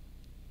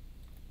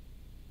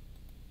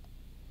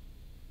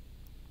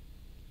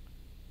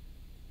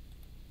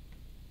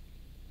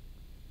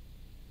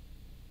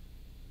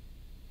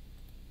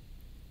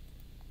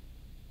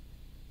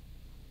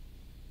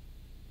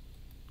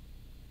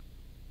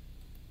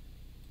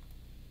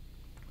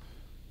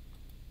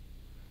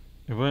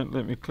 It won't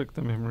let me click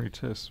the memory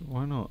test.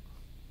 Why not?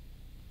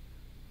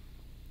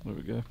 There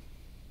we go.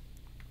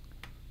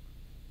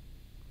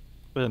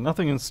 Yeah,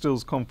 nothing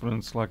instills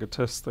confidence like a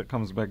test that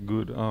comes back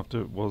good after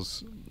it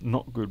was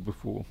not good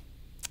before.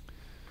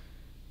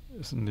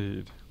 Yes,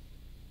 indeed.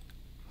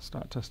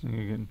 Start testing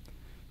again.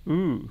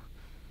 Ooh.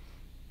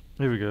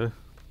 Here we go.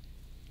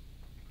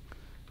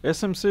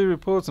 SMC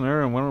reports an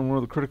error in one or more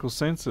of the critical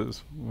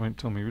sensors. Won't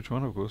tell me which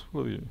one, of course,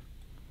 will you?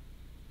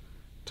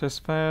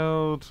 Test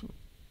failed.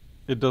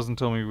 It doesn't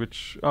tell me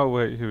which... Oh,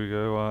 wait, here we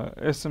go.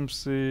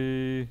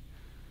 SMC...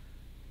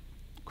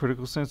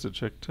 Critical sensor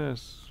check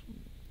test.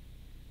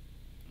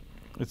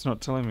 It's not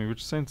telling me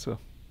which sensor.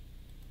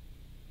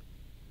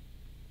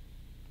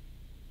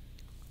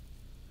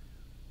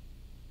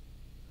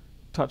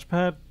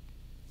 Touchpad?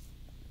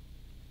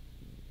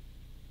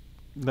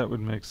 That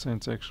would make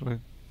sense, actually.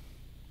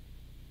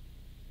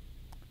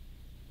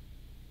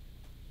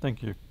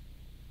 Thank you.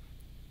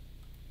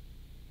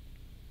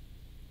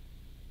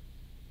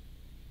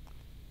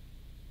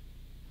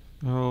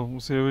 Oh,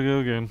 so here we go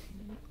again.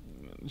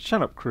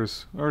 Shut up,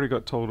 Chris. I already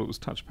got told it was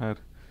touchpad.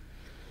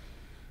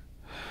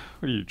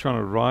 What are you, trying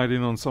to ride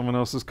in on someone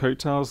else's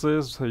coattails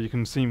there so you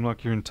can seem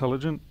like you're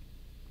intelligent?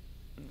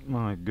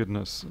 My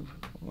goodness.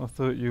 I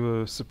thought you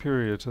were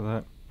superior to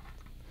that.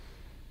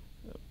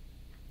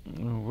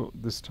 Oh, well,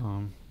 this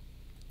time.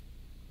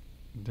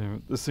 Damn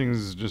it. This thing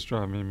is just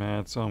driving me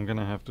mad, so I'm going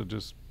to have to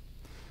just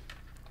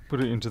put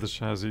it into the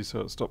chassis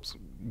so it stops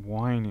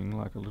whining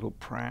like a little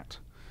prat.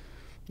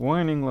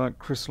 Whining like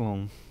Chris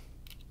Long.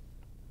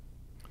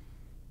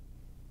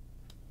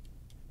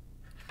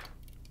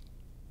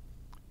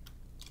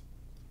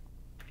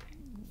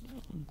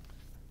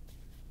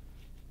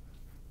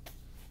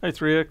 Hey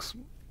 3X.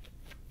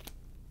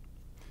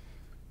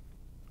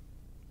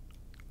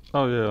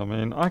 Oh yeah, I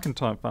mean, I can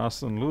type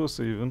faster than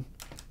Lewis even.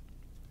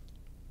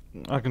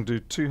 I can do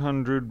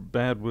 200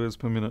 bad words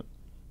per minute.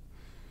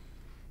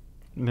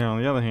 Now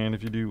on the other hand,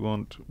 if you do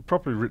want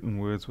properly written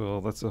words, well,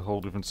 that's a whole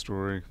different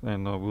story,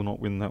 and I will not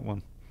win that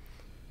one.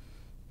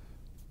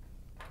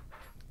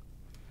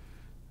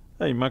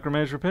 Hey,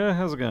 Micromanage Repair,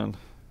 how's it going?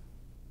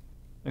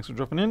 Thanks for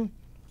dropping in.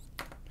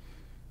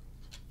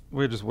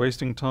 We're just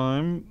wasting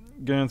time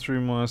going through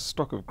my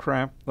stock of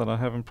crap that I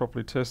haven't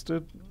properly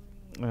tested,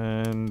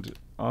 and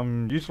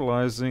I'm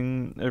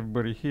utilizing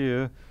everybody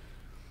here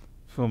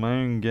for my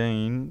own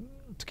gain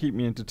to keep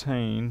me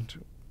entertained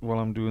while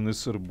I'm doing this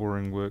sort of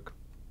boring work.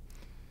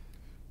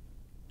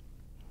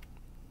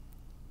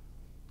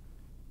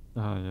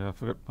 Oh yeah, I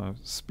forgot my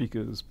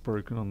speaker's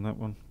broken on that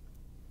one.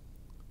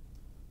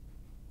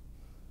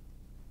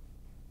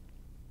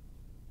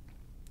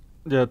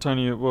 Yeah,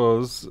 Tony, it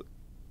was.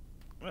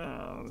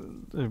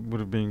 It would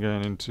have been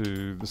going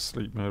into the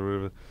sleep mode or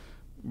whatever.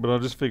 But I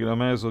just figured I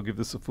may as well give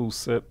this a full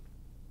set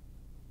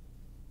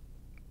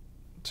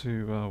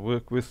to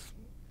work with,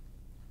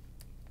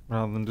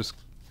 rather than just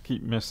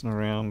keep messing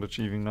around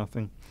achieving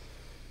nothing.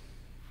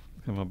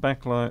 Okay, my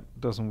backlight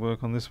doesn't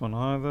work on this one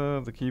either,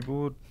 the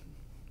keyboard.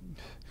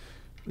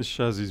 This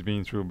chassis's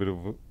been through a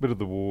bit of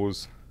the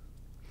wars.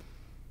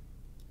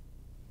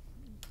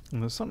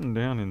 And there's something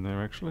down in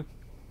there actually.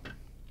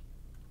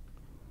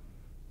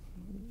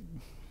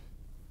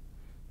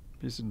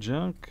 Piece of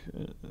junk.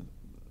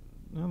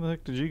 How the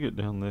heck did you get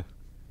down there?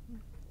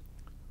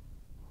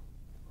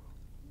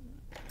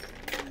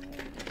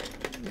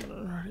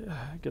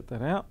 Alright, get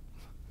that out.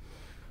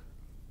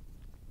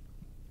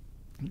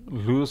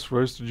 Lewis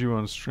roasted you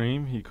on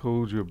stream. He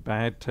called you a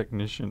bad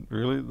technician.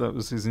 Really? That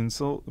was his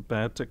insult? A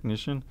bad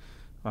technician?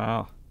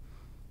 Wow.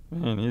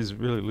 Man, he's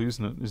really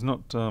losing it. He's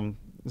not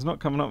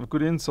coming up with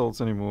good insults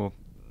anymore.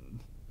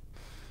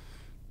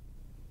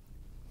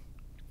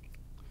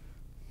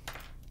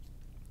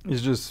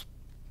 He's just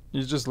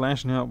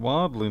lashing out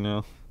wildly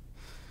now.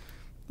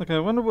 Okay, I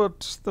wonder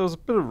what... There was a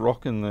bit of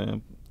rock in there.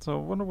 So I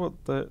wonder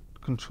what that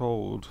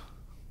controlled.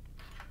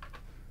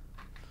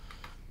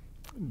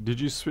 Did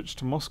you switch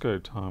to Moscow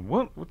time?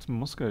 What? What's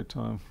Moscow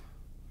time?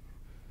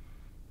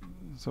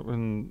 Is that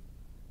when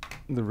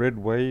the red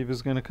wave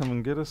is going to come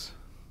and get us?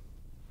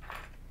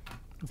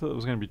 I thought it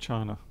was going to be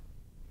China.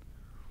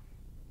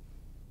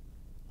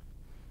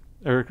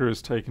 Erica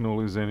has taken all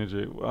his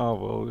energy. Oh,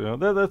 well,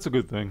 yeah, that's a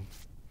good thing.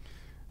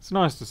 It's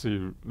nice to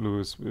see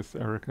Lewis with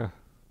Erica.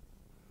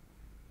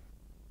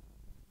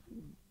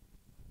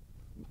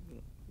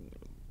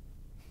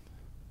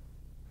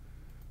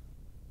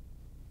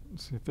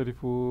 Let's see,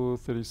 34,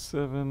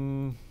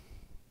 37.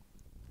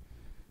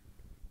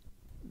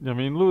 I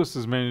mean, Lewis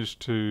has managed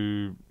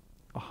to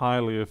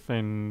highly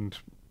offend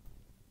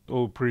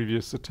all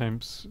previous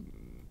attempts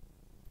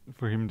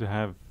for him to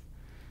have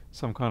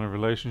some kind of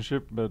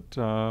relationship, but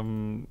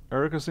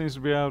Erica seems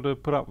to be able to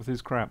put up with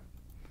his crap.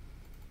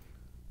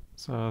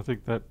 So I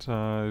think that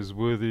is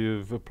worthy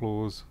of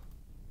applause.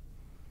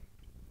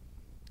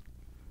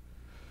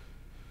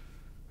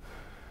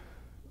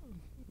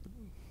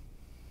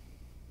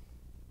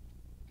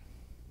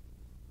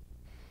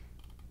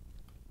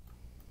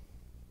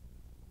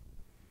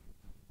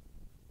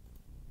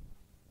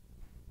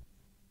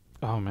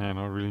 Oh man,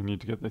 I really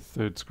need to get the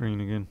third screen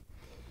again.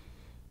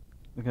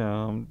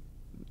 Okay,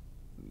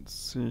 let's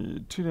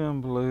see, 2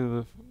 down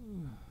below the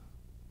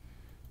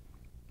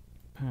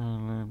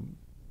parallel.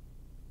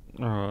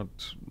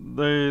 Alright,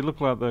 they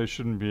look like they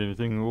shouldn't be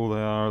anything. All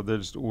they are, they're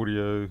just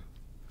audio.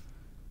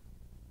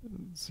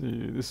 Let's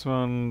see, this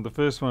one, the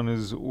first one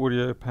is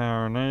audio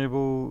power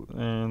enable,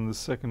 and the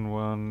second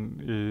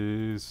one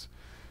is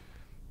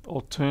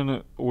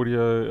alternate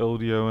audio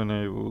LDO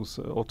enable,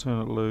 so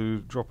alternate low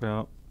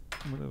dropout,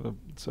 whatever.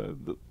 So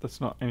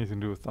that's not anything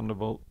to do with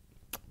Thunderbolt.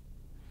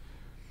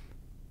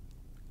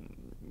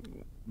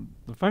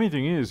 The funny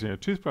thing is,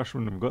 Toothbrush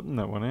wouldn't have gotten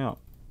that one out.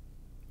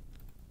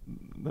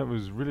 That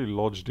was really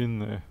lodged in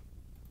there.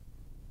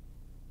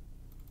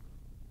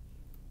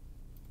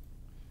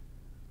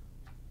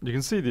 You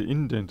can see the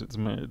indent it's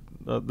made.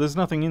 There's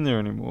nothing in there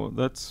anymore.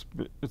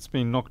 It's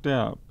been knocked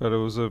out, but it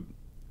was it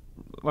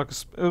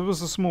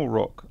was a small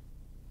rock.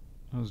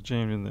 It was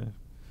jammed in there.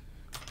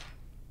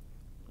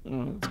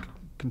 Let's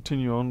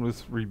continue on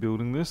with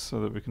rebuilding this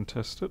so that we can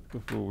test it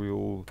before we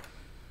all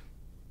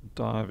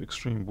die of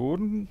extreme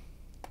boredom.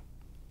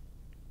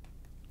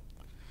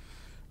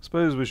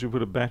 Suppose we should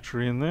put a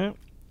battery in there.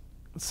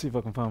 Let's see if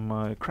I can find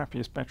my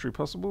crappiest battery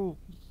possible.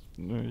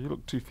 No, you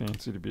look too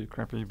fancy to be a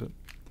crappy, but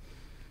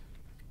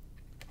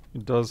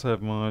it does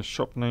have my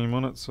shop name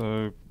on it,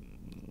 so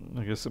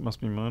I guess it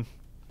must be mine.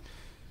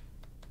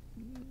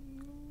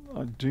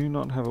 I do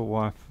not have a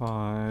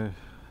Wi-Fi.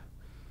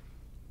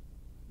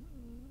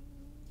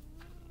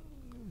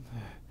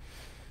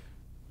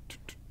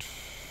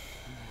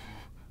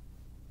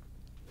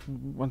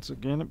 Once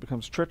again, it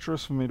becomes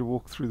treacherous for me to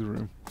walk through the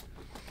room.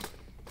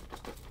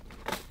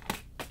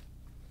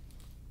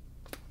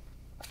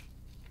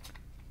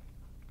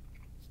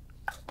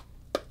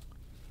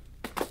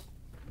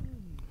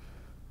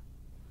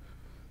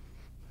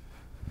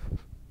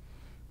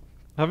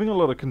 Having a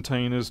lot of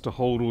containers to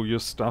hold all your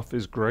stuff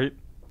is great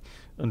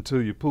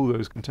until you pull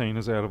those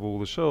containers out of all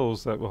the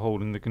shelves that were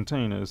holding the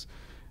containers,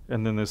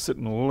 and then they're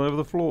sitting all over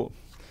the floor,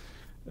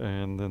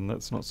 and then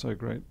that's not so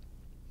great.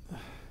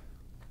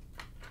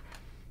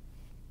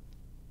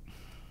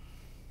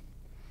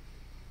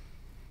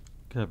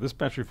 Okay, if this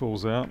battery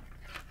falls out,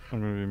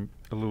 I'm going to be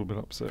a little bit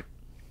upset.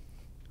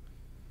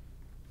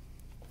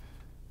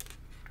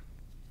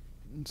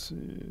 Let's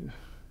see.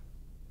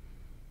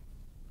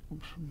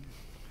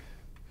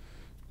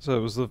 So it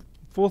was the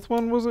fourth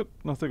one, was it?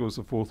 I think it was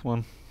the fourth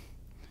one.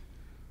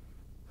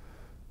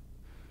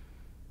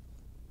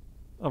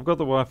 I've got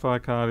the Wi-Fi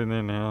card in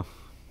there now.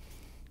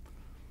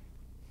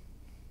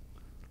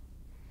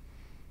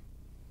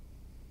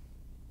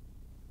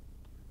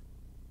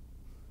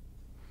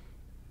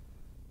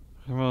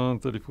 Come on,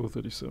 34,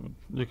 37.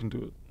 You can do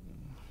it.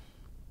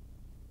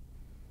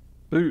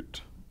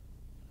 Boot.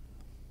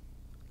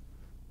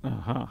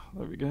 Aha,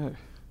 there we go.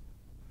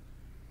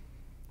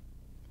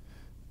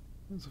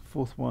 There's the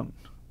fourth one.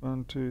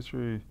 1, 2,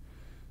 3.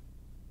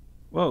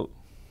 Whoa.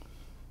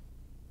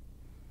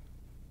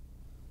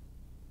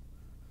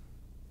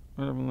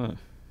 What happened there?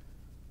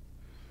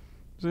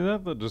 See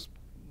that? That just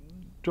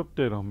dropped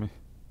dead on me.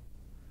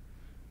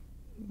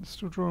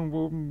 Still drawing.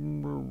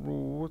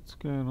 What's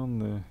going on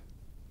there?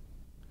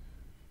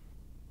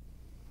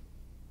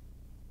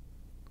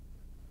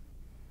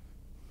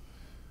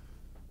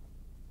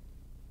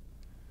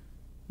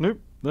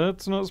 Nope,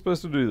 that's not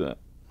supposed to do that.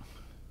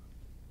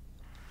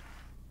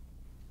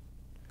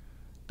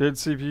 Dead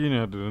CPU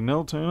now. Did a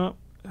null turn up?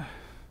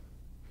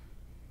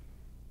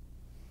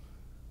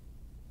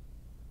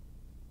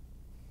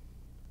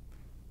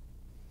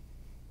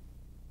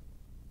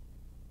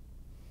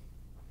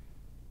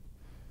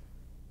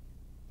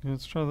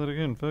 Let's try that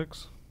again,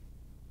 folks.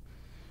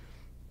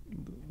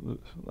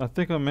 I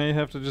think I may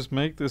have to just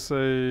make this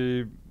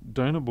a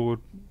donor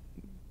board.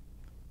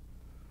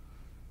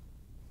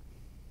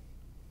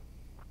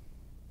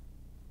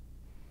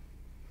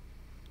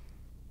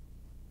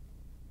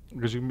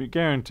 Because you can be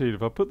guaranteed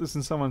if I put this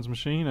in someone's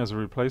machine as a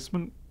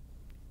replacement,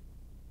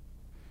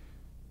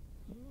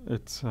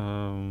 it's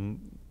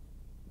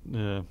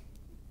yeah,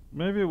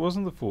 maybe it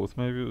wasn't the fourth,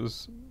 maybe it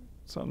was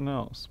something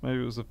else,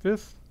 maybe it was the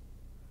fifth.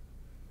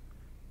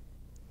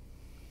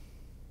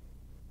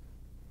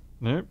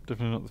 Nope,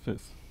 definitely not the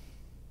fifth.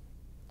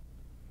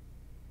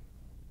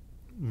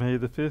 May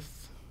the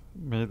 5th?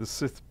 May the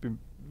 6th be...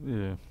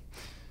 yeah.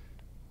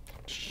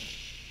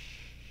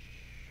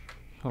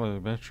 Hello,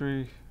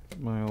 battery,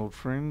 my old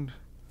friend.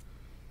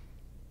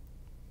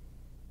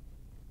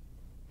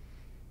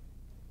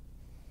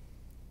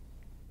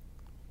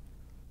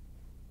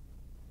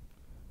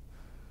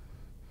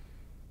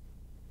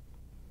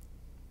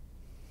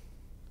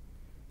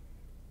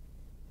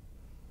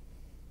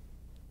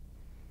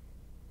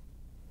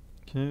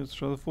 Okay, let's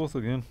try the 4th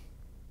again.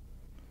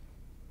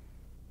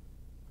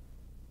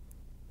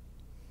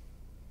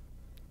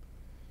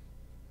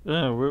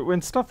 Yeah,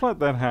 when stuff like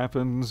that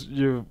happens,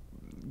 you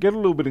get a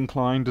little bit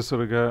inclined to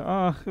sort of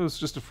go, it was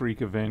just a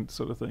freak event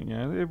sort of thing.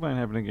 Yeah, it won't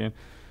happen again.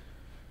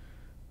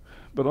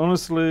 But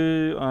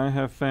honestly, I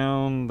have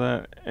found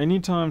that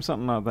anytime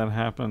something like that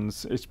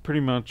happens, it's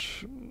pretty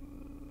much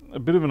a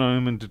bit of an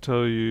omen to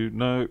tell you,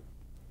 no,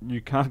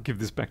 you can't give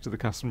this back to the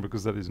customer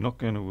because that is not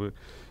going to work.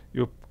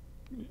 You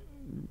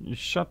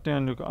shut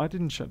down your... I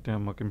didn't shut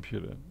down my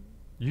computer.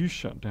 You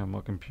shut down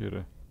my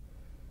computer.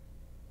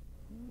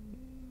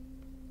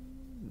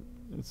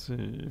 Let's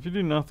see. If you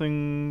do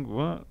nothing...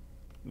 What?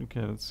 Okay,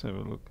 let's have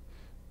a look.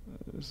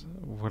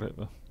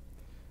 Whatever.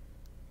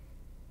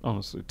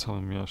 Honestly,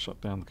 telling me I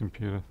shut down the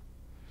computer.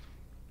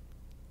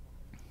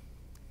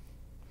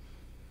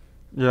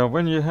 Yeah,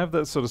 when you have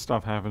that sort of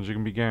stuff happens, you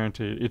can be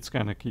guaranteed it's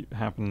going to keep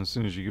happening as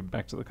soon as you get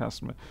back to the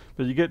customer.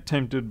 But you get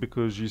tempted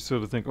because you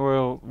sort of think,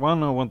 well,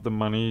 one, I want the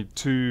money.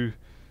 Two,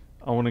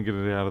 I want to get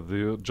it out of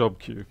the job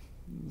queue.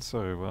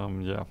 So,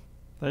 yeah,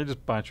 they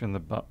just bite you in the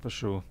butt for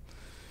sure.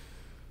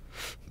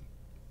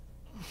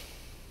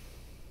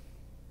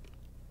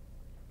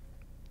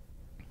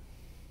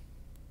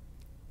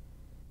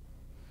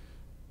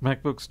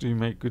 MacBooks do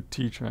make good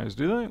tea trays,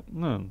 do they?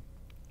 No.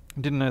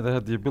 I didn't know they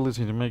had the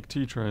ability to make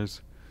tea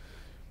trays.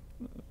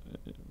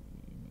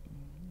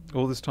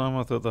 All this time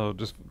I thought they were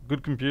just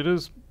good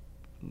computers,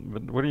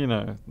 but what do you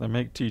know? They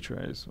make tea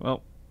trays.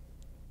 Well,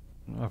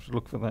 I have to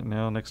look for that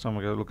now. Next time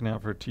I go looking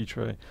out for a tea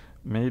tray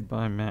made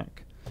by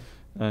Mac.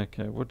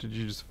 Okay, what did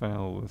you just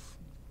fail with?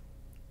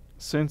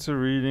 Sensor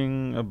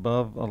reading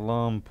above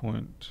alarm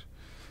point.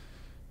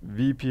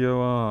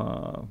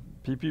 VPOR.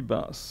 PP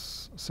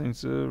bus.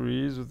 Sensor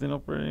reads within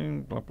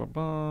operating. Blah blah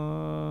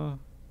blah.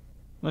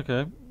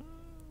 Okay.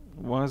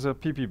 Why is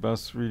that PP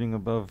bus reading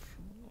above?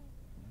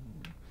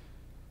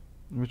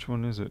 Which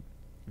one is it?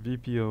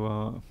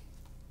 VPOR.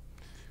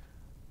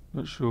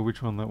 Not sure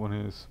which one that one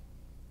is.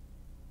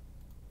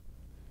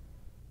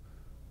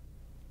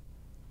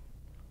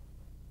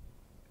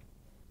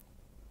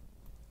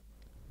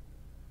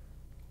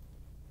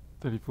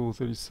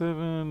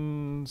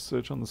 $34.37.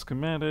 Search on the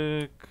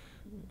schematic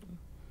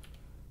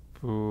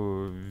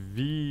for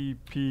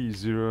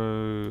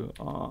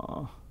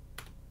VP0R.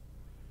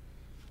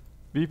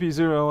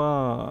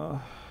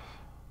 VP0R.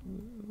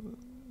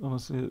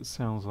 Honestly, it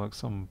sounds like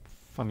some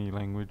funny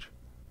language.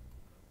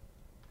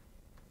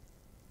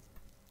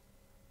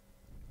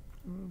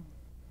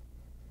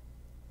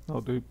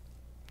 That'll do.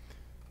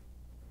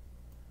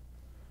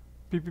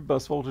 PP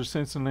bus voltage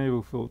sensor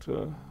enable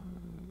filter.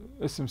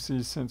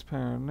 SMC sense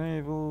power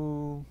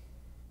enable.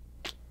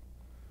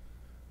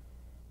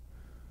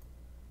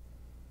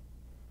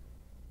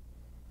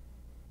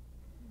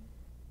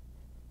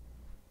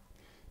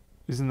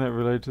 Isn't that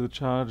related to the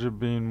charger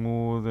being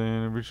more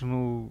than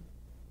original?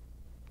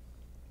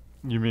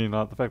 You mean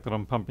like the fact that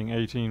I'm pumping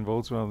 18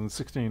 volts rather than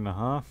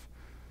 16.5?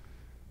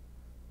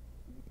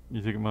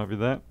 You think it might be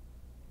that?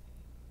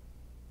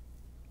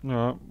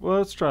 Alright, well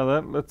let's try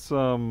that. Let's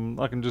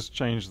I can just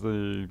change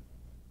it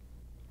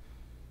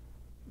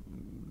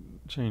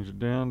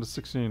down to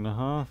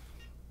 16.5.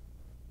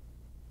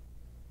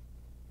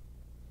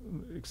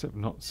 Except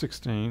not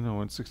 16, I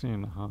want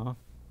 16.5.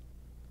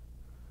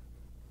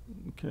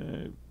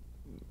 Okay.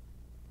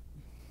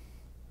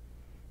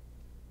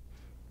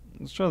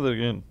 Let's try that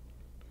again.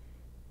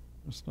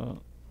 Start.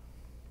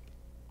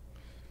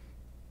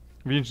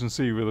 Be interesting to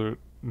see whether it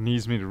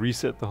needs me to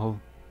reset the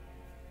whole...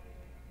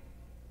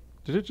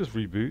 Did it just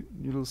reboot,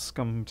 you little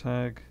scum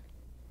tag?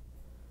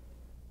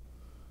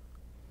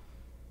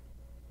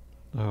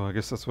 Oh, I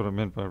guess that's what I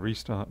meant by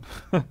restart.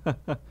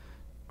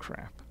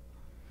 Crap.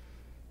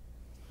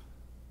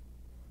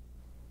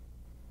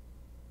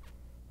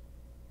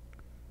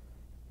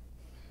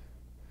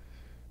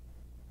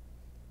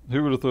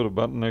 Who would have thought a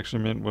button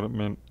actually meant what it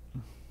meant?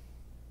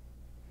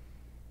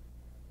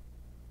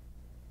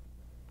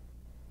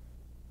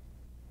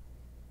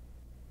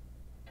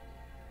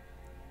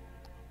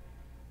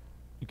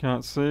 You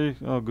can't see?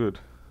 Oh, good.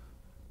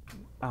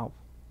 Ow.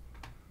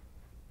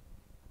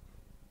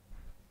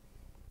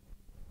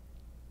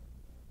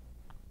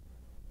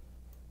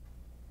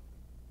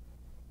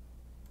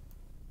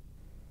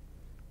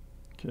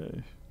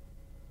 Okay.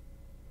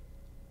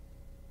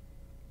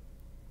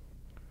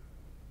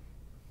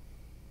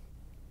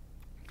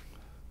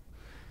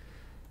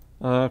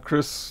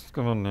 Chris,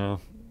 come on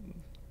now.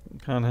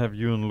 Can't have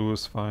you and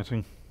Lewis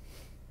fighting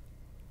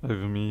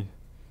over me.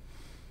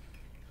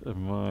 Over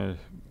my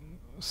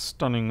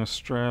stunning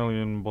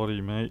Australian body,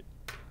 mate.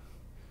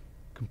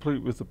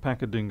 complete with the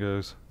pack of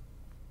dingoes.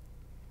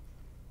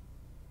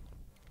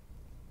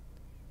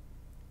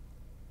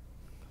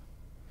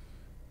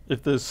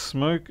 If there's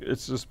smoke,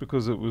 it's just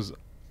because it was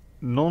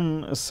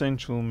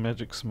non-essential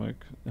magic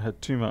smoke. It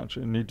had too much.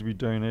 It needed to be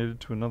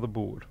donated to another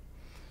board.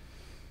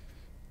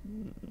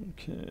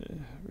 Okay,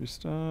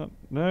 restart.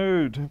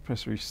 No, don't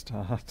press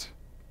restart.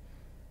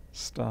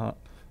 Start.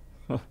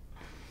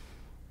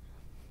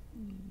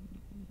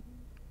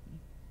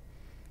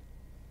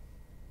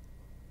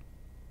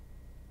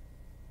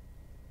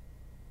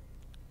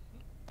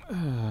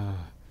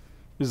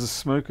 Is the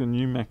smoke a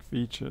new Mac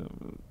feature?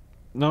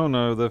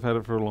 No, they've had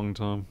it for a long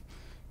time.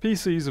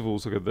 PCs have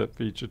also got that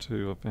feature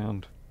too, I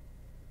found.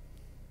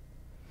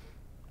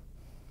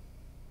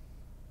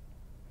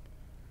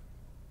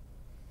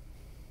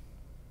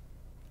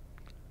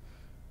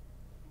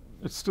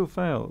 It still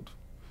failed.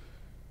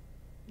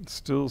 It's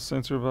still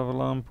sensor above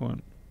alarm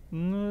point.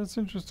 No, it's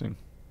interesting.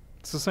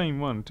 It's the same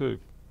one too.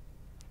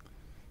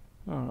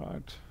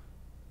 Alright.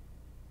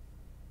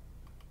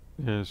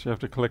 Yes, you have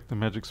to collect the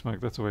magic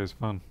smoke. That's always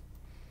fun.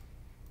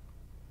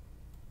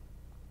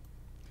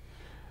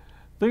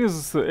 Thing is,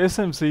 it's the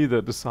SMC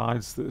that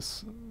decides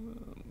this.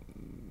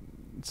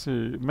 Let's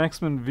see,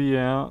 maximum V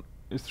out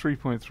is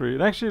 3.3.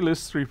 It actually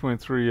lists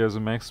 3.3 as a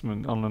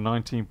maximum on a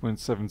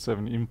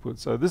 19.77 input.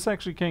 So this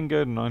actually can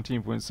go to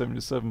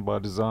 19.77 by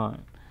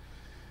design.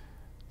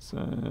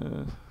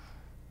 So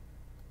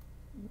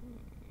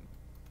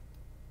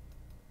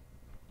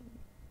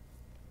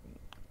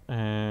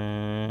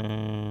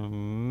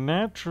and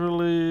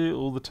naturally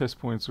all the test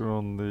points are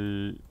on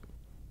the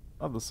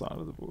other side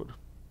of the board.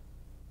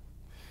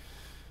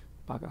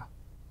 Bugger.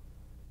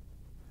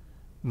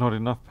 Not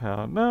enough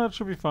power. No, it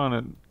should be fine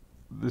at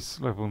this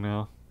level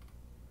now.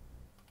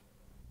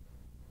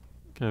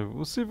 Okay,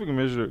 we'll see if we can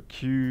measure it.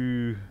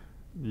 Q.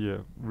 Yeah,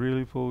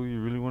 really, Paul?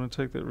 You really want to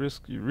take that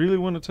risk? You really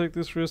want to take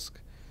this risk?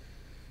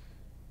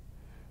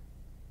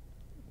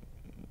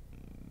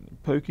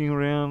 Poking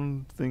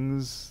around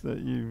things that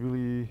you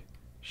really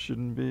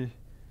shouldn't be.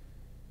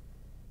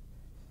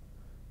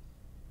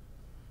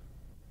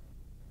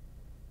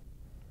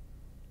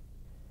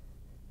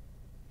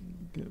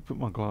 Okay, put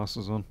my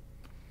glasses on.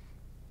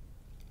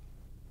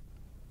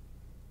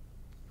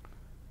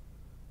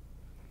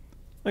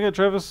 Okay,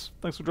 Travis,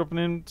 thanks for dropping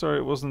in. Sorry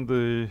it wasn't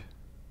the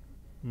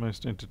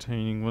most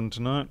entertaining one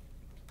tonight.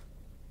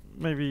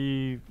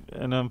 Maybe,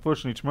 and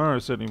unfortunately tomorrow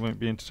certainly won't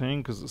be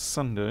entertaining because it's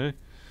Sunday.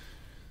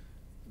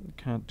 You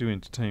can't do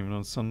entertainment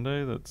on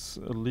Sunday, that's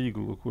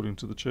illegal according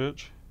to the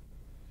church.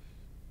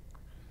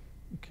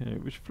 Okay,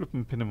 which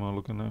flipping pin am I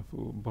looking at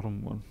for?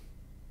 Bottom one.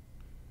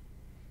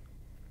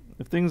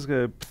 If things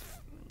go pfft,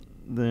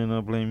 then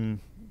I blame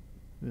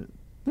it.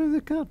 No,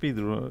 that can't be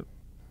the right.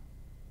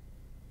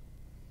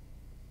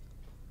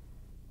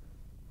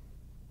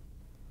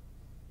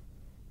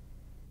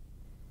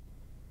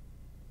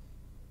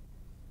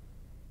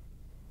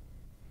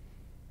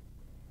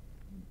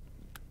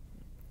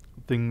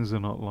 Things are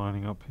not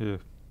lining up here.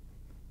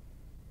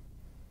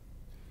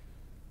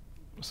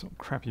 Some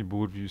crappy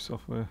Boardview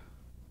software.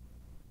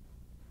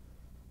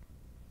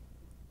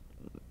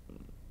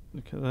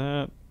 Look at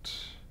that.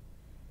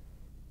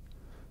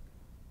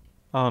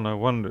 Oh, no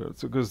wonder.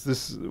 It's because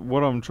this,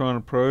 what I'm trying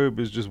to probe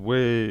is just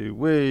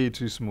way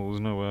too small. There's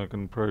no way I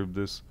can probe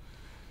this.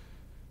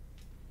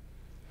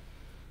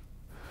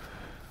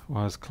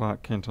 Why is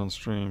Clark Kent on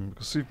stream?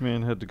 Because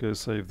Superman had to go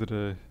save the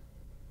day.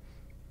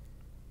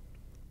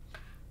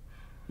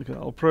 Okay,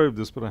 I'll probe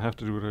this, but I have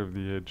to do it over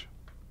the edge.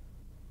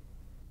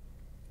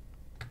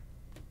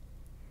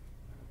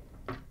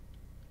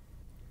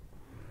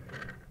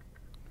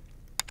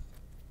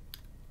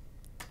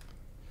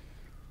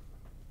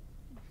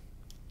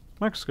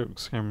 Microscope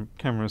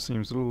camera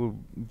seems a little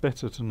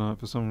better tonight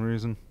for some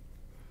reason.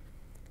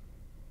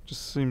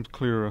 Just seems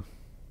clearer.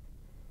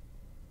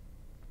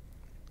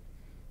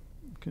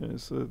 Okay,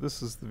 so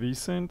this is the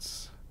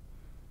V-Sense.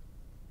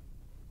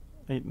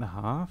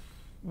 8.5.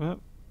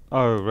 Well,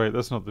 oh, right,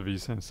 that's not the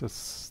V-Sense,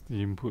 that's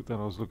the input that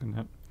I was looking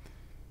at.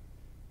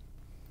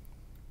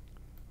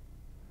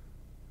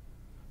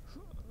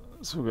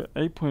 So we've got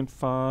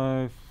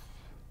 8.5.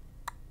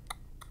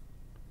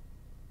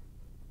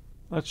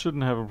 That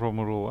shouldn't have a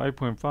problem at all.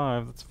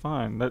 8.5, that's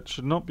fine. That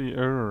should not be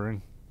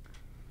erroring.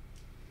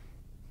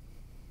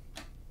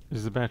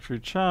 Is the battery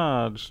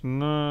charged?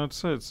 No, I'd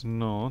say it's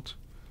not.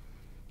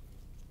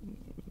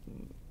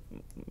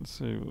 Let's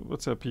see,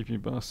 what's our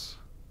PP bus?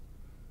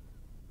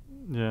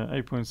 Yeah,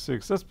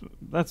 8.6.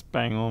 That's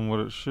bang on what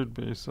it should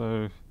be,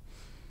 so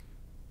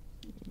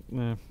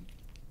yeah.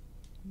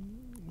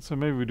 So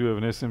maybe we do have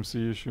an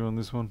SMC issue on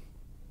this one.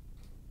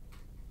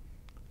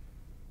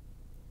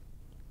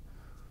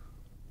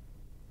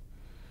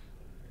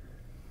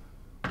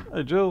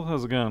 Hey Jill,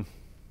 how's it going?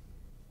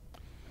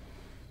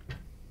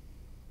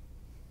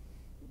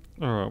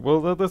 Alright,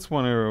 well that's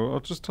one error. I'll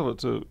just tell it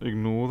to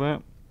ignore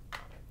that.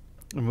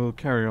 And we'll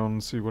carry on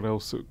and see what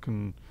else it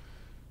can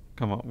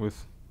come up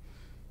with.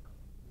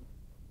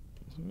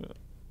 So, yeah.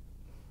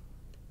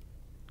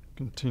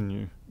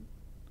 Continue.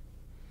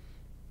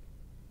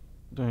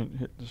 Don't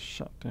hit the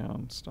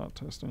shutdown. Start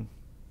testing.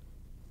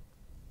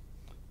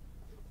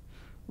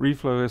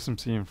 Reflow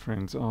SMC and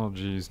friends. Oh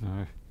geez,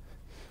 no.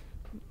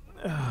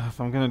 If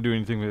I'm going to do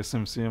anything with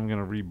SMC, I'm going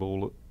to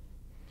reball it.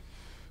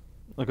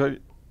 Like I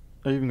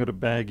even got a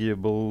baggie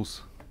of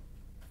balls.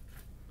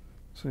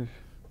 See?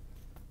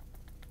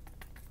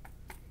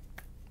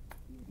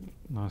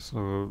 Nice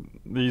little.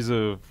 These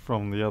are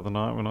from the other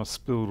night when I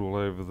spilled all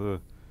over the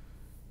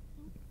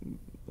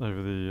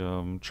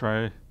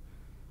tray.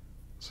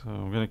 So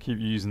I'm going to keep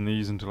using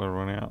these until I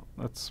run out.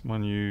 That's my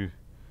new.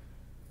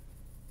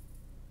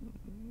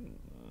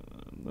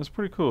 That's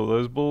pretty cool.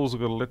 Those balls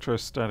have got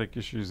electrostatic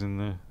issues in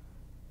there.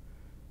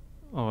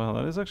 Oh wow,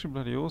 that is actually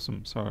bloody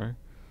awesome. Sorry.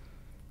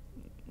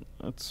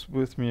 That's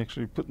worth me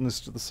actually putting this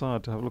to the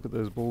side to have a look at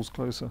those balls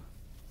closer.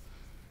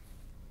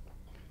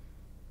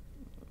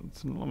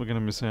 It's not like we're going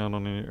to miss out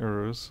on any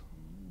errors.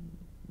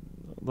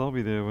 They'll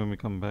be there when we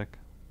come back.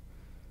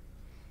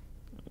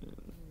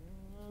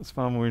 It's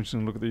far more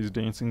interesting to look at these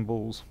dancing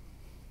balls.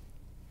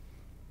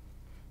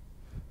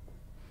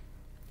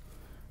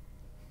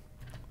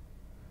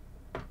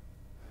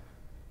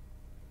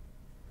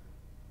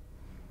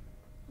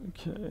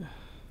 Okay.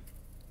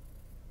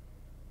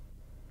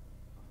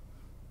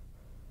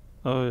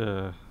 Oh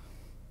yeah.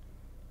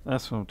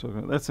 That's what I'm talking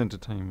about. That's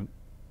entertainment.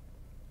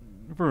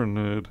 For a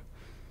nerd.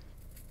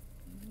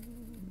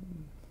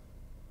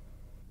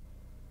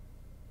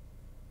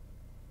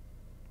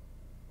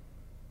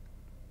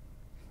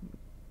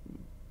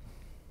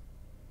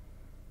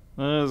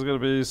 There's got to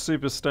be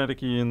super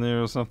staticky in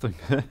there or something.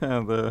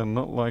 They're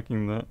not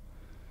liking that.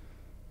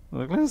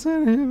 Like, let us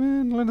out of here,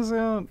 man. Let us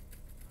out.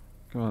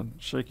 Come on,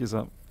 shake his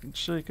up.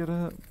 Shake it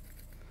up.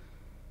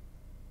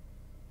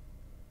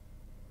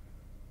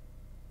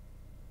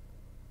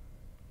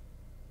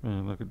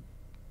 Man, I could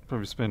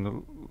probably spend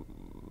a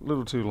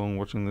little too long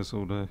watching this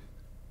all day.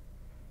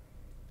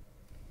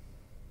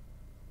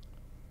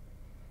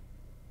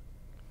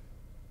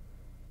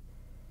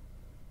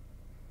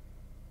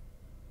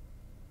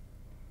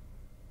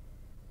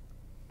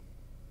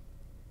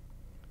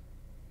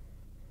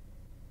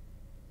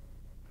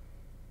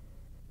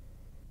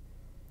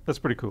 That's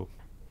pretty cool.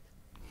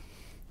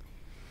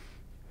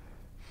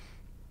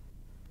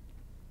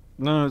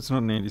 No, it's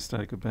not an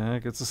anti-static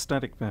bag. It's a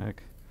static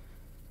bag.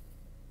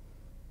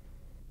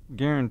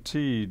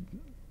 Guaranteed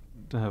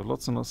to have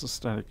lots and lots of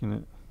static in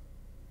it.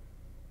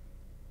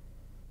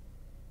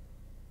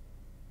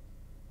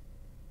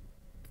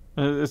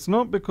 It's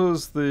not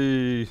because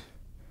there's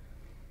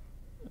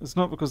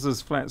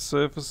flat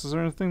surfaces or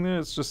anything there.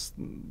 It's just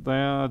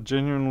they are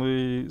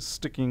genuinely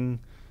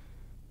sticking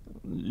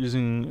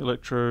using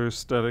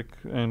electrostatic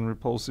and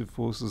repulsive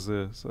forces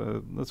there.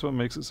 So that's what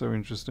makes it so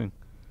interesting.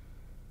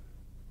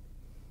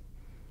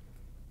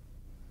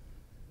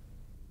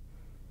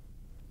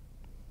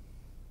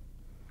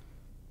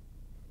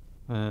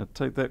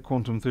 Take that,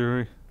 quantum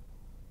theory.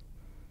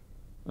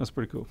 That's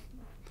pretty cool.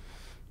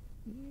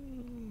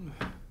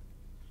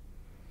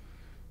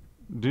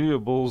 Do your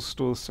balls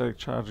store static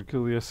charge and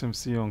kill the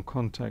SMC on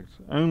contact?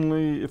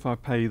 Only if I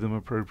pay them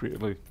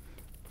appropriately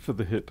for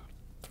the hit.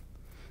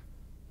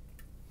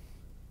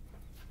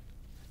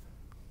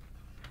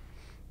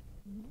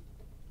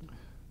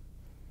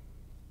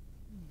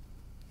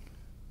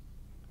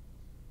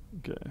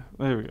 Okay,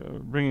 there we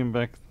go. Bringing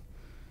back.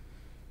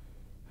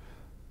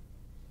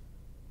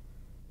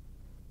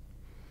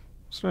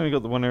 Still only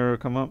got the one error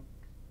come up.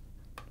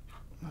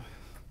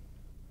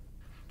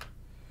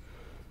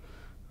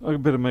 I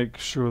better make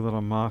sure that I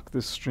mark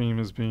this stream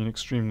as being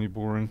extremely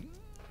boring.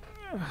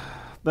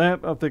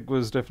 That, I think,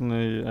 was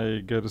definitely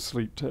a go to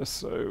sleep test,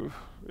 so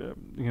yeah, you're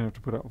going to have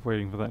to put up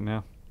waiting for that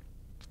now.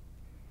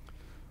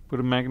 Put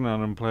a magnet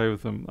on and play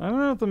with them. I don't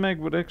know if the mag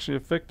would actually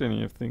affect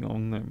anything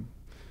on them.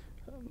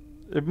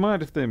 It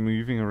might if they're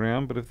moving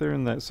around, but if they're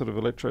in that sort of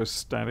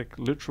electrostatic,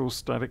 literal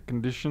static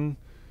condition,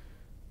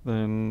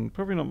 then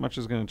probably not much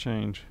is going to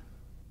change.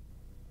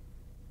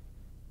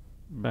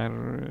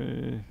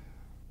 Battery.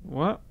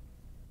 What?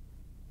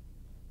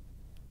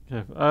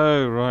 Yeah.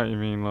 Oh, right, you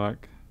mean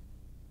like.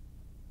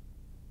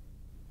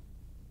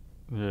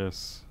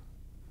 Yes.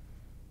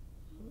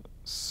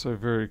 So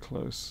very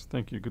close.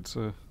 Thank you, good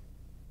sir.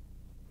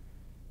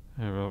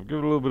 Here, I'll give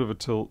it a little bit of a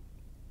tilt.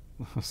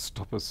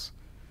 Stop us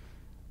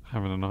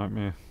having a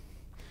nightmare.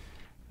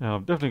 Now,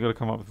 I've definitely got to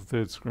come up with a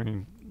third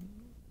screen.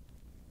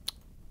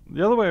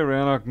 The other way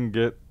around I can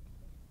get,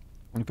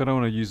 if I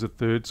don't want to use a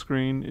third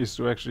screen, is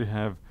to actually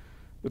have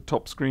the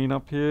top screen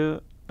up here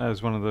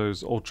as one of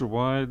those ultra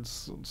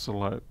wides, so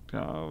like,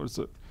 what is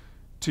it,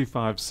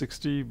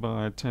 2560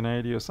 by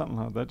 1080 or something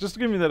like that, just to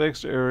give me that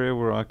extra area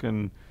where I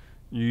can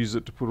use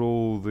it to put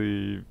all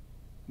the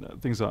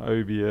things like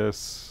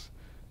OBS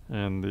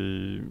and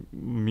the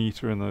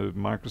meter and the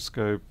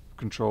microscope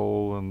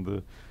control and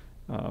the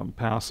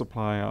power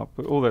supply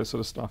output, all that sort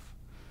of stuff.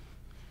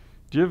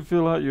 Do you ever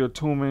feel like you're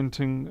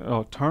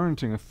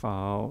torrenting a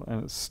file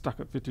and it's stuck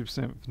at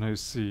 50% with no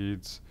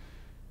seeds?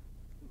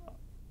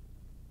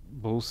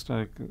 Ball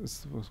stack.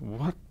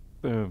 What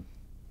the?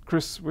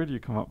 Chris, where do you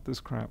come up with this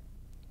crap?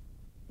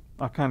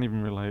 I can't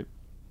even relate.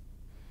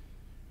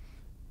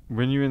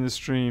 When you're in the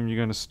stream, you're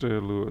going to stir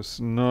Lewis.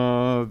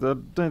 No, I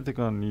don't think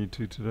I need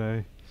to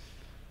today.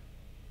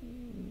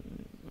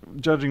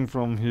 Judging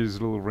from his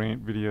little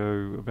rant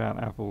video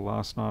about Apple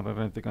last night, I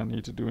don't think I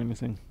need to do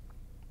anything.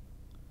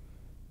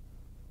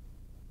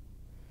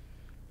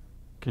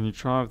 Can you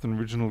try with an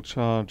original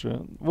charger?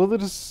 Well, there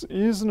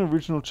is an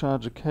original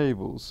charger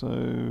cable,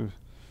 so...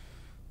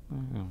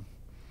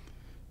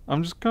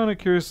 I'm just kind of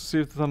curious to see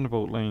if the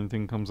Thunderbolt lane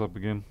thing comes up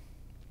again.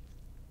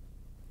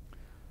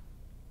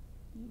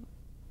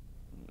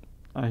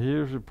 I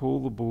hear if you pull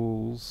the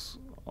balls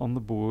on the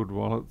board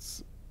while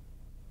it's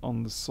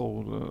on the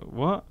solder.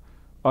 What?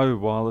 Oh,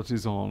 while it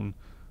is on,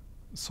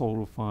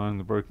 solder find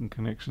the broken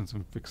connections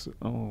and fix it.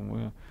 Oh,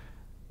 well.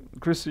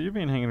 Chris, you've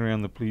been hanging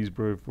around the Please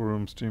Bro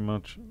forums too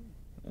much,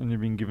 and you've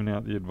been giving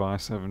out the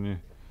advice, haven't you?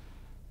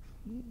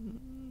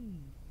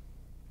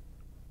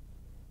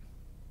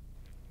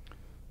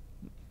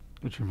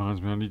 Which reminds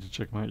me, I need to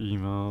check my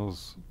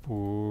emails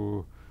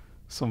for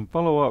some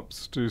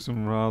follow-ups to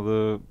some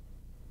rather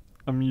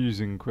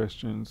amusing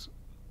questions.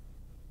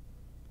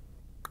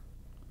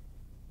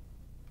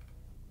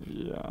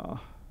 Yeah.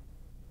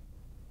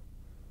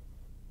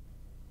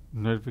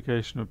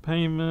 Notification of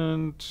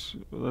payment.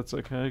 Well, that's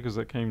okay because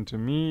that came to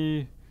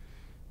me.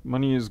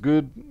 Money is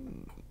good.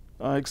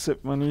 I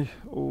accept money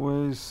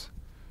always.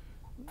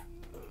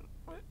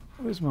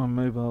 Where's my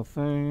mobile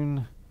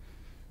phone?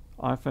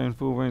 iPhone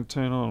 4 won't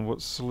turn on.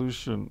 What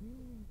solution?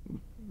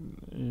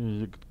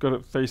 You got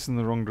it facing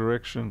the wrong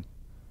direction.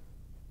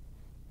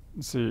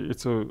 See,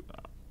 it's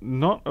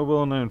not a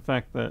well-known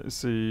fact that,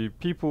 see,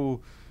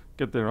 people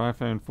get their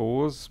iPhone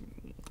 4s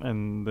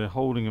and they're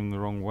holding them the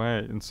wrong way,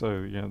 and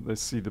so they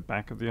see the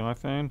back of the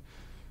iPhone.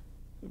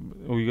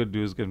 All you got to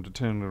do is get them to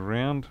turn it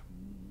around,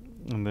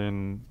 and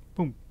then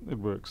boom, it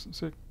works.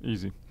 So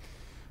easy.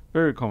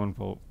 Very common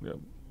fault. Yeah.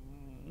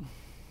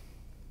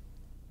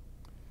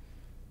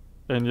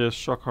 And yes,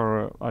 shock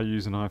horror, I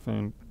use an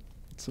iPhone.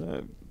 It's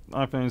an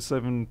iPhone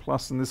 7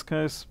 Plus in this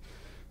case.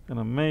 And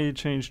I may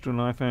change to an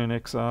iPhone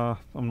XR.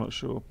 I'm not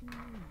sure.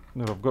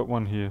 No, I've got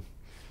one here.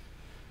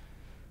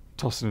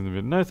 Toss it in the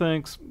bin. No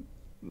thanks.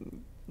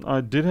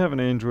 I did have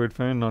an Android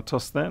phone and I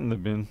tossed that in the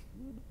bin.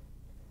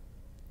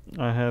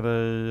 I had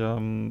a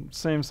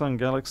Samsung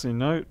Galaxy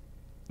Note,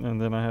 and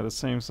then I had a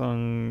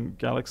Samsung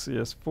Galaxy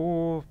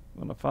S4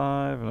 and a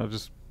 5, and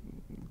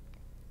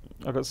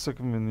I got sick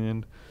of them in the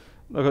end.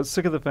 I got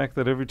sick of the fact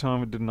that every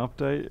time it did an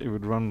update, it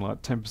would run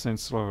like 10%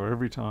 slower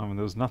every time, and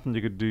there was nothing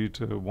you could do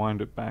to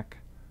wind it back.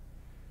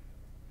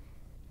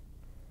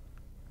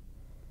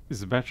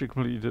 Is the battery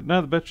completely dead?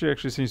 No, the battery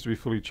actually seems to be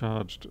fully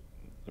charged,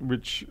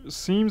 which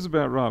seems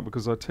about right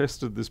because I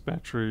tested this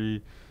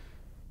battery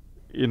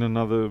in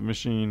another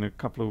machine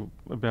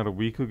about a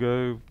week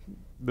ago.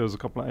 There was a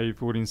couple of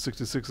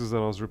A1466s that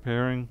I was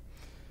repairing.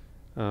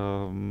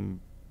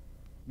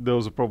 There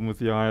was a problem with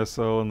the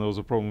ISL and there was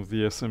a problem with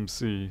the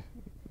SMC.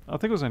 I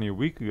think it was only a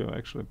week ago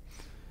actually,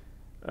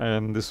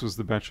 and this was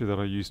the battery that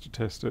I used to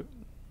test it.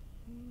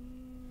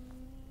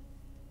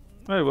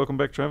 Hey, welcome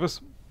back, Travis.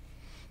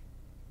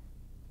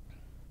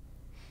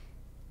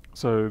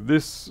 So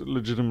this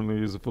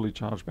legitimately is a fully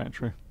charged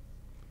battery.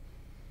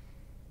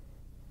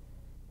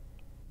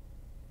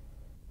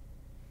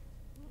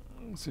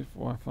 Let's see if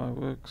Wi-Fi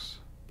works.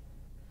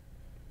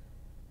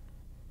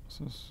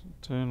 So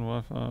turn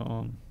Wi-Fi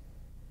on.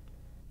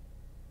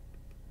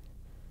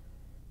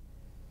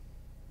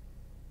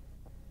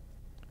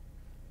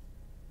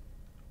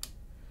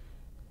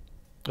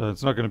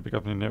 It's not going to pick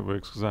up any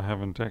networks because I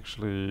haven't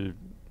actually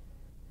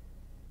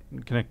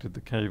connected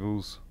the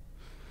cables.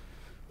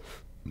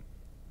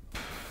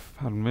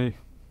 Pardon me.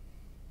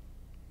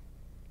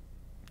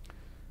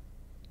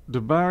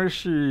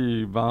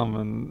 Dabarishi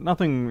Barman,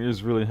 nothing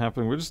is really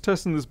happening. We're just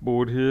testing this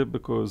board here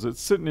because it's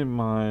sitting in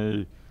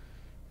my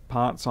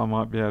parts I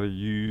might be able to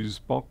use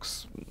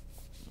box.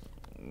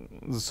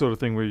 The sort of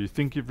thing where you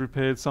think you've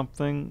repaired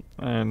something,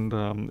 and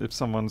if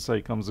someone,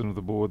 say, comes in with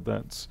a board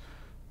that's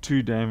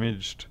too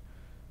damaged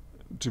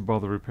to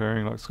bother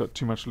repairing, like it's got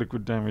too much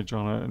liquid damage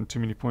on it and too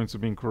many points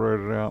have been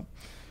corroded out,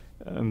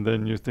 and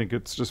then you think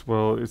it's just,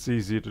 well, it's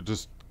easier to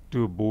just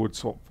do a board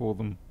swap for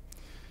them.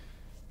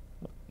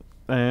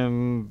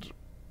 And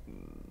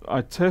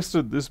I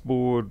tested this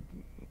board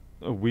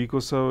a week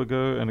or so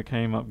ago and it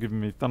came up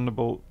giving me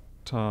Thunderbolt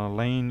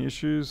lane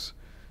issues,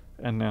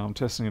 and now I'm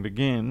testing it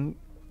again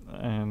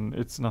and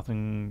it's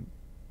nothing.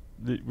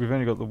 We've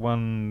only got the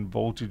one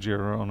voltage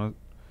error on it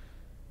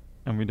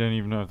and we don't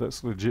even know if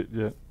that's legit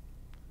yet.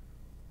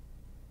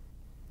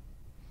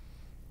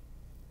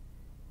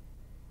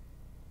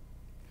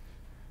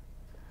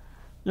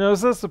 Yeah,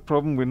 so that's the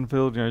problem,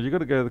 Winfield. You got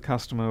to go the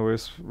custom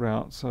OS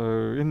route. So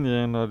in the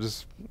end, I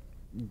just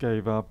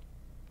gave up.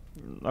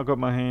 I got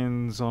my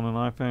hands on an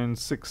iPhone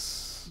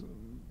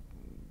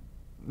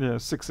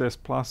 6S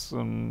Plus,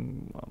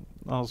 and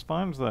I was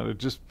fine with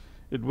that.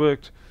 It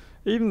worked.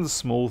 Even the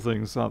small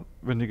things, like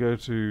when you go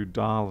to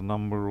dial a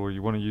number or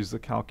you want to use the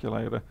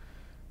calculator,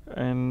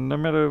 and no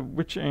matter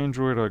which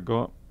Android I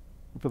got,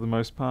 for the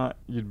most part.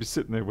 You'd be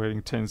sitting there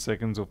waiting 10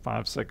 seconds or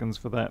 5 seconds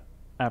for that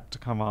app to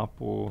come up,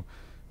 or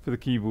for the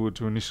keyboard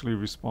to initially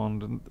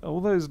respond, and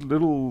all those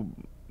little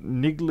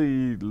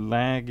niggly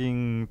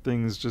lagging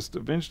things just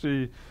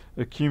eventually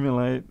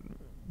accumulate,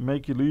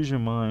 make you lose your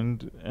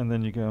mind, and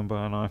then you go and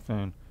buy an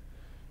iPhone.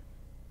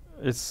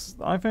 The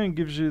iPhone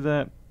gives you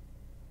that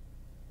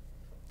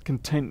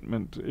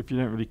contentment if you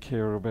don't really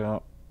care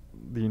about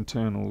the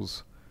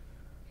internals.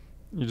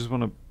 You just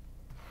want to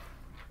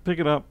pick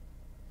it up,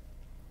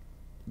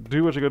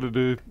 do what you got to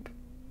do,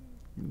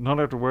 not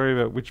have to worry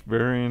about which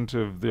variant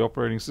of the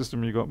operating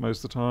system you got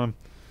most of the time.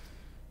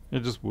 It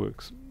just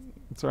works.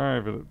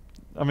 Sorry, but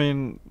I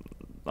mean,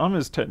 I'm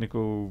as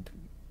technical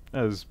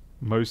as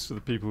most of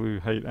the people who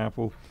hate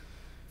Apple.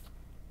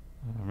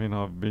 I mean,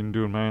 I've been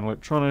doing my own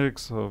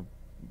electronics. I've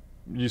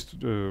used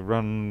to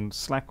run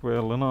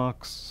Slackware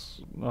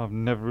Linux. I've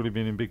never really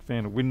been a big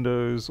fan of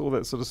Windows, all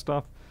that sort of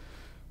stuff.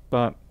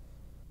 But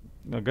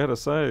I gotta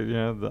say,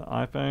 yeah, the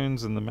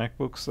iPhones and the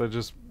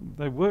MacBooks,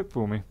 they work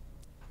for me.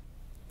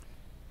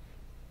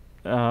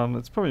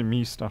 It's probably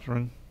me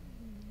stuttering.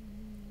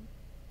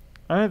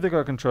 I don't think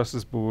I can trust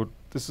this board.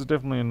 This is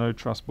definitely a no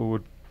trust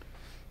board.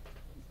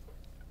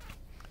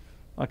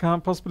 I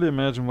can't possibly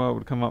imagine why it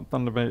would come up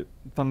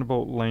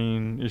Thunderbolt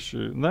lane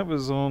issue. And that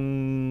was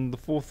on the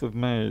 4th of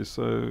May,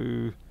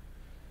 so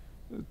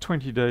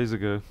 20 days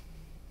ago.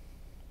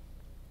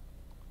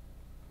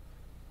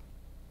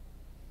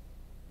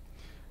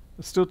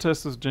 Still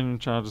test this genuine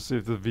charge to see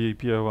if the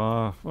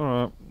VPOR.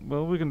 Alright,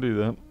 well, we can do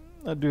that.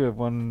 I do have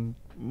one,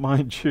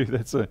 mind you,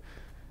 that's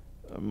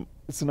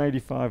it's an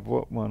 85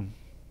 watt one.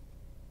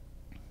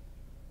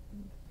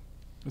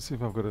 Let's see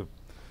if I've got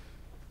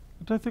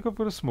I don't think I've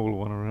got a smaller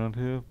one around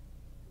here.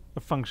 A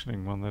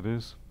functioning one, that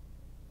is.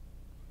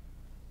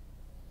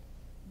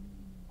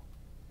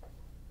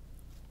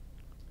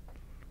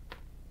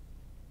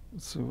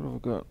 Let's see, what have I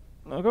got?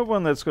 I've got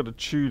one that's got a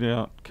chewed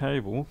out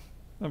cable.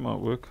 That might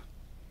work.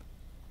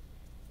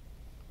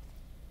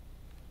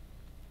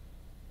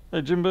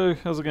 Hey Jimbo,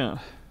 how's it going?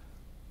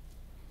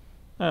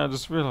 I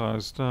just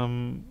realised,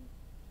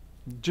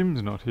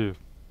 Jim's not here.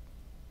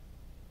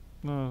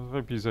 No, I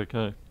hope he's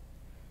okay.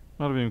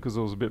 Might have been because I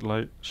was a bit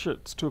late. Shit,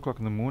 it's 2 o'clock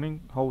in the morning?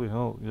 Holy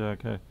hell, yeah,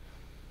 okay.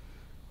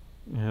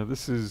 Yeah,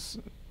 this is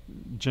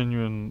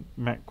genuine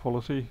Mac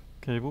quality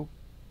cable.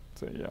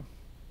 So yeah.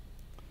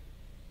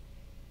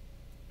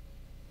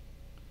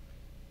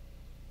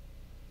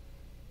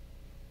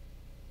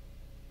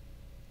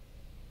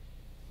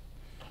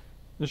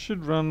 This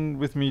should run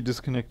with me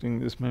disconnecting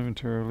this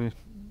momentarily.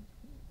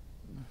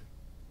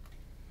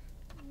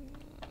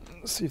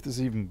 Let's see if this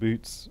even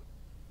boots.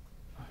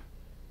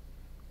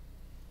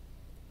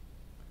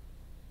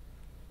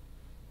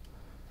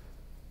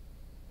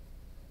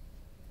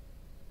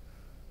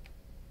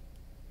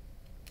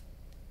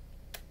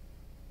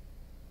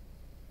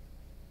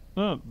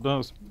 Oh, it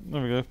does.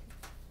 There we go.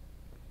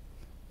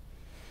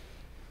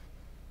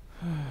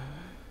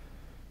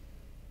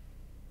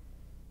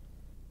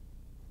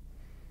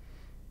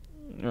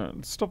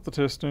 Alright, stop the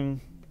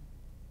testing.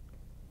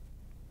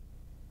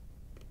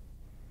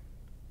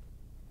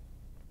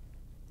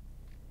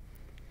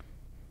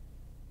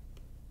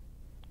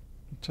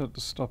 Tell it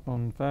to stop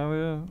on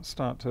failure,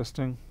 start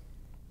testing.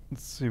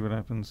 Let's see what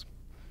happens.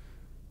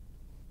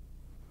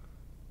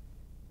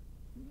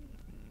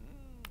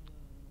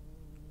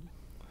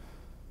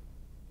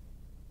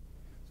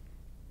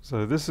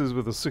 So this is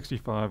with a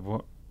 65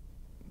 watt.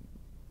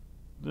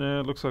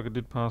 Yeah, it looks like it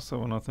did pass that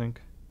one, I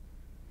think.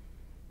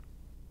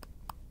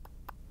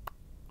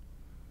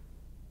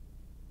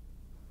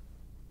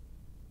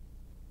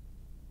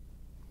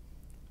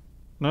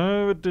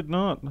 No, it did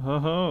not.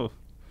 Ho.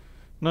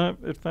 No,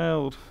 it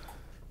failed.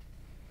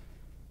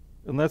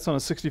 And that's on a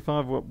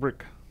 65 watt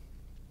brick.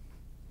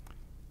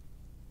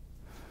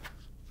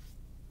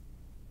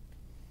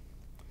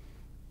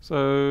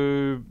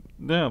 So,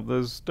 yeah,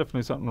 there's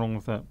definitely something wrong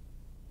with that.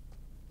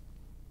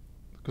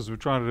 Because we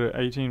tried it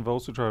at 18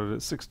 volts, we tried it at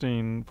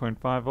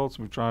 16.5 volts,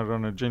 we tried it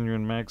on a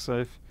genuine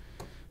MagSafe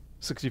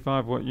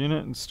 65 watt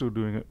unit and still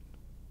doing it.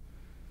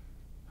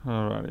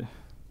 Alrighty.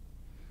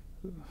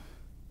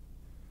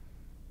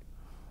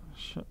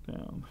 Shut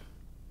down.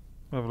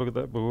 Have a look at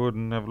that board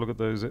and have a look at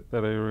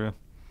that area.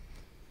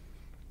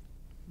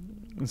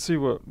 And see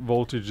what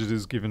voltage it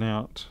is given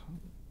out.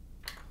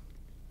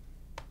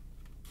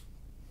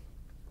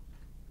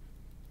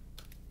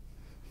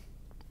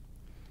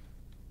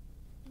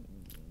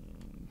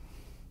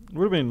 It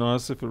would have been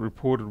nice if it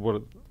reported what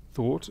it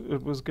thought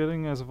it was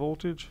getting as a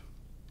voltage,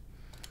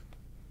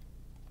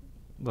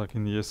 like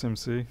in the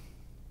SMC.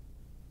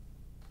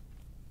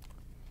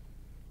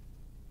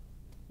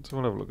 So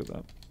we'll have a look at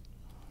that.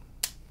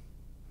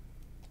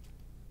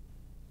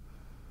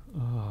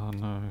 Oh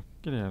no,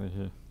 get out of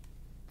here.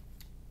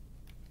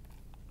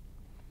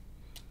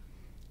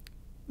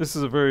 This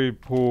is a very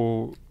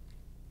poor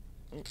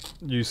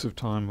use of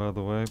time, by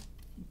the way.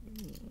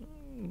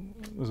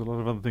 There's a lot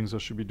of other things I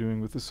should be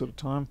doing with this sort of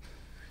time.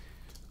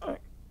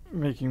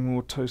 Making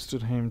more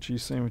toasted ham and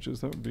cheese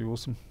sandwiches, that would be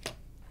awesome.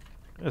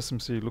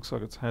 SMC looks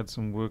like it's had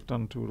some work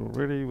done to it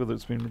already. Whether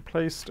it's been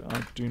replaced,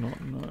 I do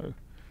not know.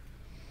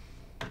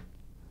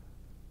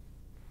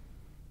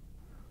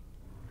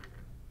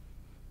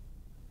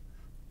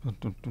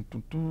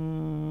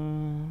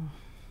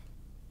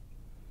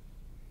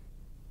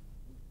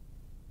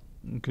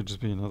 It could just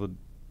be another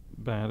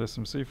bad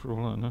SMC for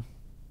all I know.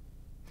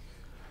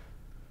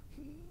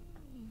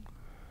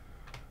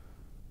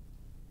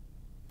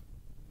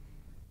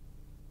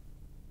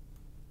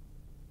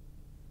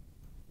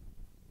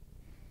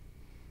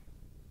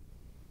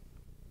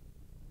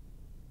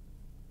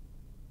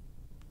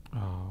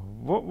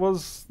 What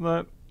was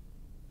that?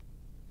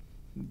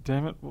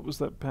 Damn it, what was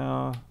that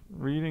power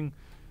reading?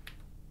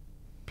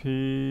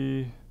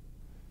 PCR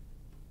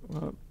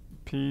or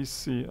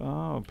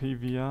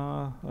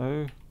PVR?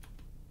 Oh,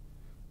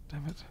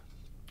 damn it.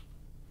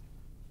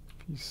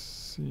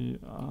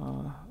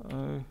 PCR.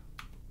 Oh,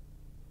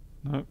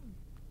 nope.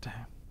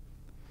 Damn.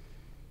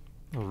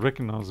 I'll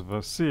recognize if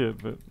I see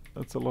it, but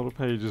that's a lot of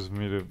pages for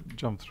me to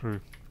jump through.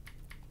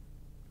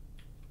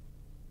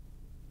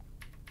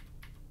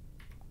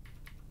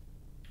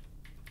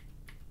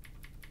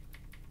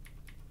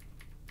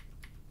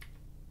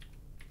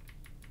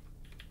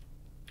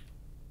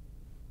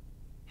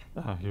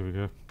 Ah, here we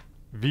go.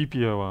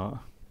 VPOR.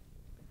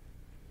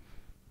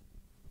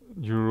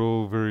 You're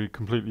all very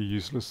completely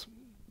useless.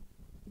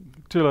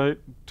 Too late,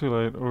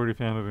 already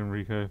found it in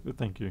Rico, but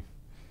thank you.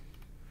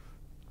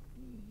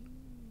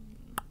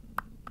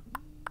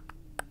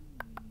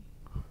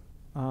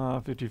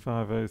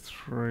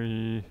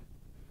 R5503.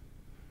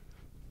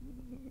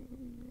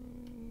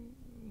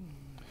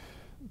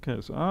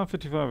 Okay, so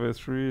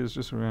R5503 is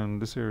just around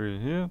this area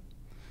here.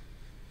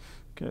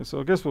 Okay,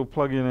 so I guess we'll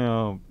plug in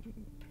our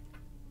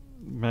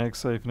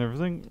MagSafe and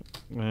everything,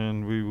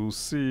 and we will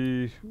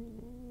see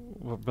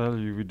what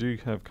value we do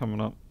have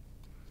coming up,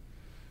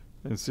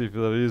 and see if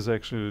that is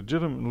actually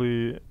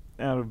legitimately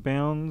out of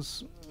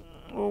bounds,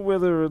 or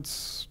whether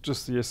it's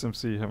just the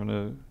SMC having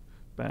a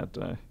bad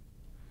day.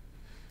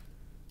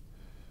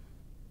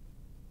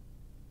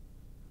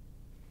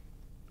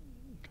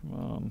 Come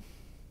on.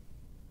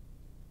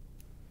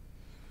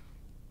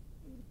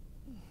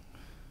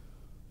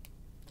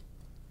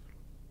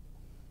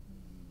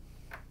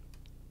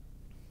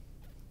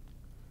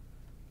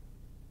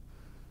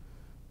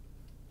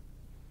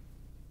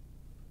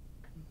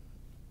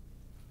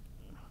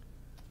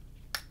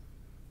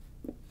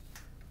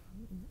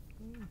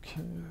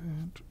 Okay.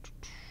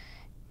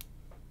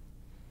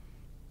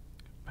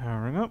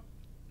 Powering up.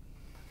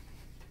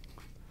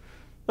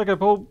 Okay,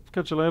 Paul,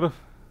 catch you later.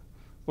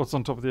 What's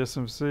on top of the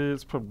SMC?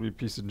 It's probably a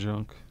piece of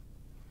junk.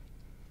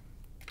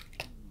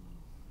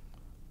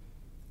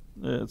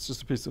 Yeah, it's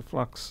just a piece of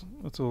flux,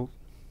 that's all.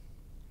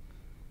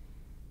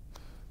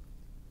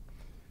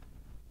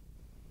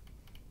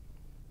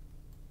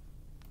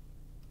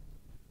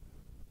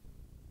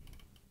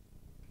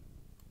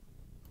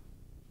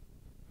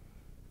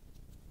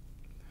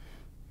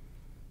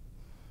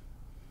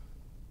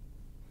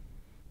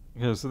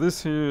 Okay, so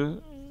this here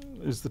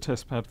is the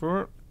test pad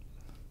for it.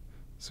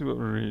 Let's see what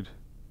we read.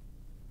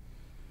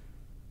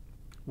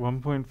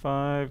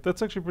 1.5,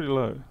 that's actually pretty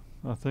low,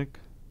 I think.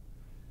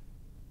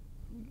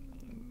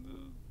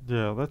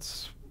 Yeah,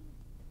 that's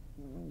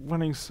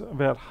running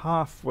about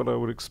half what I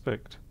would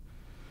expect.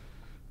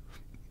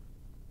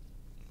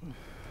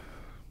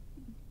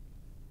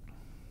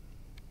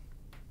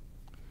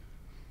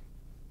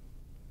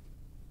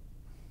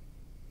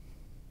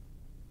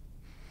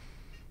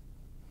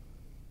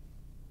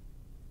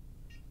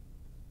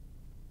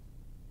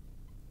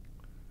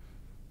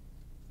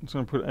 I'm just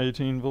going to put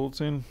 18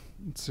 volts in.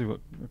 Let's see what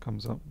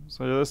comes up.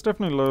 So yeah, that's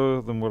definitely lower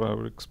than what I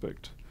would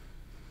expect.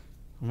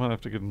 I might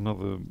have to get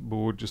another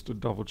board just to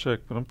double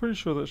check, but I'm pretty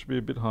sure that should be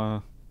a bit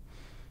higher.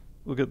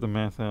 We'll get the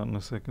math out in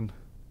a second.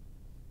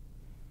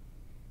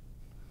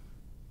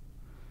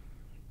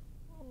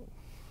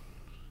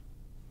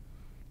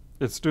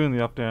 It's doing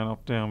the up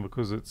down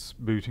because it's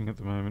booting at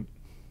the moment.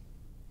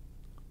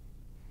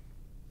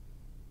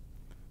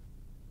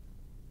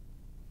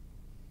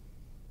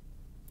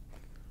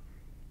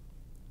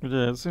 But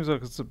yeah, it seems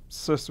like it's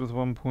obsessed with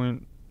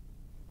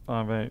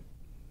 1.58.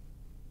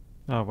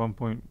 No,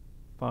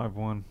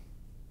 1.51.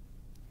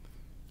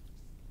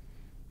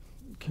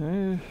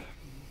 Okay.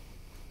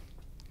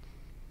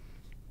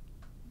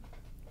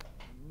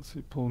 Let's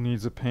see, Paul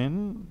needs a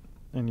pen,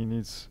 and he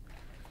needs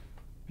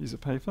a piece of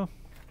paper.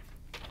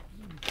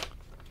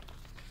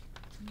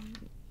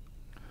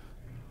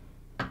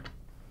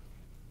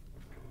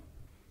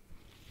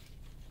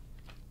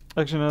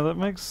 Actually, no, that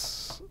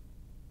makes...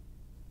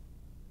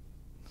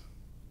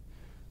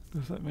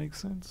 Does that make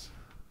sense?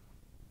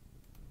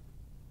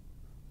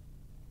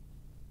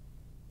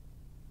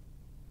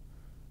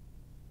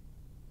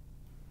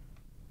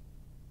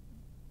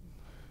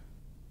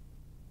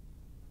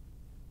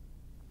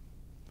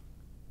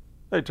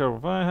 Hey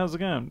Terrify, how's it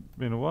going?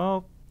 Been a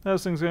while.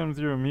 How's things going with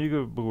your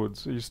Amiga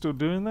boards? Are you still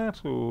doing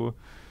that, or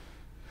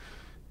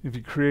have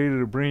you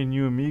created a brand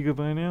new Amiga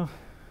by now?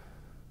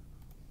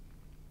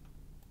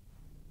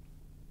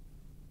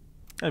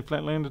 Hey,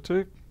 Flatlander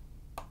too.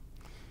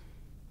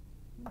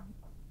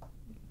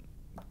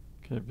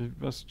 Okay,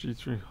 that's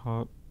G3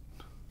 hot.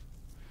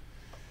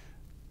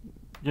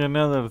 Yeah,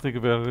 now that I think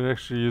about it, it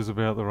actually is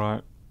about the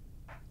right.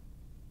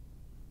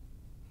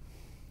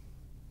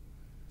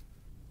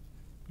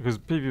 Because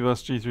PP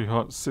bus G3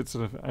 hot sits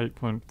at 8.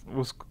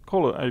 We'll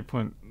call it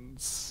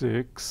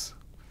 8.6.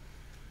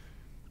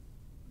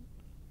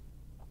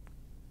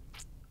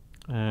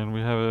 And we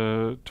have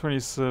a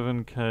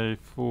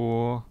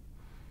 27K4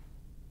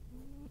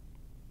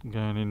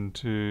 going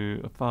into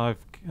a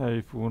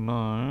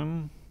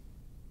 5K49.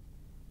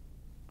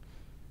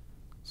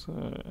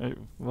 So 8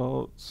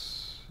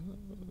 volts.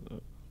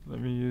 Let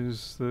me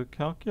use the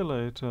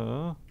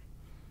calculator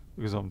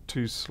because I'm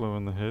too slow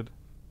in the head.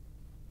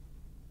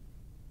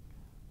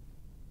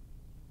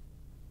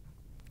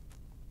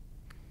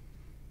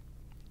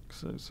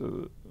 So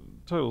the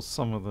total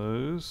sum of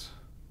those,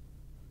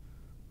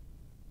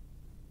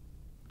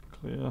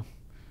 clear,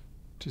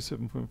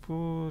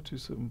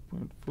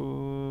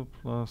 27.4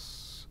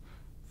 plus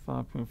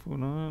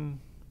 5.49,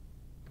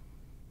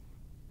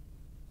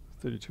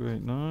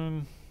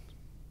 3289.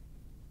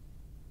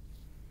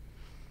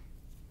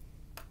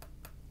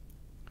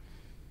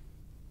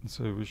 And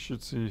so we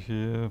should see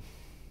here,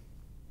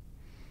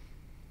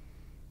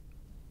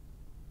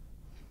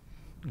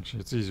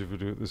 actually it's easier if we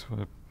do it this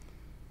way.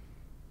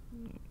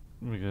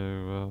 We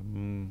go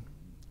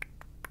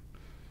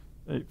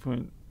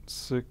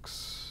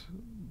 8.6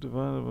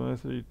 divided by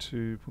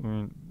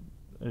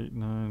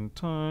 32.89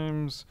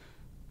 times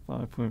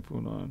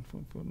 5.49,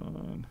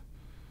 5.49.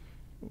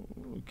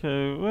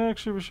 Okay, well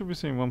actually we should be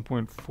seeing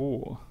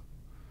 1.4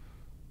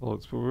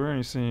 volts, but we're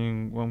only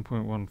seeing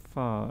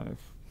 1.15.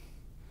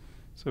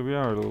 So we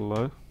are a little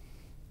low.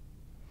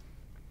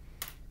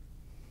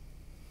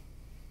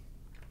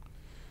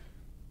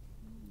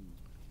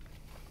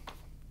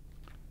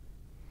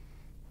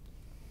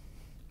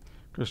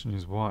 Question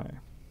is why?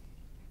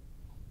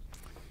 I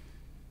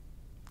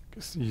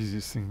guess the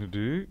easiest thing to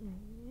do,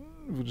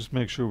 we'll just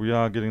make sure we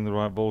are getting the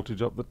right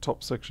voltage up the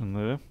top section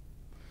there.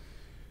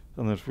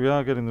 And if we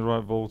are getting the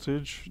right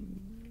voltage,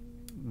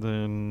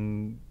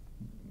 then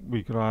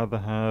we could either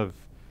have,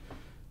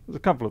 there's a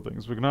couple of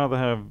things. We can either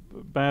have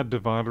a bad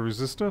divider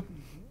resistor,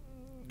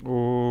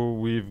 or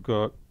we've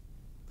got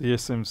the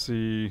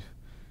SMC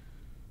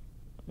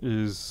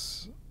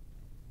is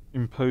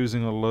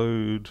imposing a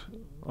load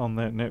on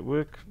that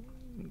network,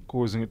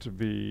 causing it to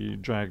be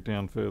dragged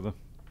down further.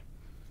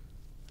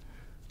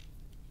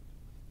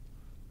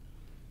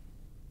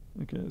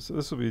 Okay, so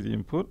this will be the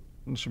input.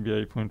 It should be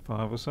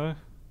 8.5 or so.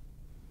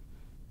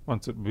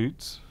 Once it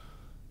boots.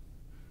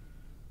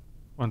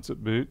 Once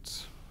it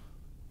boots.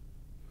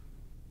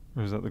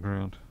 Or is that the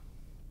ground?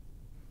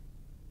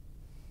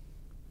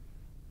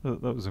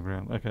 That was the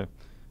ground. Okay.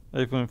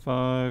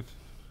 8.5.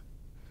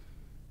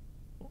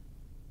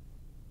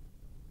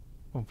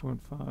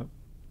 1.5.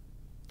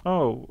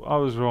 Oh, I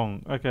was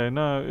wrong. Okay,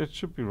 no, it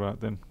should be right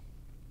then.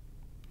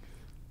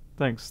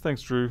 Thanks,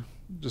 Drew.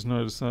 Just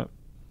noticed that.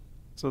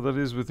 So that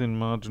is within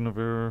margin of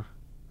error.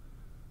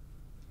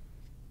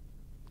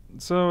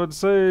 So I'd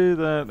say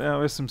that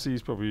our SMC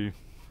is probably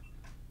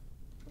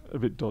a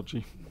bit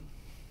dodgy.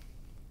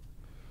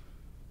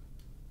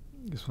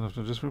 Guess we'll have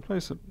to just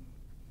replace it.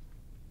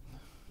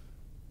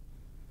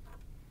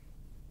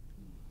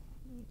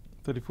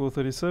 34,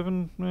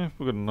 37. We've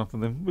got enough of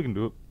them. We can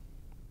do it.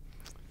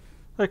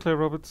 Hey Claire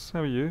Roberts, how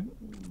are you?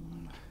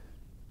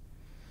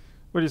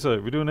 What do you say?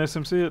 We do an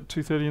SMC at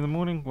 2:30 in the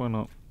morning? Why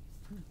not?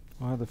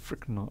 Why the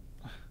frick not?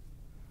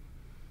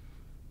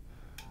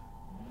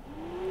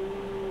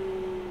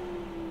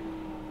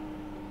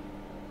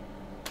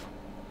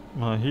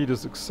 My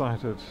heater's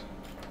excited.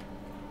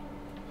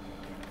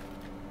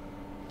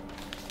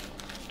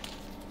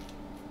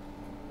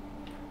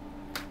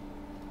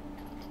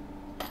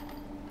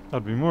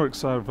 I'd be more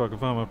excited if I could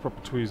find my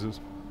proper tweezers.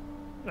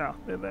 Ah,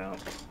 there they are.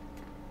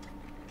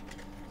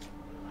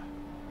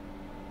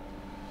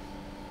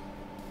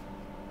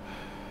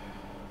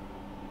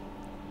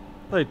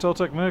 Hey,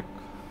 Toltec Merc.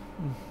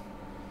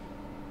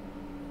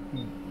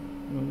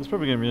 There's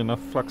probably going to be enough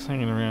flux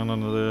hanging around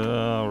under there.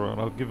 Alright,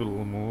 I'll give it a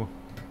little more.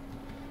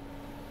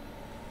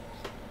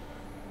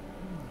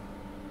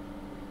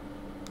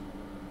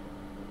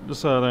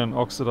 Just so I don't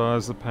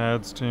oxidize the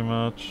pads too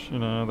much, you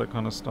know, that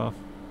kind of stuff.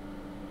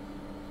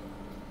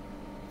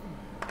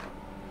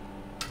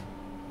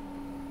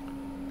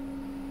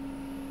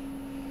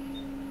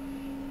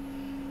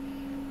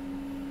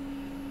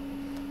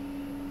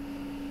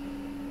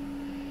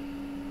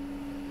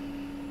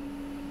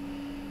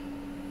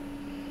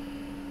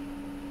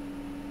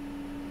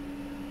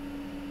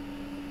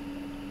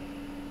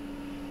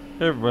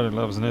 Everybody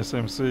loves an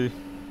SMC.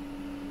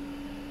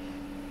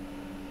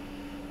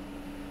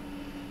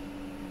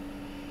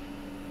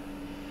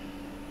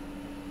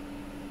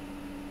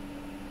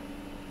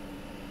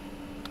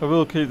 I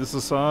will keep this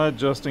aside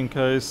just in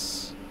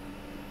case,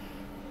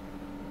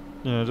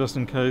 you know, just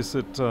in case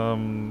it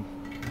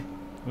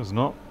was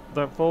not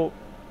that fault.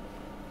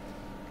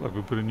 Like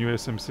we put a new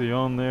SMC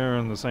on there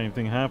and the same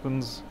thing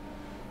happens.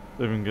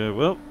 They even go,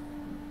 well,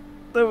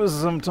 that was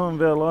some time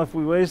of our life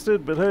we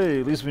wasted, but hey,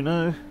 at least we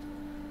know.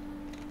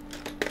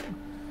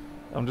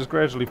 I'm just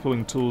gradually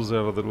pulling tools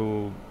out of the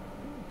little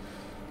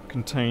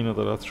container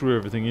that I threw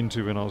everything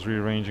into when I was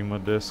rearranging my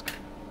desk.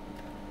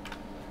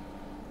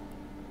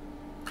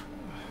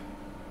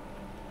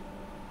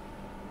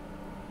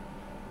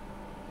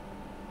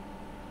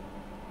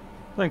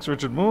 Thanks,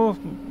 Richard Moore.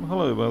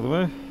 Hello, by the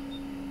way.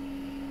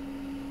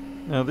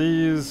 Now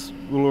these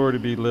will already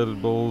be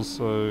leaded balls,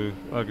 so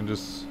I can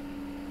just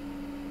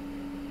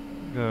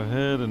go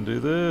ahead and do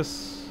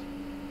this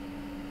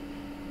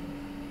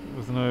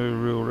with no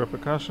real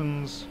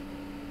repercussions.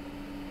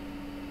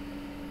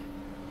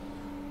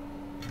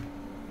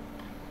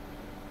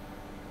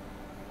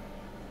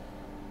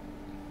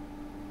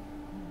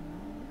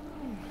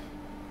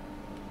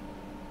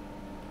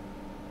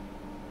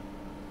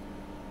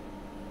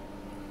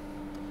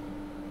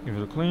 Give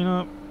it a clean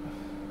up.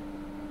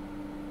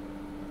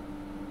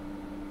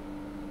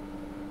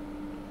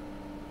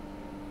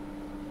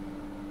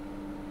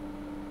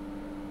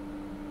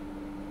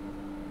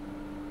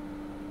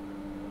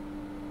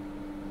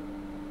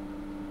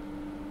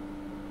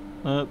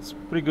 That's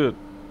pretty good.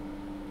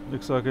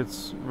 Looks like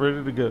it's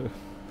ready to go.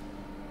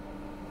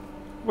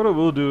 What I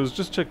will do is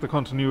just check the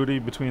continuity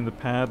between the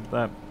pad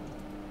that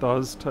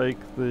does take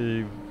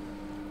the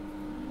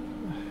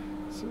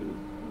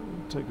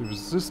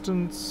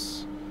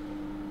resistance.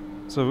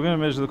 So we're going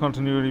to measure the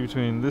continuity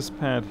between this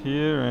pad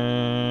here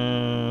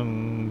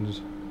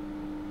and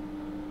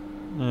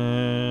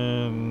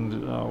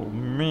oh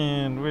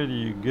man, where do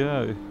you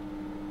go?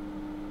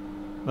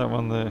 That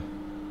one there.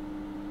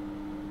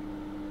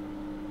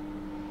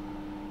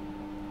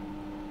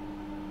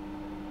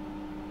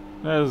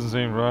 That doesn't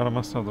seem right, I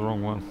must have the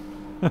wrong one.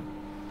 It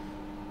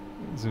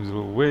seems a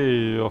little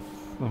way off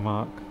the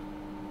mark.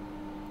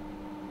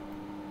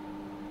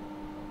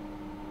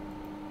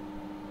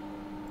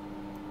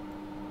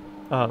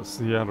 Ah, it's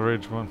the outer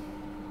edge one.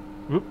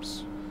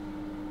 Whoops.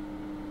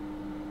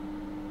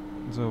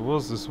 So it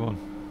was this one.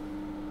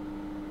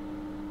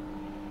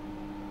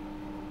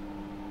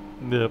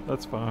 Yep,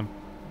 that's fine.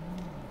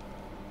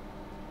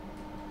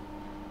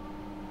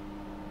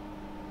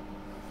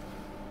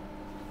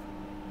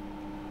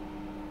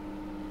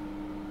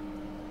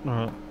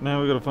 Alright,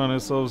 now we've got to find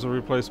ourselves a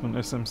replacement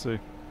SMC.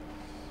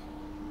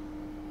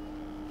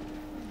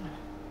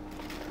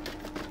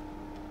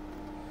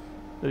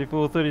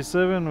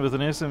 $34.37 with an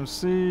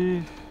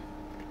SMC.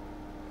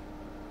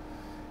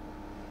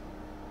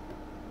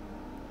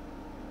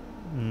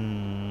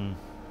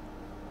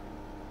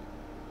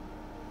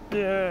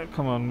 Yeah,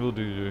 come on, we'll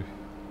do you.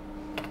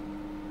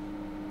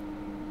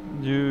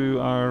 You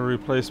are a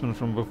replacement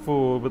from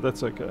before, but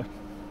that's okay.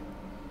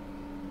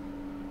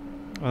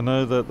 I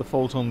know that the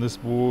fault on this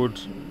board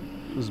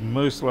is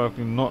most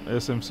likely not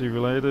SMC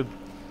related.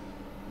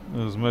 It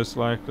was most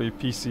likely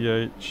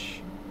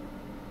PCH,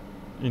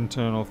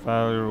 internal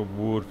failure or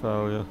board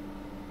failure.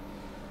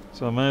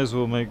 So I may as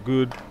well make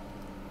good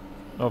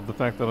of the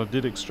fact that I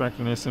did extract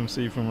an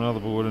SMC from another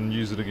board and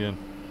use it again.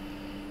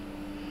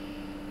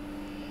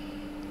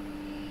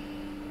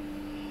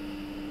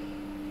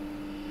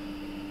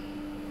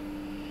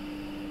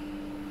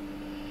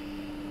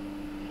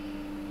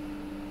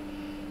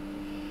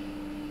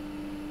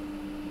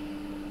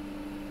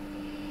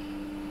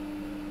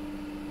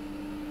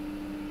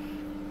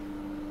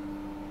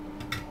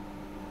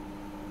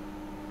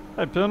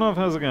 Hey Pernov,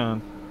 how's it going?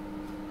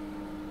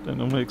 Don't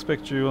normally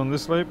expect you on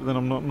this late, but then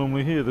I'm not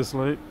normally here this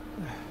late.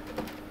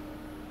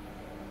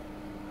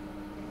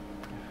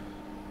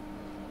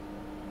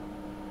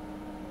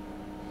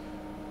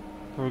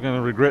 Probably going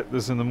to regret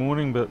this in the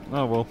morning, but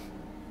oh well.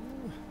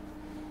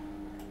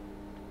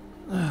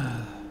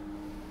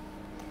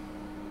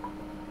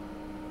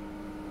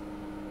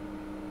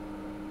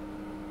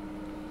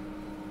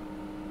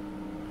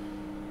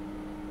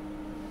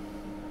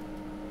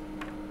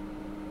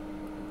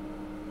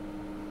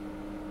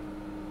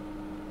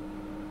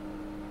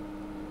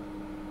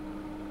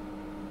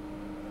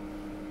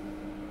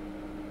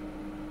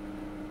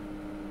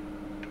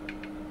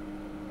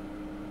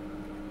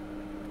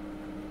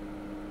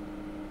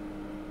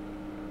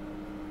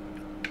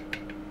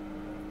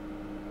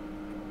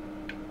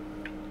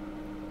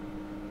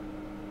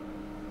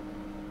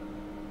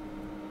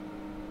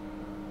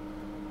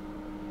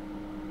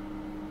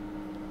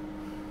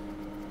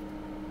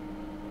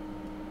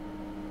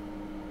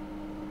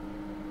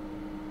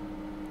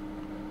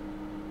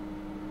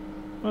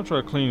 I'll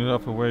try to clean it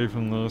up away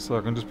from this so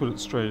I can just put it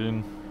straight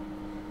in.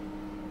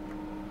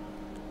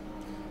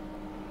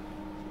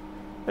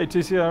 Hey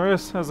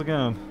TCRS, how's it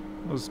going?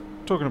 I was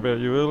talking about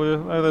you earlier.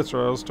 Oh, that's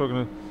right, I was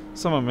talking to...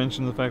 Someone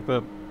mentioned the fact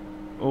that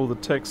all the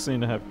techs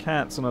seem to have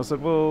cats, and I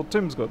said, well,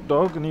 Tim's got a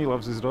dog and he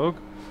loves his dog.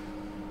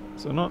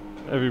 So not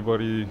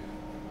everybody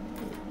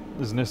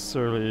is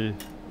necessarily a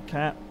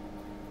cat.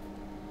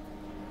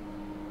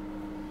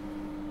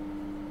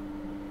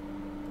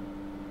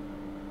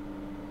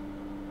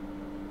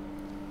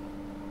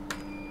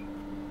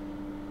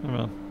 Come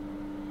on.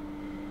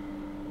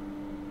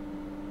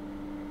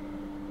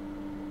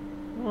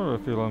 Why do I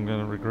feel I'm going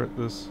to regret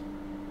this?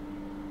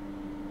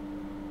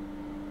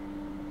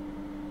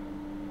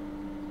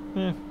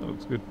 Yeah, that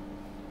looks good.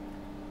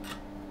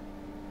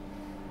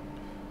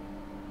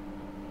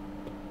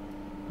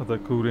 Let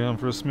that cool down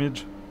for a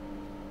smidge.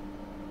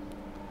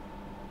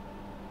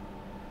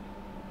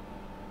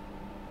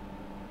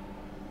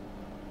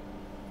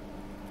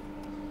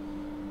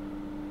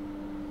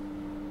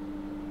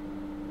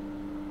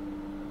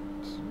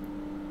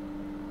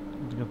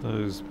 To get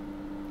those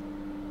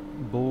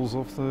balls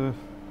off there.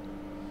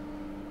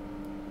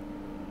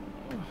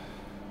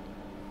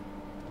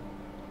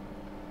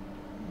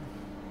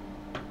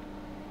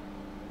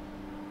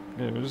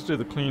 Yeah, we'll just do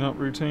the cleanup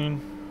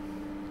routine.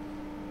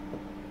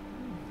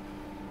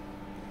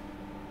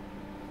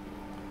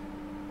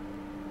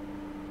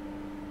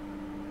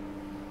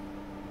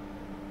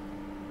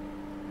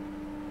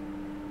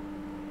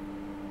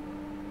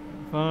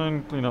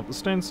 Fine, clean up the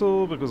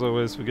stencil because I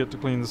always forget to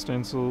clean the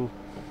stencil.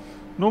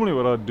 Normally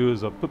what I'd do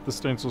is I'd put the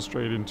stencil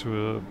straight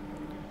into a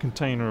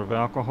container of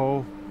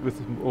alcohol with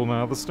all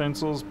my other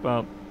stencils,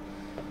 but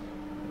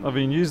I've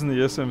been using the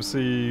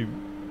SMC,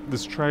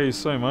 this tray,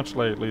 so much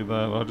lately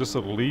that I just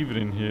sort of leave it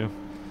in here.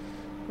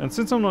 And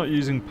since I'm not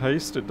using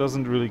paste, it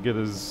doesn't really get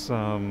as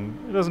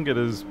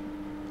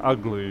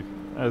ugly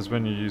as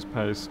when you use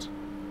paste.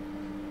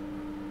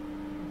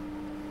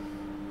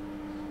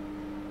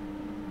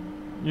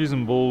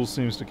 Using balls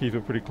seems to keep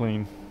it pretty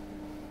clean.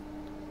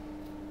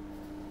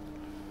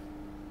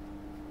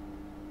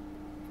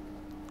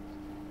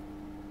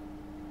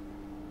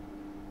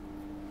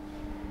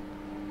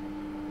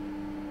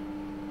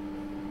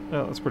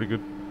 Yeah, that's pretty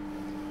good.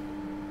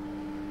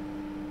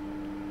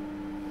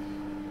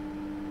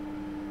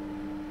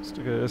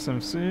 Stick a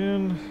SMC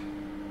in.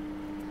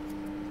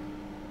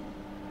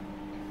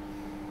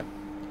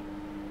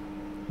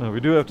 Now we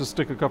do have to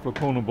stick a couple of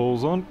corner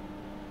balls on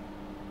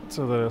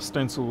so that our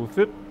stencil will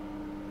fit.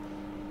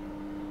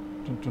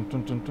 Dun, dun,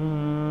 dun, dun,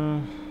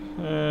 dun.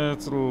 Yeah,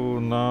 it's a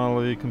little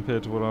gnarly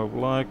compared to what I would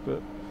like,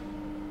 but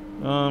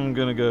I'm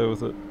gonna go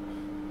with it.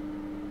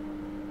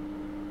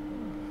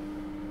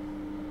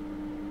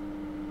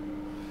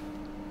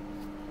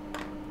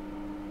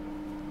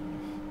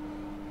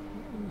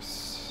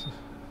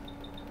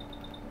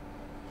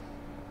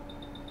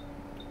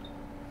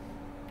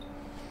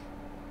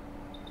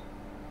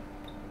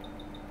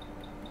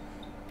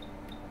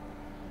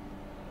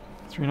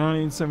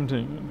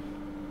 $319.17.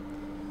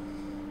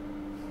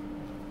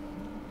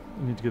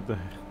 I need to get the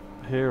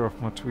hair off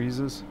my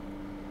tweezers.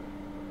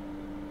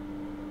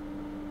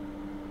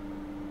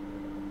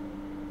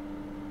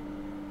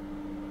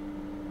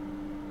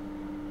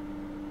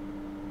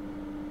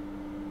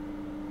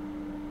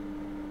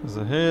 There's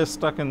a hair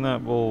stuck in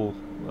that ball.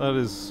 That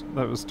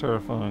was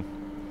terrifying.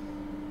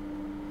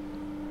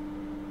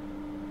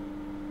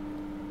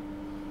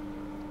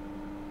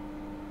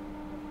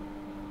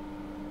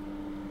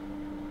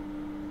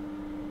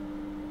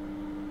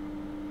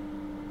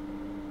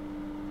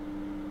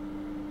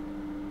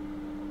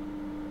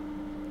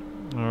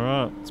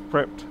 Alright, it's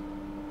prepped.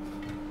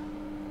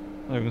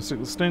 Now we can stick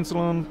the stencil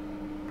on.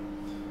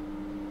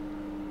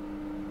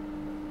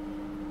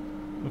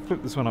 I'll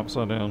flip this one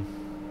upside down.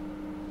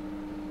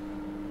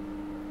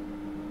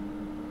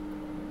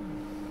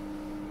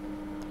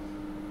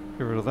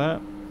 Get rid of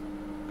that,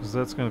 because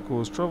that's going to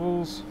cause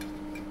troubles.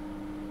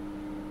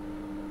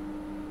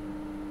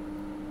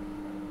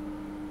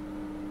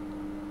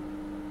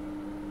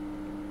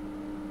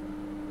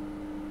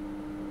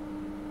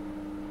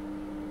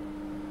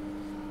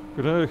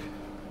 Good.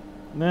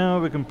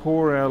 Now we can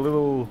pour our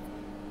little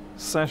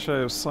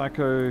sachet of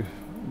Psycho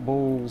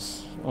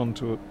balls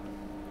onto it.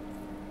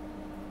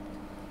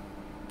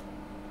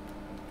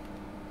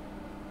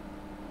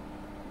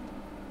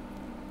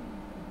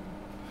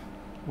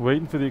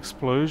 Waiting for the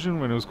explosion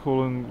when it was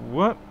calling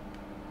what?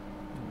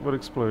 What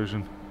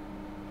explosion?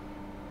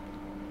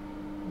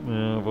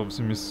 Yeah, I've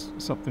obviously missed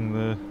something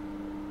there.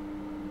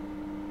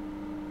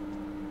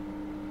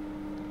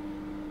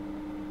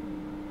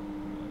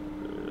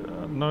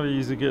 Not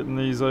easy getting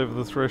these over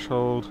the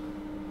threshold.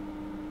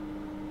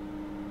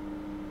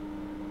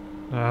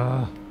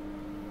 Ah.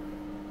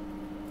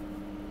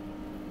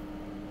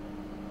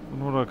 I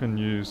wonder what I can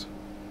use.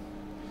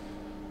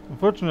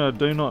 Unfortunately, I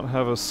do not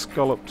have a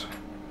scalloped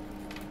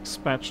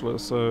spatula,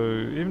 so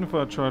even if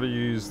I try to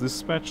use this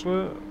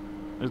spatula,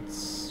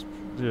 it's...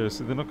 yeah,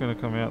 so they're not going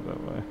to come out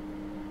that way.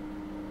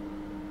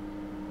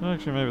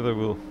 Actually, maybe they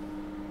will.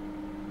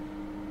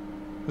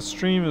 The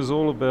stream is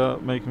all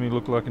about making me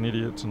look like an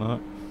idiot tonight.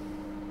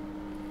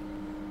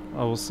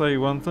 I will say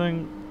one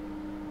thing,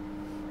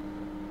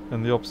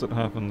 and the opposite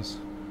happens.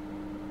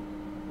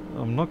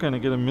 I'm not going to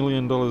get $1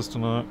 million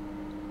tonight.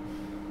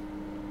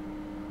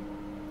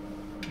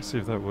 Let's see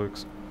if that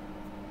works.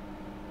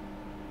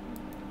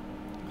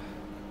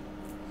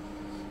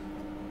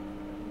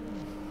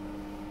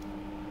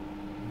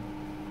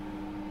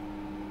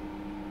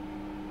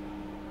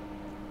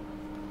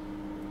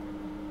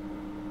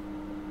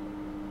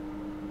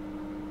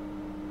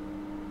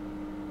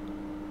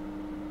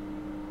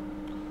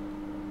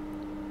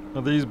 Now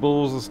these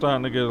balls are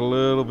starting to get a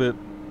little bit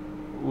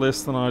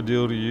less than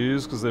ideal to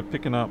use because they're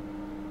picking up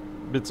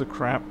bits of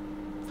crap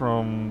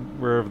from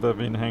wherever they've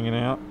been hanging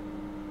out.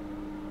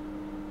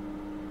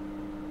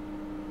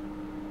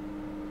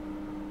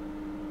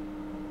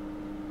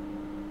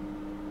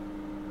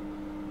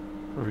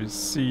 Probably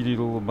seedy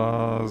little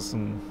bars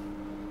and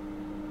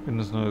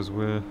goodness knows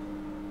where.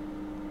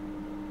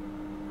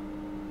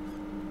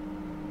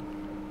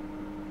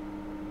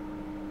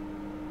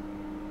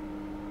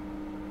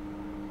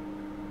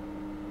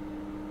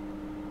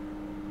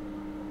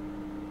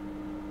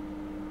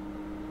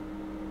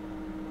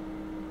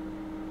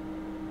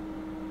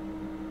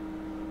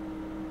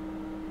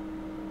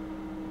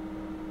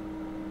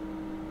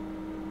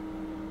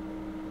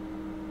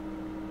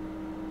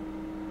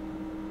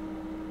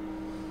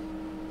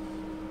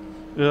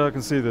 Yeah, I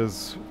can see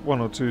there's one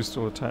or two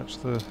still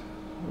attached there.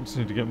 I just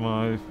need to get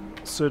my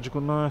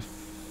surgical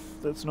knife.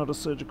 That's not a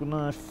surgical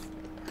knife.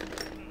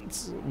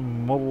 It's a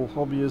model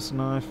hobbyist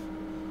knife.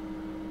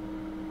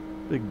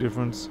 Big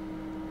difference.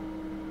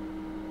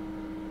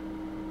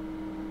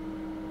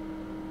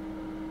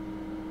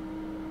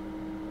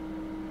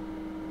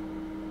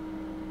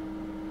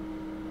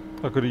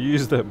 I could have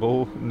used that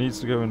ball. It needs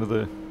to go into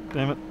there.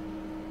 Damn it.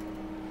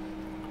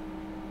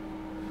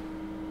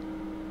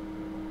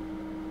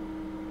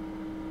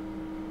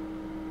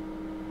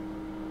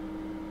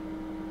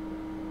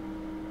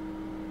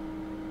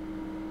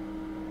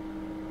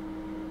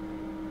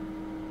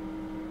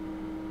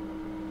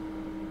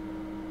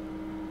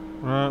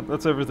 Right,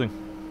 that's everything.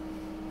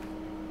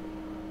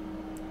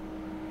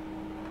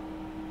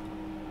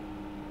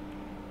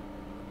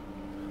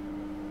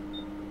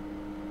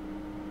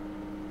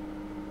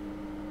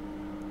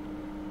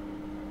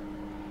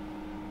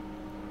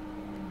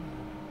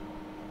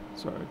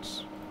 Sorry,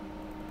 it's...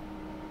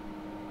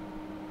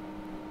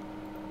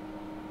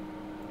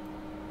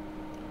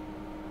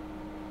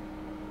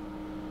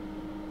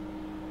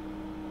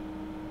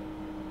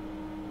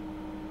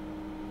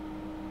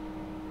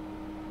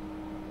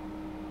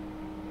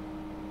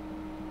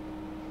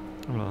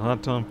 I'm having a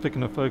hard time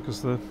picking a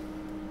focus there.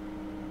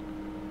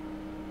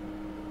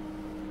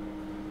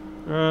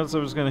 Alright, so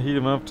I'm just going to heat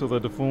them up till they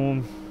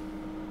deform.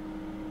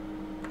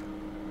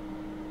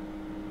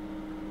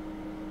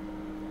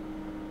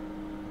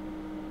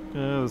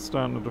 Yeah, they're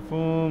starting to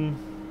deform.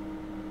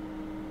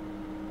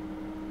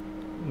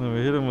 And then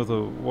we hit them with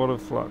a water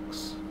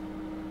flux.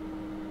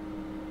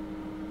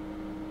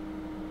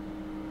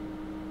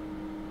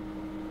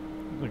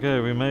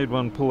 Okay, we made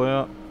one pull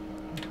out.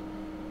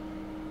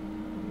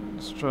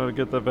 Let's try to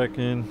get that back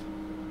in.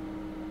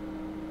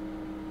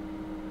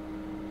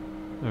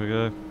 There we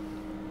go.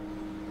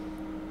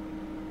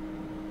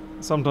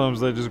 Sometimes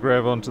they just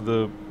grab onto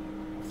the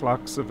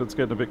flux if it's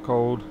getting a bit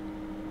cold.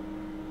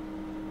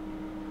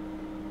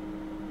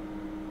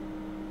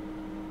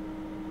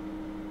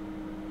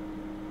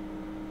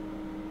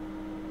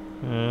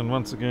 And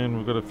once again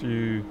we've got a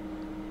few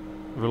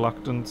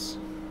reluctance.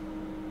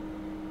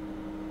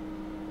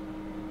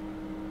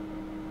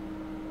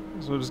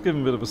 So just give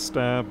them a bit of a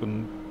stab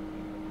and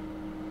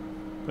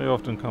they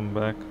often come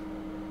back.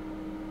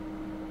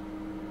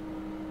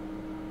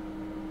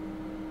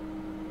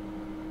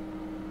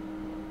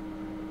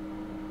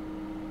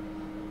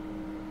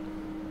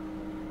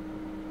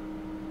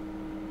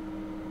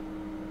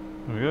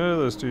 There we go,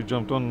 those two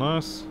jumped on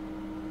nice.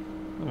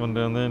 That one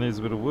down there needs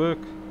a bit of work.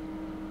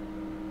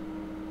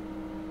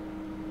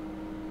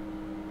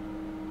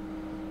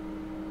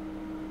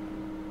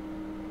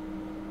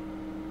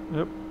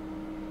 Yep.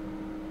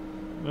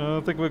 I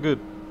think we're good.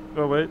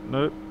 Oh wait,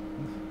 no.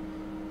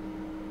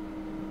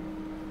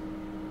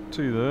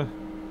 Two there.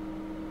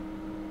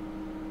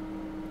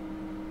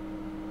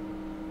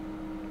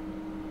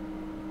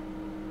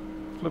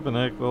 Flipping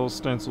heck, the whole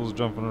stencil's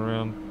jumping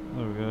around.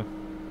 There we go.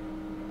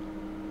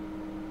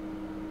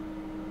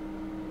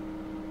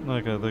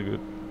 Okay, they're good.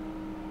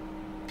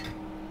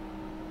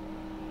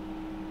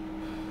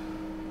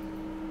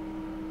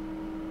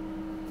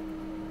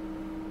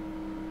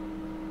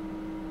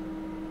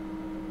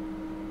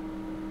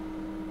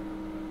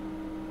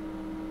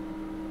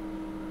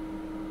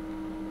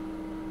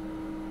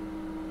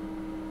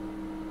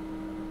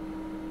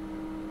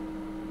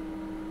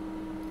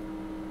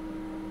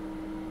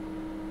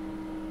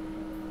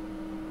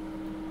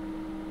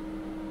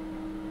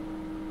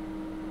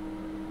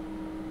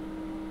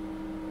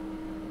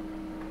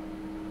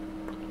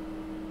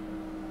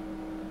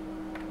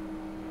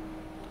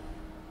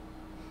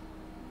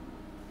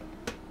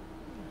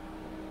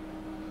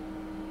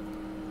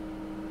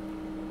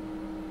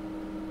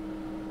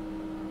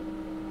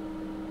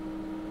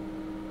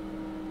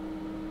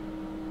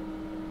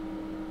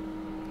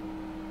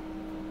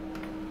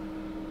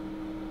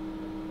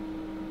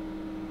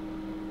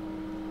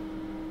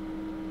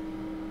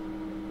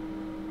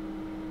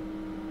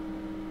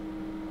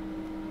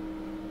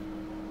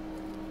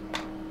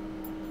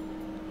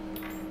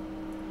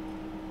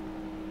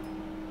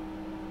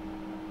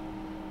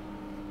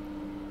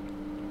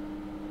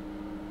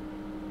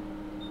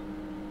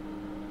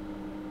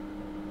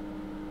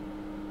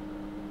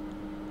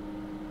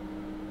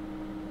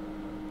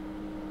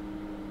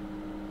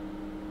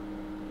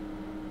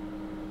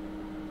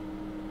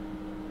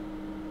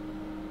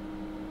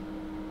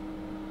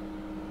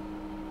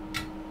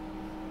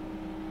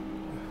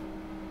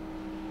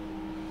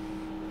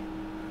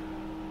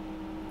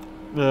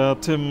 Yeah,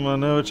 Tim, I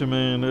know what you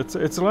mean.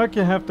 It's like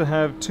you have to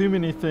have too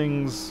many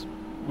things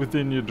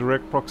within your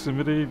direct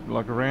proximity,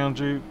 like around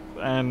you,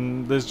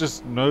 and there's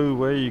just no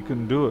way you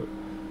can do it.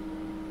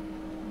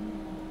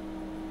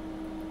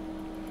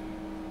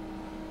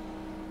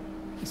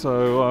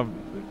 So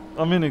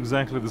I'm in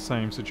exactly the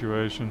same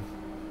situation.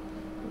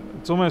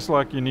 It's almost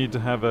like you need to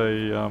have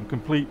a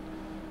complete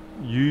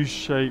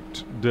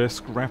U-shaped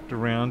desk wrapped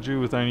around you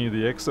with only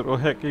the exit, or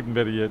heck, even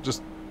better yet,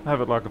 just have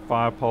it like a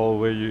fire pole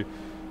where you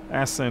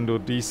ascend or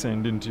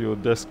descend into your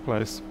desk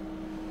place.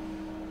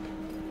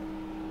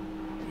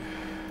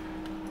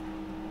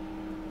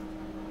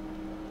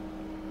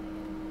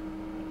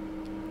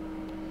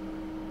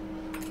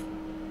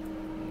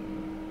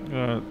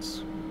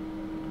 Let's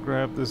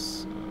grab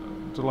this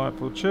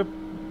delightful chip.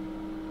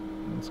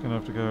 It's going to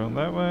have to go on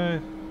that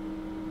way.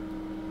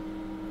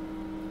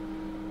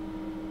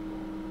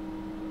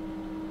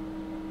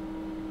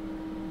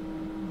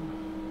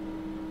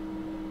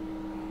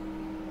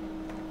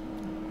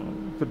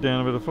 Put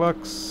down a bit of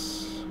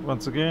flux.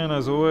 Once again,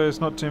 as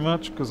always, not too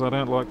much because I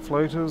don't like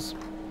floaters.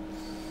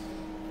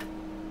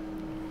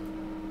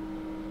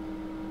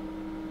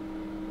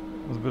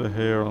 There's a bit of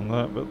hair on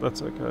that, but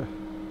that's okay.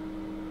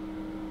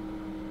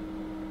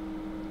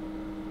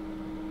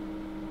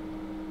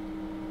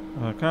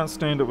 I can't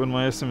stand it when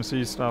my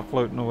SMCs start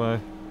floating away.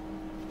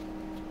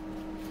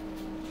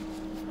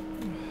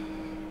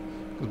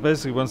 Because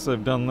basically once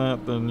they've done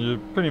that, then you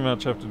pretty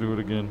much have to do it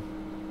again,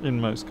 in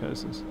most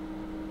cases.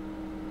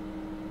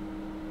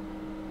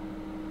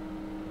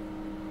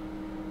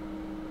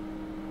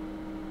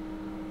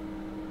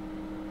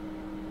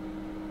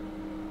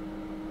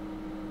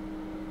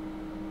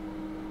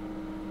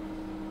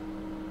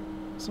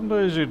 Some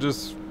days you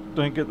just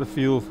don't get the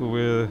feel for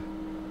where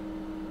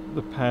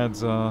the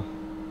pads are.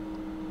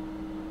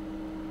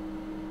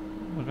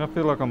 Like, I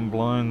feel like I'm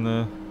blind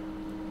there.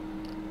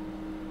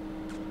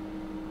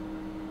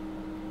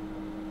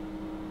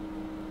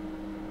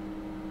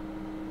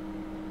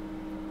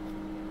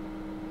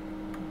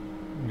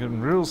 I'm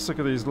getting real sick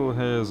of these little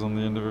hairs on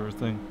the end of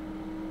everything.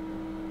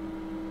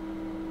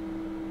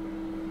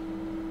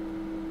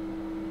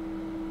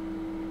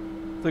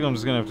 I think I'm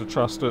just gonna have to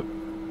trust it.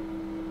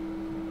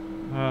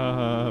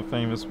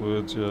 Famous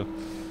words, yeah.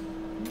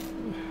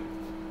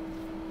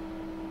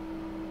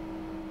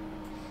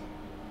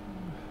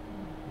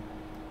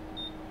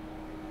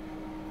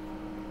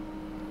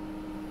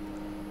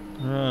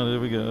 Right, here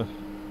we go.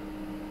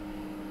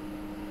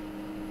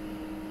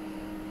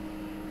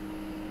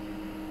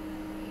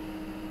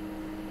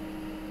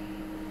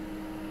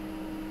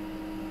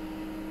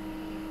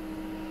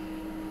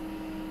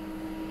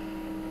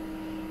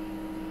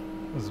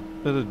 There's a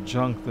bit of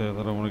junk there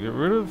that I want to get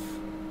rid of.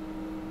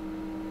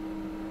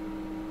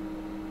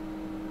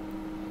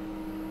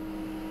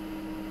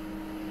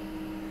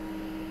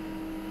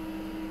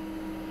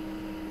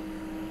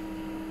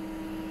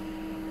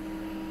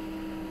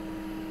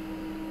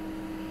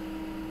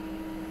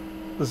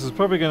 This is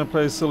probably going to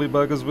play silly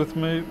buggers with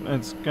me, and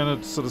it's going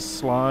to sort of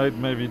slide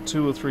maybe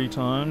 2 or 3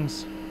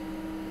 times.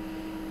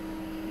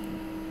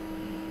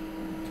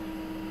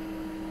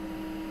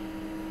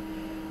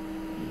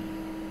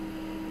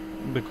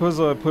 Because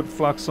I put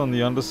flux on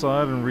the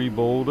underside and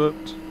reballed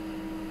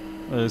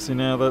it, see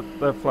now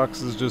that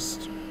flux has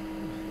just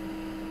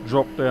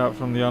dropped out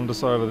from the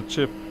underside of the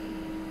chip.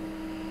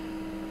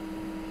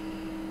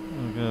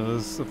 Okay,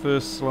 there's the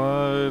first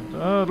slide.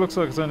 Oh, it looks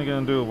like it's only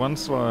going to do a 1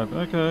 slide.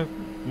 Okay,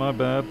 my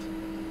bad.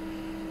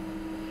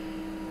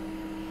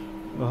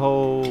 The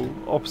whole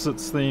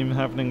opposites theme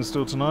happening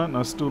still tonight, and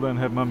I still don't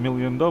have my $1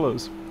 million.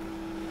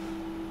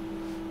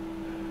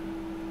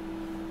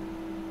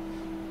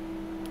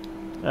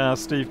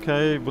 Steve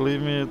K,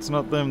 believe me, it's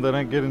not them. They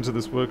don't get into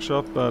this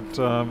workshop, but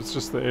it's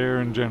just the air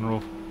in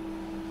general.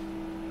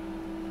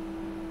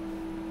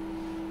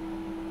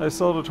 Hey,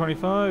 Solder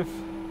 25.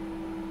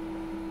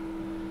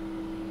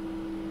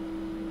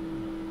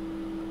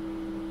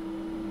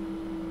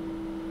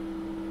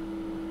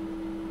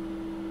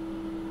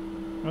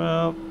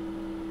 Well,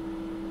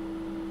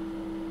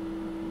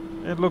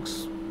 it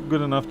looks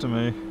good enough to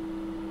me.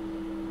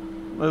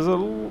 There's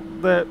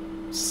that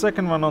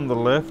second one on the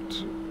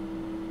left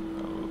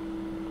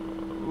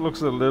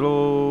looks a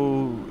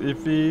little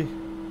iffy,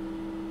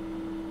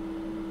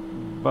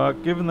 but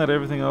given that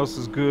everything else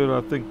is good,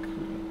 I think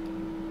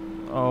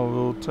I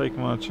will take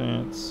my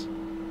chance.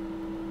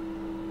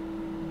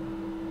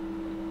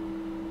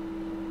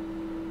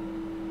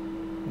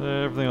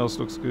 Yeah, everything else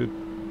looks good.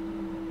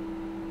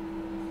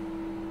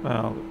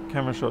 Wow, the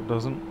camera shot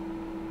doesn't.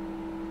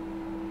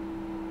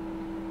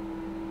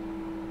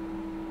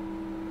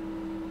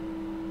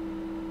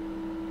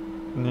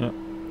 Yeah.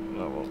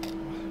 Oh well.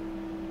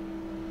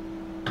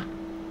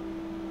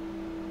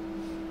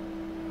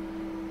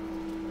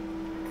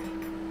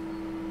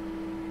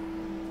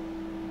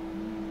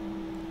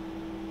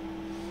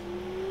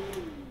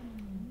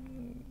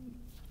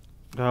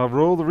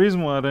 Overall, the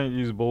reason why I don't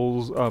use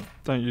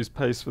don't use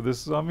paste for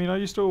this is, I mean, I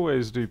used to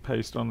always do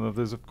paste on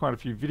there's quite a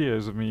few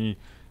videos of me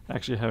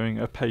actually having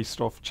a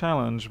paste off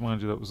challenge.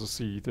 Mind you, that was a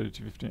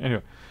CE3215.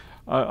 Anyway,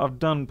 I've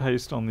done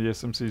paste on the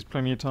SMCs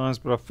plenty of times,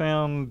 but I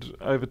found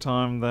over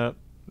time that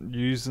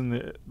using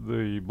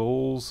the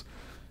balls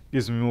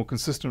gives me more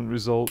consistent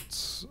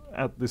results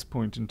at this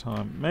point in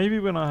time. Maybe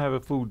when I have a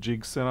full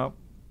jig set up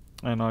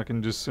and I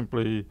can just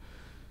simply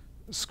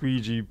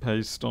squeegee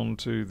paste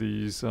onto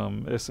these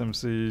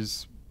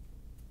SMCs,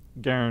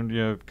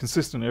 guarantee,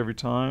 consistent every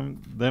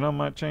time, then I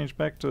might change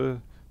back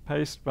to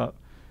paste. But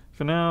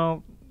for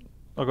now,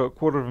 I've got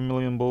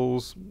 250,000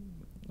 balls.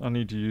 I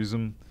need to use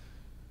them,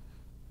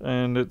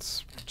 and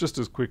it's just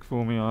as quick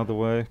for me either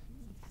way.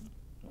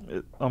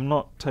 I'm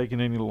not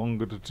taking any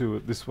longer to do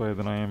it this way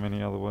than I am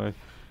any other way.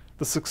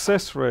 The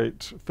success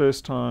rate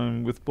first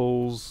time with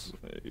balls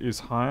is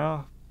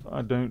higher.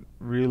 I don't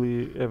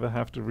really ever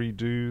have to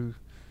redo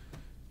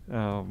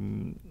a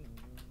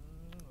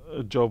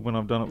job when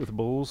I've done it with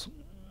balls.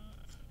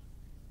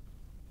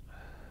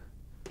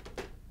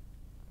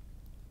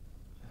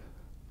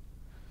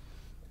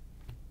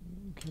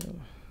 Okay.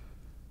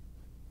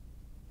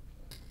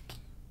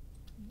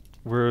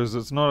 Whereas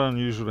it's not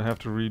unusual to have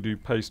to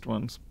redo paste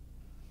ones.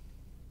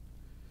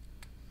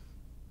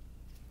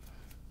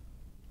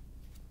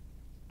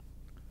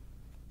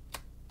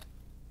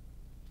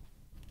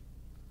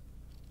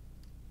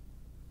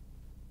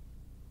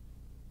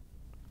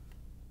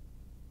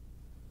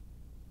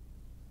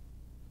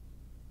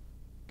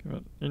 Come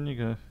on, in you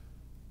go.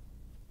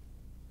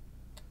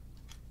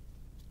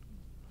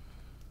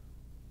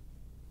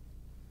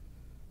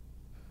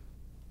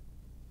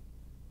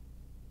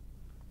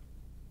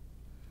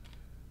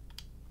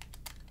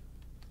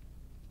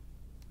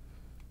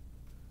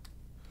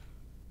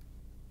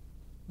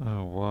 I don't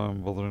know why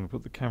I'm bothering to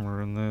put the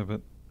camera in there,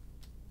 but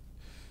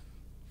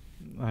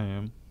I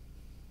am.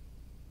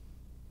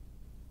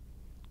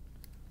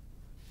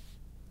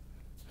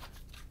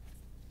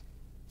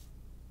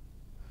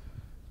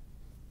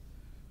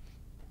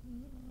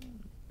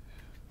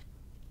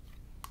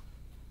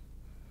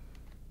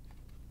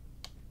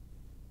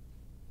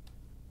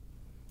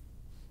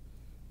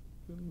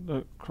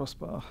 No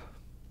crossbar.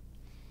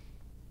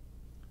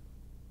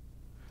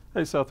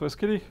 Hey, Southwest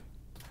Kitty.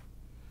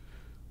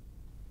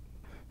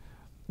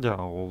 Yeah,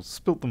 well,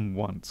 spilt them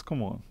once.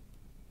 Come on.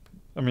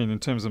 I mean, in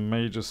terms of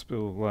major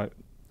spill, like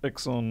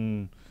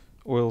Exxon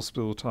oil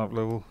spill type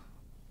level,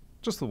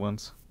 just the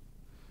once.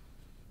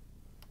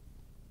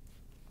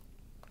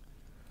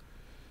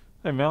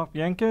 Hey, Mark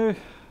Yanko.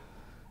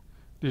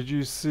 Did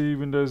you see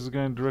Windows is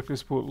going to directly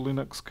support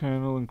Linux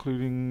kernel,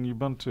 including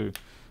Ubuntu?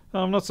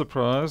 I'm not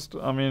surprised.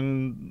 I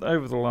mean,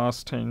 over the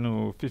last 10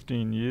 or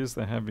 15 years,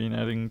 they have been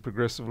adding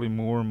progressively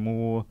more and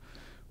more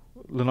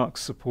Linux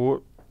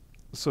support,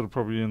 sort of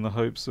probably in the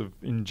hopes of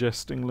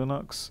ingesting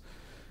Linux.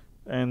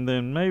 And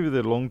then maybe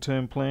their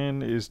long-term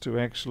plan is to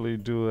actually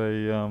do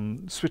a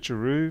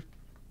switcheroo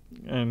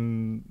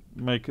and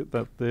make it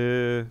that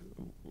their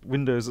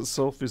Windows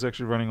itself is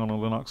actually running on a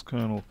Linux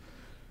kernel.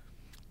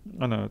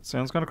 I know, it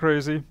sounds kind of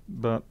crazy,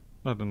 but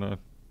I don't know.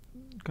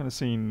 Kind of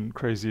seen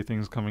crazier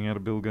things coming out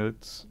of Bill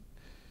Gates.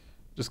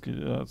 Just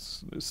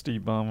it's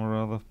Steve Ballmer,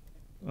 rather.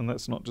 And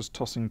that's not just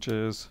tossing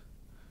chairs.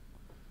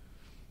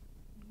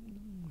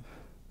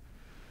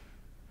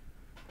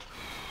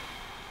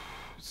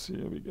 Let's see,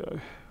 here we go.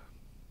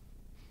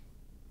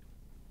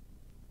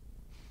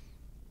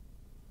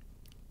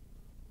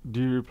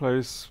 Do you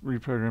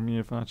reprogram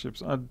EFR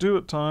chips? I do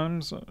at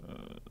times,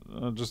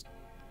 just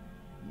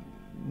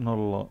not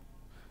a lot.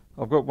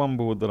 I've got one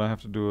board that I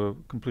have to do a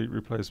complete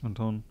replacement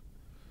on.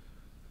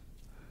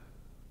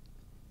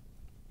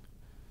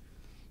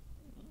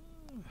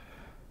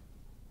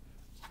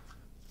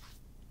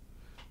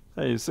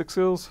 Hey, 6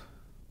 hills.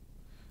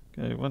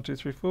 Okay, 1, 2,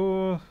 3,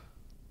 4.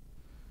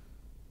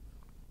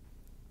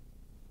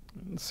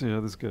 Let's see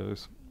how this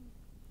goes.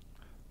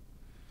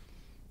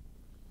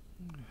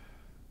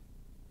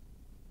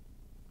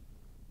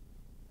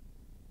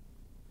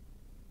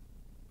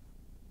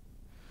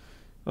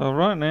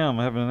 Right now I'm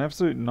having an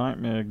absolute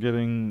nightmare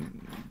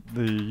getting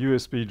the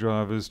USB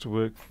drivers to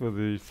work for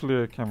the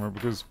FLIR camera,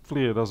 because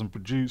FLIR doesn't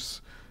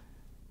produce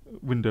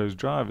Windows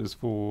drivers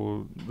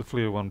for the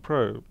FLIR 1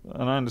 Pro.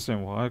 And I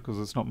understand why, because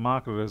it's not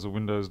marketed as a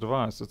Windows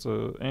device, it's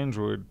an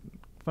Android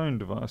phone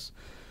device.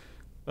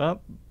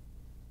 But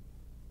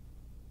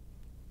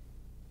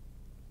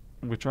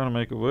we're trying to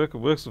make it work. It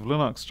works with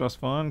Linux just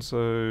fine,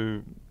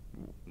 so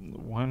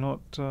why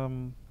not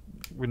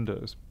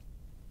Windows?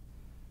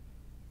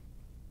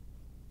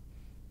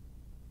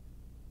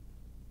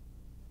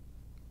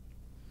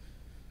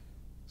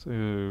 So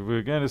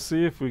we're going to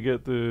see if we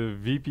get the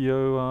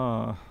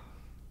VPOR.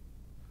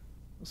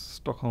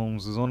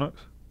 Stockholm's is on it.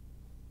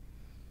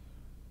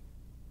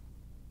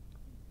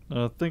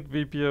 I think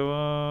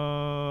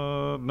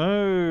VPOR...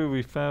 No,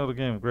 we failed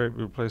again. Great,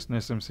 we replaced an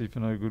SMC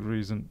for no good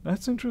reason.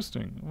 That's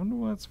interesting. I wonder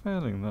why it's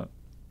failing that.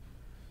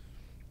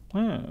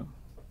 Yeah,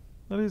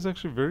 that is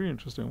actually very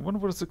interesting. I wonder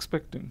what it's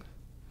expecting.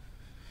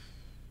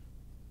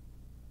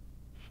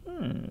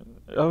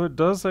 Oh, it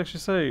does actually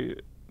say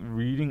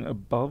reading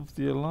above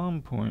the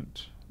alarm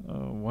point.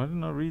 Why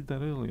didn't I read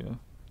that earlier?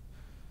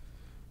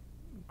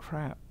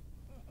 Crap.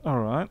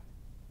 Alright.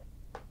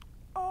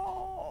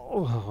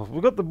 Oh, we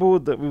got the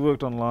board that we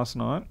worked on last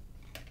night.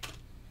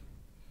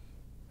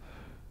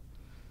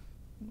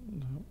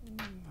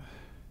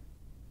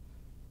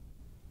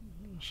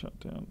 Shut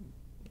down.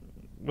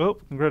 Well,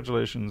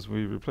 congratulations.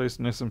 We replaced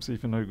an SMC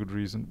for no good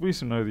reason. We used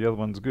to know the other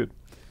one's good.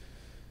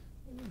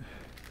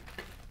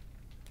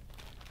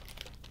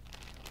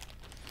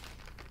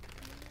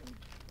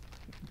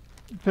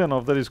 Fair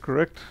enough, that is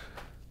correct.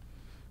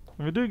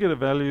 And we do get a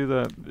value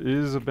that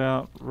is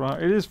about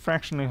right. It is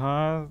fractionally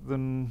higher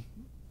than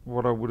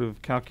what I would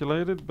have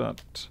calculated,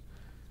 but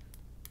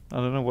I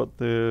don't know what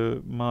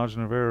the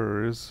margin of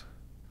error is.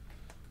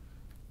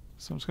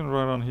 So I'm just going to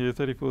write on here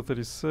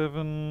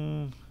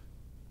 3437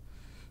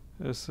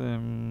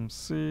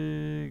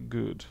 SMC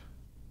good.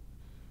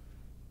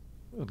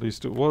 At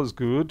least it was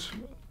good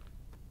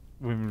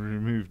when we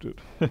removed it.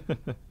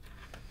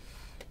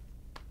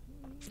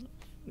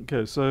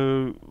 Okay,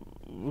 so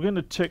we're going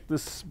to check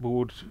this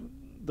board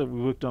that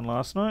we worked on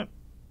last night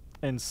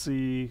and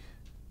see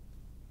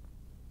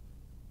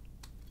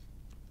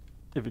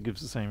if it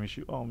gives the same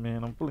issue. Oh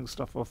man, I'm pulling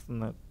stuff off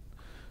and that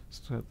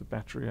still have the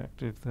battery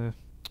active there.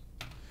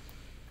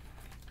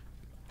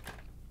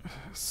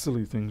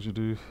 Silly things you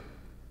do.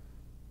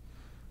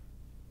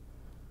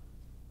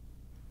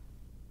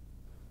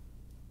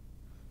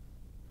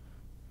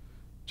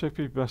 Check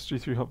P bus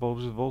G3 hot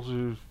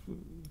voltage.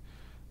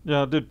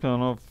 Yeah, I did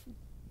turn off.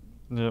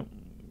 Yep,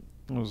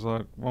 it was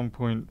like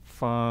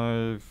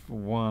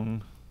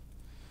 1.51.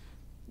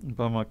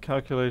 By my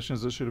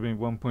calculations, it should have been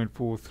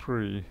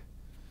 1.43.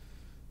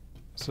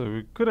 So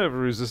we could have a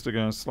resistor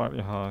going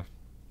slightly high.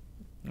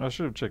 I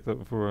should have checked that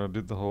before I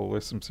did the whole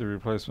SMC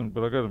replacement,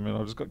 but I gotta admit,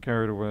 I just got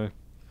carried away.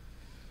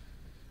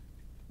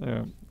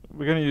 Yeah,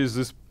 we're going to use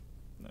this.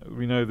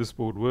 We know this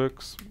board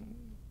works,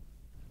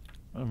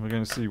 and we're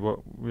going to see what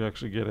we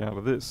actually get out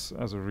of this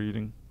as a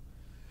reading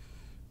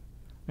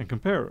and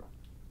compare it.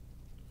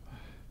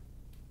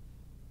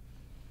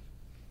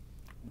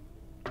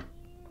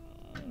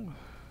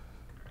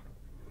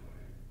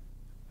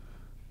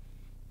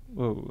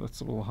 Whoa, that's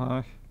a little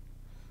high.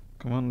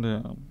 Come on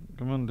down,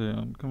 come on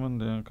down, come on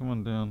down, come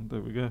on down.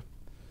 There we go.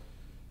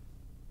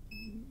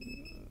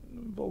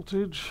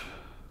 Voltage.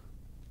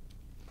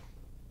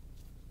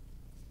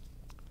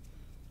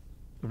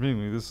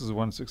 Conveniently, this is a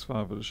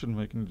 165, but it shouldn't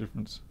make any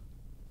difference.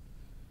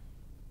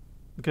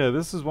 Okay,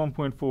 this is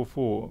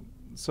 1.44.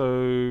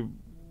 So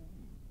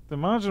the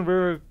margin of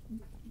error,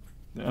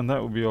 and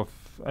that will be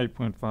off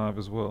 8.5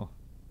 as well.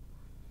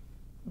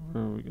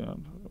 Where are we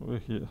going? We're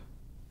here.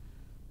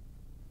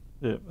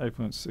 Yeah,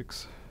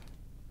 8.6.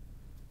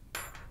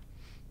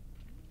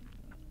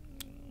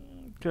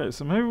 Okay,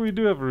 so maybe we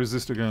do have a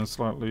resistor going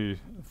slightly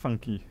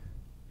funky.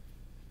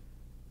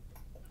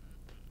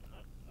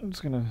 I'm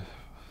just going to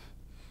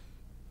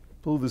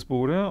pull this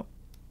board out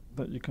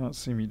that you can't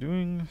see me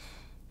doing.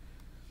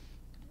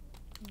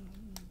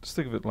 Just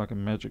think of it like a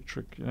magic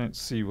trick. You don't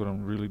see what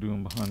I'm really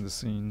doing behind the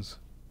scenes.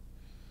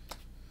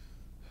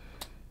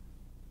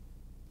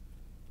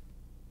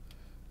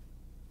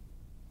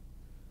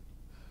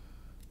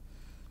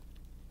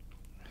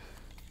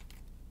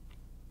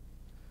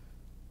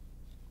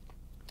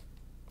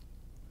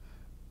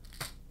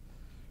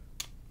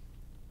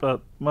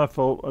 But my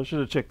fault, I should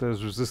have checked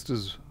those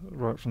resistors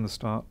right from the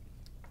start.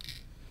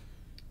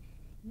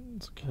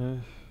 It's okay.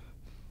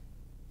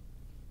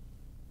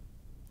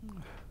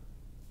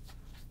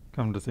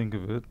 Come to think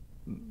of it.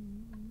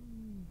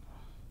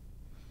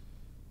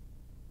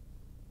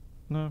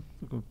 No,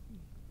 good.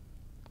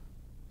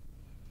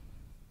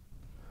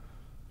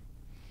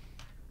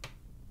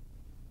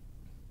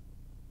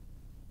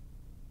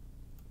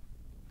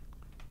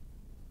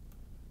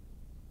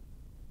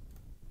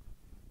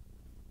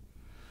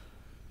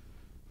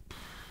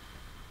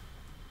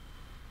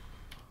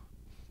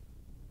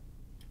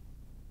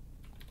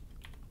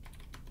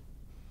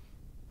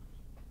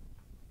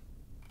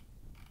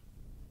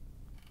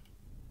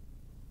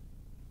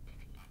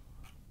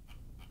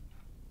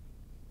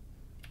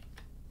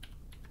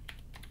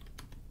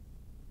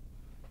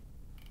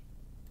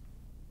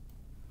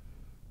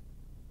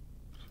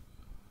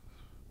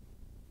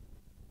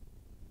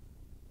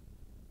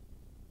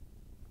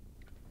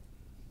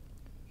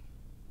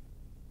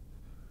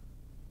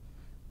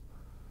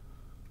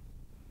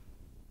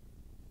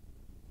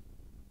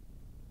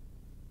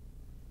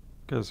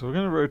 Okay, so we're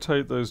going to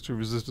rotate those two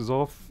resistors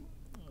off,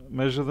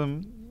 measure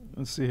them,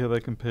 and see how they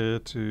compare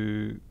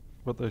to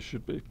what they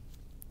should be.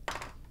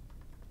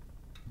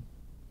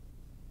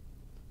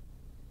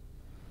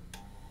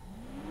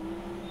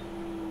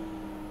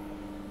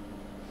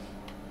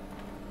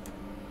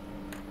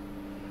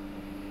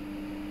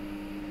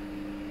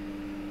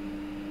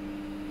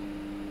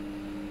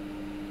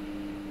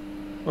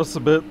 What's the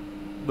bet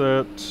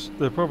that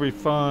they're probably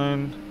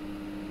fine,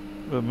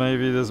 but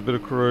maybe there's a bit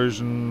of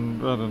corrosion,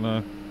 I don't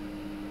know.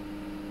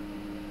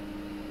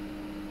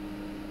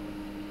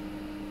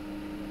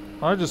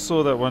 I just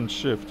saw that one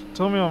shift.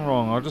 Tell me I'm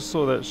wrong, I just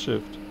saw that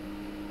shift.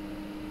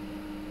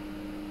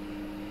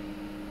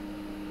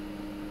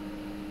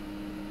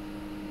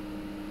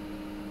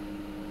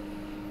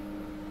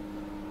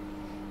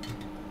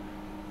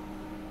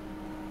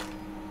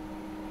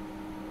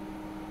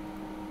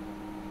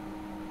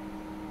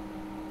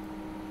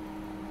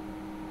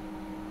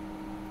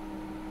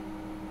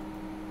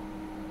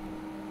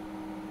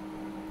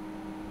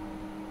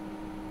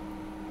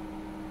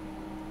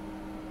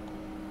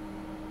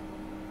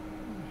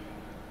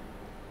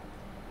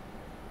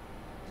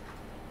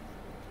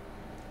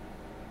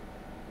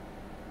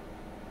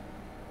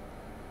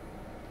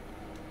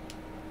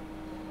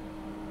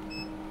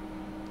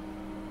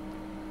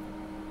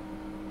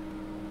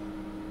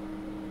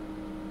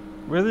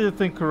 Whether you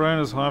think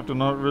corona's hyped or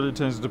not really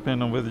tends to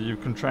depend on whether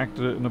you've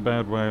contracted it in a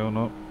bad way or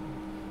not.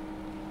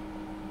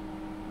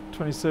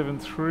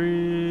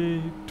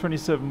 27.3,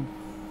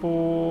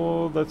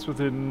 27.4,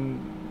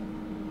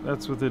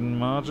 that's within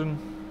margin.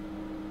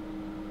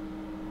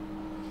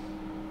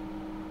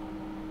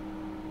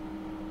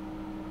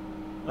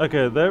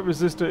 Okay, that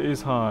resistor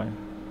is high.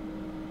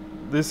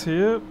 This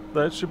here,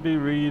 that should be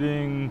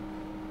reading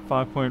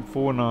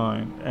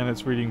 5.49 and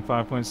it's reading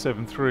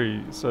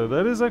 5.73, so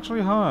that is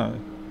actually high.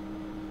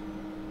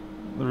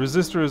 The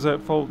resistor is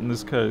at fault in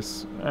this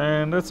case,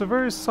 and that's a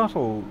very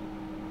subtle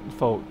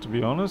fault, to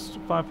be honest.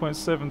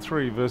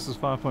 5.73 versus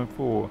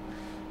 5.4.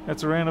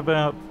 That's around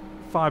about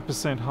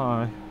 5%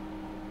 high.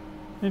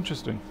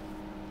 Interesting.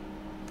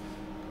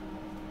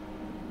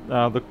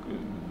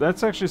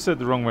 That's actually said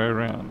the wrong way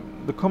around.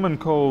 The common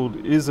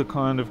cold is a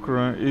kind of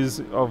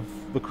of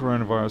the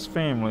coronavirus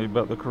family,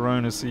 but the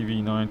corona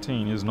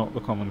CV19 is not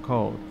the common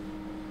cold.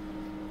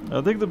 I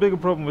think the bigger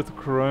problem with the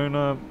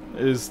corona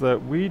is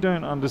that we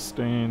don't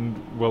understand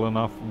well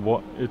enough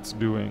what it's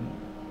doing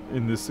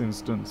in this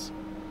instance.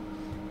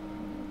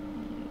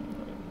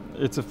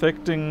 It's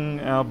affecting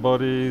our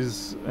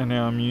bodies and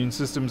our immune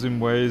systems in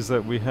ways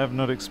that we have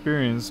not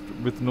experienced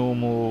with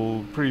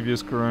normal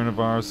previous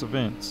coronavirus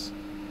events.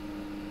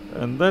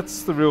 And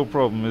that's the real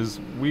problem, is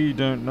we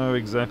don't know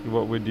exactly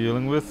what we're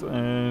dealing with,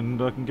 and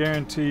I can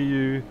guarantee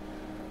you,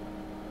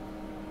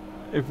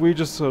 if we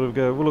just sort of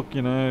go, well look,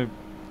 you know,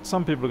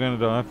 some people are going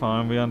to die,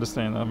 fine, we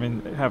understand. I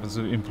mean, it happens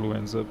to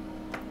influenza.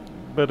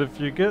 But if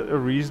you get a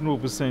reasonable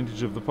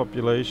percentage of the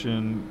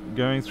population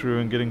going through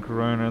and getting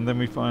corona, and then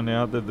we find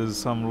out that there's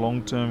some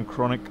long-term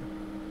chronic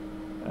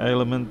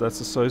ailment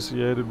that's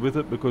associated with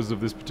it because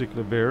of this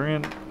particular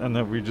variant, and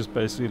that we just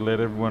basically let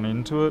everyone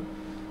into it,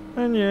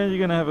 and yeah, you're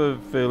going to have a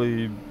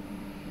fairly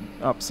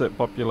upset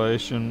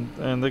population,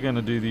 and they're going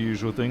to do the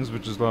usual things,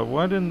 which is like,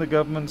 why didn't the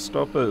government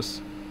stop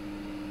us?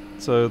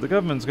 So the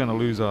government's going to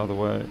lose either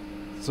way.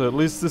 So at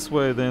least this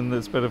way then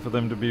it's better for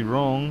them to be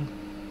wrong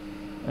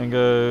and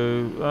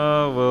go,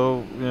 oh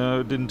well, you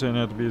know, it didn't turn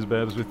out to be as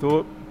bad as we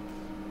thought.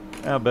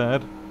 How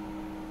bad?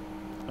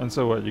 And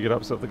so what, you get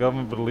upset at the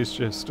government, but at least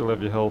you still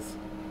have your health.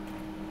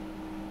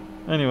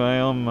 Anyway,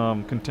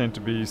 I'm content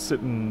to be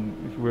sitting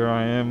where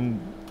I am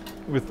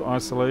with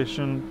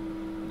isolation,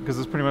 because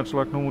it's pretty much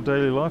like normal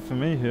daily life for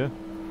me here.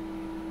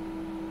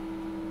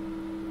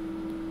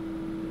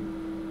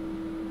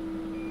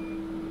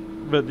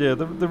 But yeah,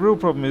 the real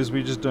problem is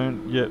we just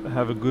don't yet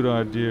have a good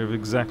idea of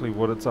exactly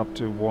what it's up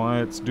to,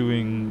 why it's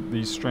doing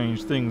these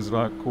strange things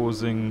like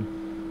causing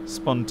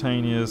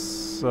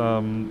spontaneous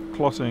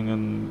clotting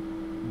and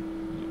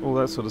all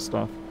that sort of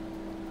stuff.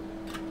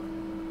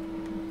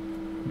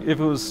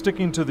 If it was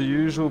sticking to the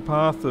usual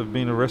path of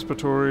being a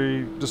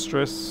respiratory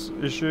distress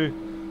issue,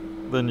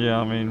 then yeah,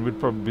 I mean,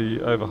 we'd probably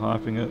be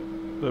overhyping it.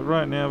 But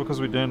right now,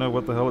 because we don't know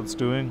what the hell it's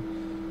doing,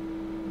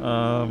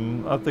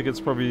 I think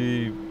it's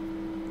probably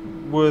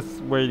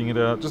worth waiting it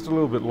out just a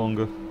little bit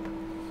longer.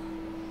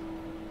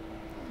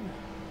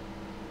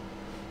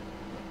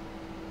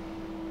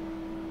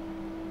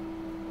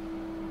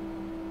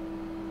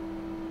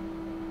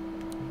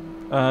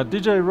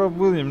 DJ Rob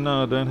William,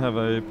 no, I don't have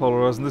a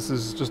polarizing. This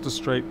is just a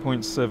straight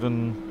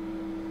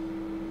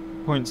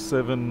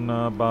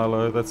 0.7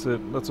 Barlow. That's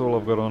it. That's all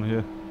I've got on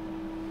here.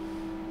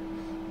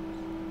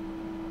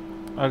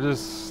 I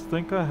just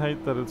think I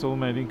hate that it's all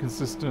made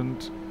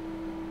inconsistent.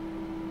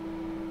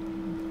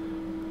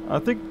 I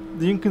think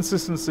the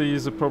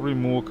inconsistencies are probably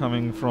more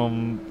coming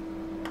from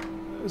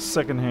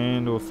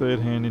second-hand or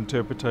third-hand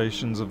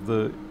interpretations of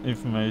the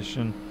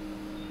information.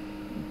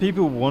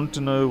 People want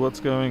to know what's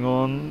going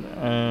on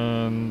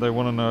and they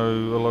want to know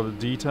a lot of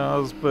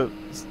details, but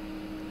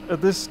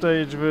at this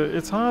stage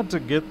it's hard to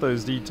get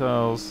those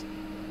details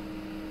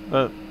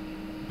that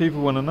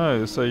people want to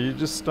know, so you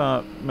just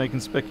start making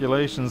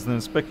speculations, and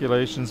then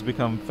speculations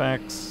become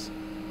facts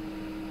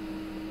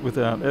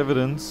without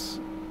evidence,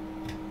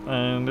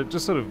 and it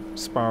just sort of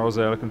spirals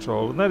out of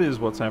control. And that is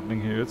what's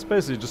happening here. It's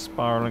basically just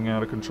spiraling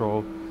out of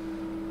control,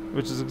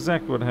 which is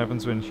exactly what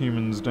happens when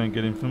humans don't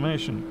get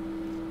information.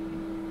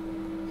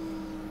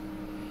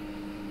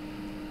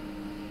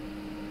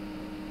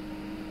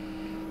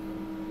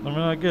 I mean,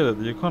 I get it,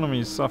 the economy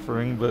is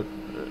suffering, but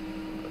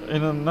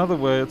in another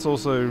way it's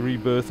also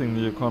rebirthing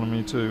the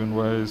economy too in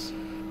ways.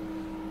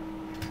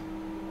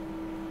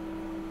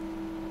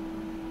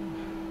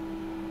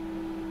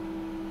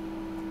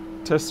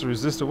 Test the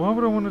resistor. Why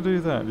would I want to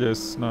do that?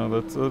 Yes, no,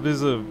 that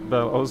is a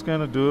I was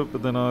going to do it,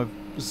 but then I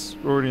was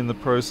already in the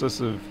process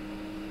of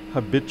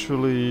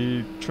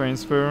habitually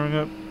transferring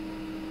it.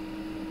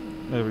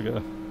 There we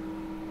go.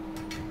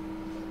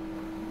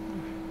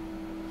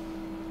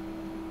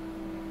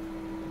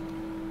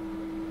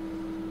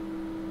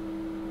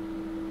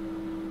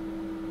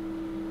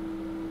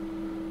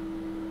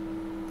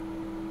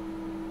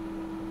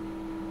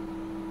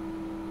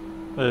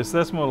 Yes,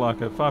 that's more like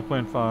a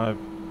 5.5.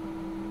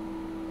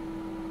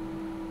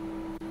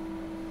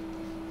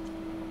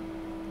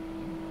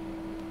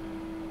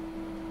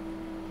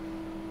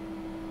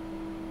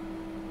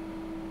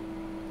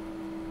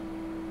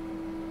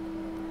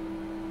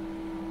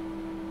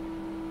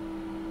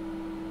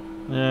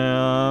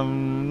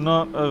 I'm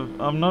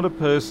not a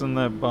person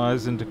that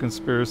buys into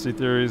conspiracy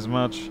theories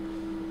much.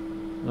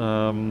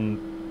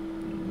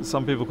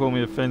 Some people call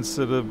me a fence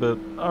sitter, but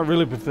I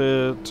really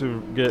prefer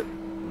to get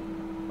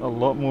a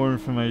lot more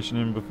information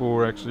in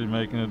before actually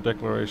making a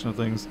declaration of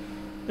things.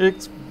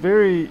 It's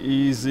very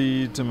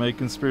easy to make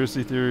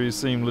conspiracy theories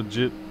seem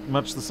legit,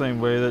 much the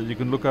same way that you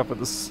can look up at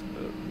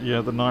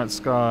the night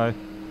sky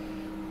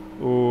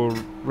or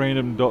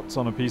random dots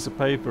on a piece of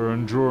paper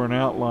and draw an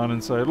outline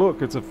and say,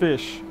 look, it's a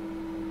fish.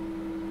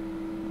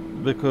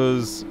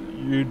 Because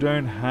you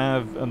don't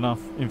have enough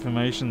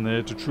information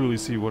there to truly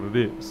see what it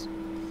is.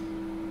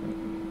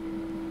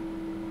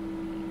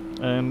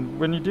 And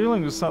when you're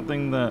dealing with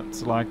something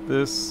that's like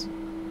this,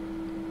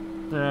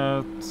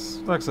 yeah,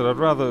 like I said, I'd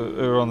rather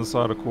err on the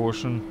side of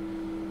caution.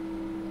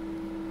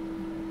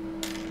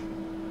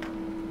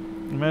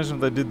 Imagine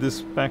if they did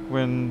this back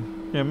when...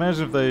 Yeah,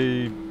 imagine if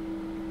they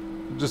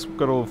just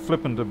got all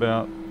flippant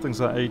about things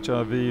like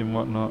HIV and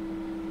whatnot.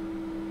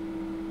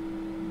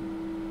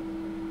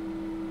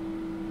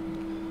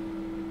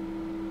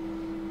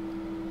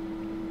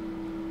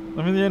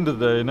 I mean, at the end of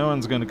the day, no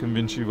one's going to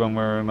convince you one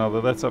way or another.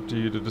 That's up to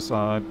you to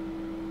decide.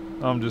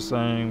 I'm just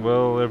saying,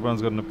 well,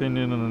 everyone's got an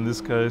opinion, and in this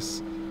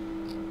case,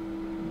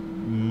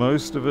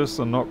 most of us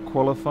are not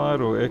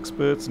qualified or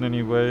experts in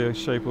any way,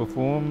 shape or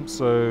form,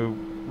 so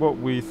what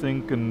we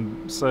think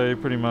and say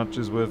pretty much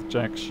is worth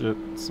jack shit,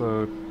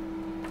 so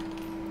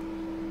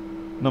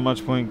not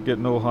much point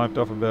getting all hyped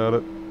up about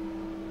it.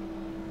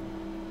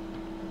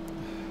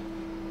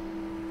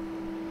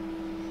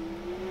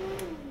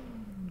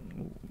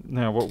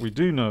 Now, what we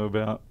do know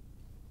about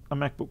are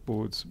MacBook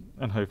boards,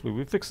 and hopefully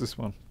we fix this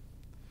one.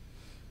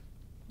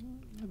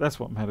 That's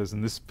what matters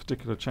in this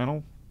particular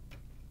channel.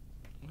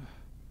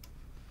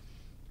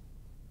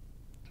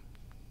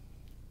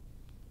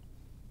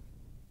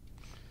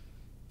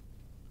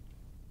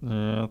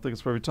 Yeah, I think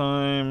it's probably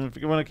time. If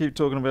you want to keep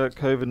talking about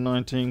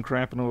COVID-19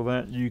 crap and all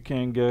that, you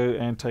can go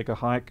and take a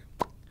hike,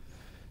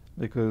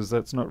 because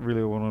that's not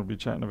really what I want to be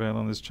chatting about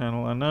on this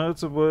channel. I know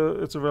it's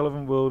a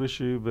relevant world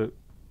issue, but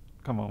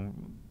come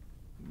on,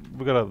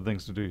 we've got other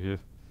things to do here.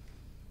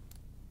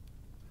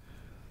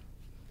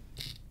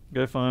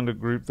 Go find a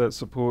group that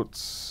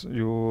supports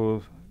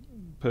your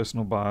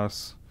personal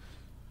bias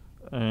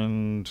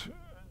and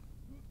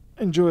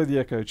enjoy the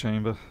echo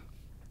chamber.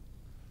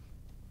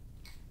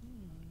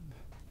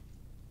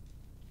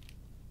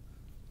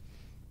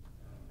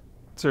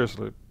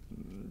 Seriously,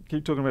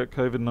 keep talking about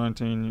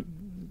COVID-19.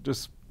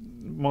 Just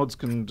mods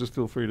can just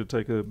feel free to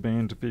take a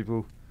ban to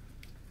people.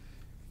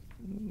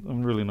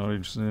 I'm really not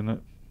interested in it.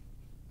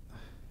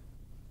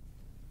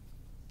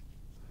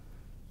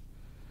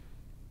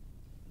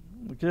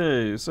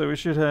 Okay, so we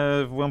should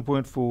have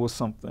 1.4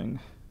 something.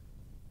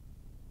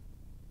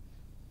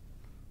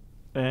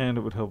 And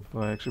it would help if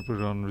I actually put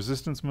it on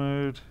resistance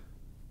mode.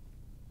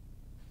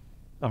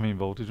 I mean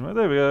voltage mode.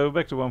 There we go,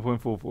 back to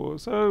 1.44.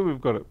 So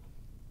we've got it.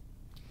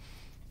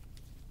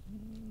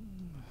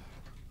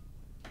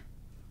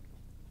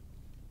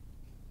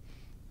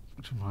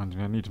 Which reminds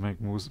me, I need to make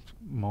more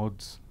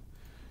mods.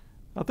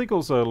 I think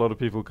also a lot of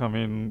people come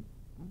in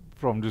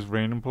from just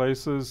random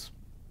places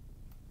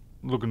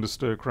looking to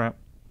stir crap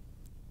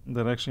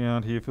that actually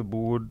aren't here for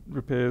board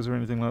repairs or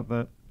anything like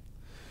that.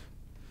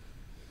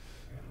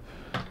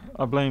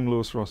 I blame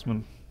Lewis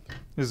Rossman.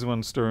 He's the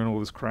one stirring all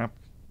this crap.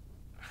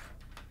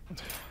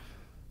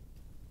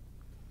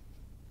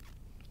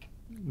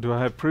 Do I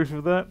have proof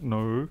of that?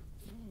 No.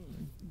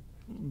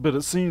 But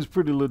it seems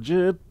pretty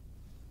legit.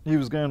 He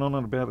was going on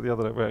and about it the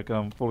other day.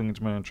 I'm falling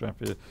into my own trap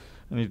here.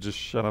 I need to just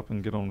shut up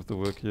and get on with the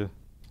work here.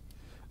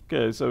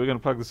 Okay, so we're going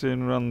to plug this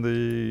in, run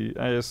the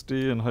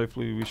ASD, and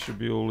hopefully we should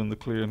be all in the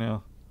clear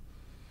now.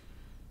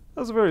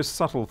 That was a very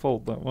subtle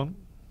fault, that one.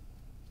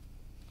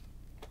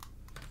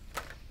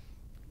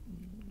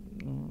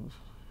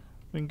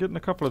 Been getting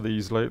a couple of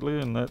these lately,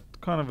 and that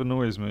kind of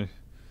annoys me.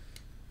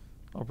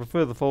 I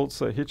prefer the faults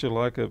that hit you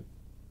like a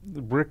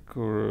brick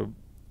or a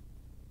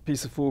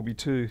piece of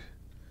 4B2.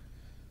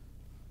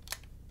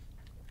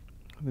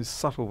 These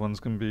subtle ones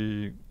can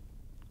be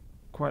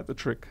quite the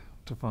trick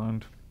to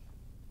find.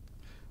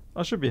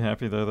 I should be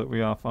happy though that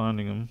we are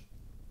finding them.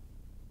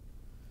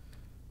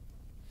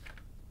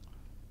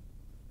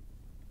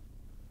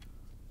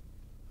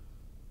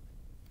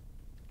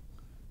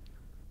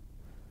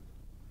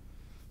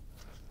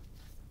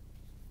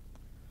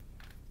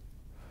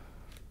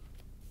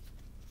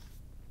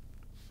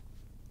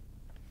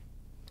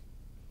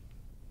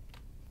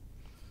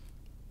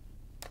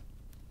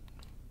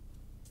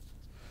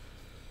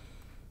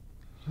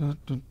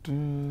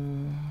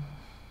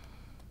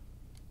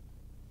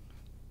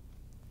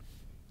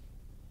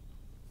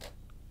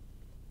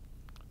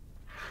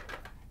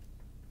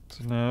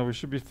 So now we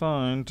should be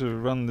fine to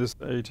run this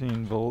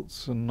 18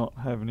 volts and not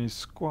have any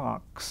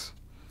squawks.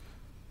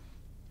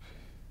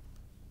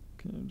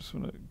 Okay, I just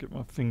want to get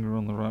my finger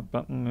on the right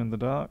button in the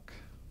dark.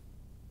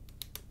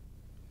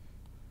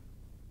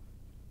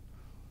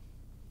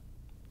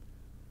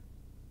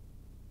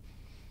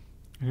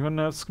 Anyone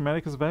know if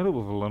schematic is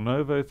available for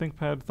Lenovo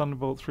ThinkPad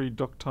Thunderbolt 3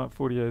 dock type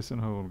 40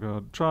 and hold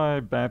guard? Try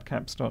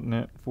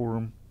badcaps.net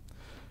forum.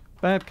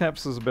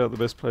 Badcaps is about the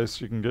best place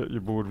you can get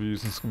your board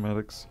views and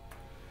schematics.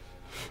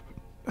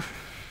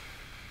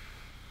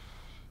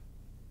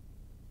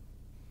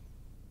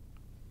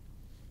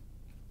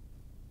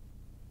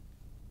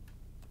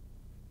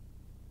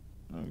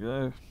 There we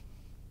go.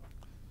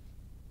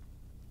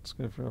 Let's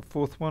go for our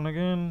fourth one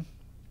again.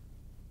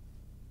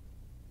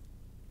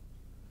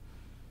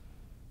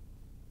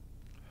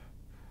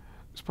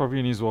 He's probably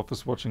in his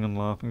office watching and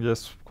laughing.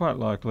 Yes, quite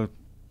likely.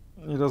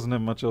 He doesn't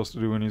have much else to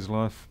do in his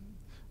life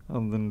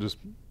other than just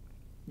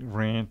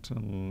rant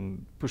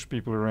and push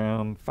people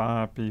around,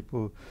 fire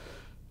people.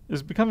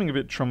 He's becoming a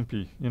bit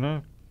Trumpy, you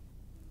know?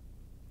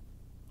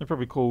 He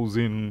probably calls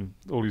in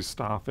all his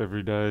staff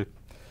every day,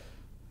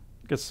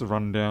 gets the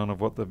rundown of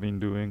what they've been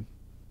doing,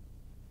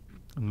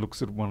 and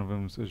looks at one of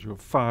them and says, "You're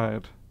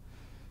fired."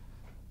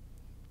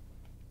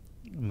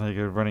 And they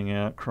go running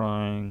out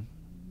crying.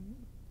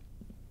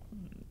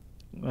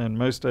 And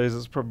most days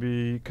it's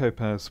probably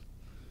Kopaz.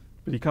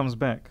 But he comes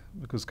back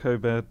because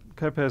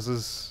Kopaz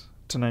is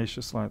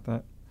tenacious like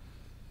that.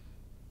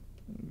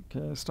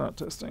 Okay, start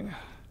testing.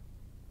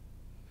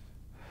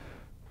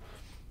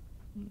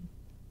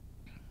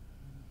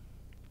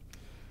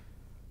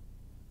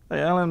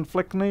 Hey, Alan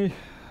Fleckney.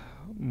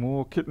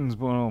 More kittens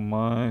born. Oh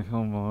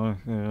my,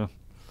 yeah.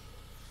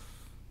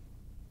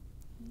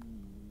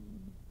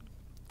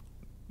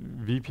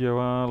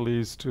 VPOR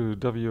leads to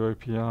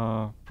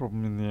WOPR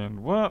problem in the end.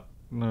 What?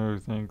 No,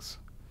 thanks.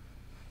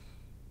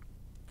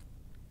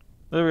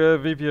 There we go,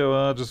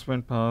 VPOR just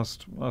went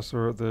past. I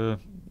saw it there.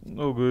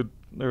 All good.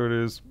 There it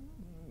is.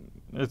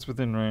 It's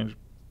within range.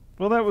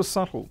 Well, that was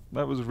subtle.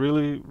 That was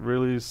really,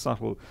 really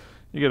subtle.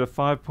 You get a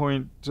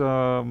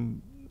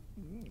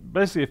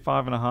basically a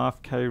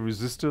 5.5K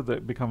resistor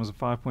that becomes a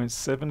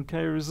 5.7K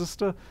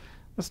resistor.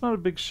 That's not a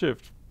big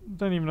shift.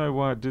 Don't even know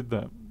why it did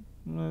that.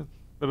 But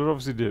it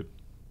obviously did.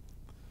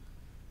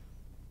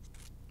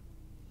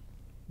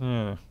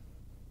 Yeah.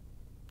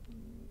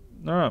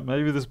 Alright,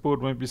 maybe this board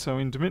won't be so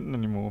intermittent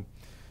anymore.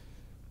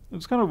 I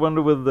just kind of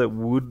wonder whether that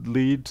would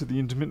lead to the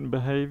intermittent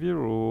behavior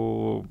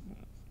or...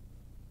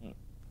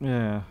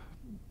 Yeah.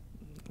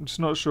 I'm just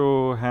not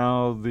sure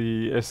how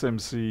the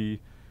SMC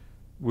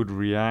would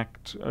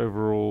react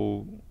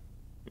overall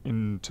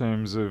in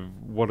terms of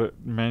what it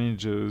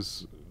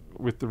manages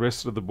with the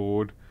rest of the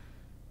board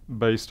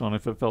based on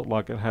if it felt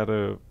like it had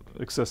a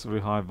excessively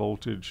high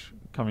voltage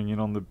coming in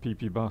on the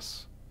PP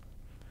bus.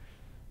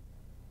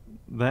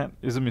 That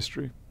is a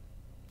mystery.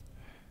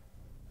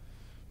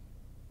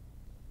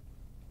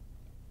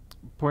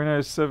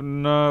 0.07,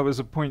 no, it was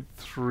a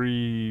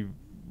 0.3,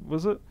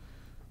 was it?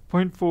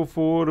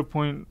 0.44 to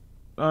point,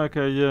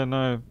 okay, yeah,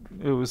 no,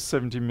 it was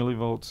 70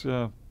 millivolts,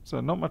 yeah. So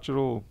not much at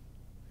all.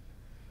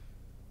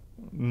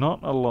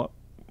 Not a lot.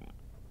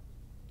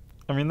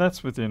 I mean,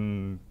 that's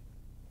within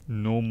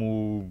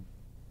normal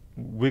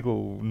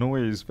wiggle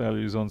noise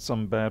values on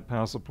some bad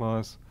power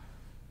supplies.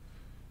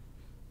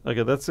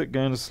 Okay, that's it,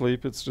 going to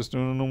sleep. It's just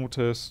doing a normal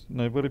test.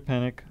 Nobody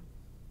panic.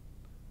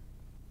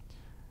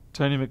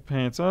 Tony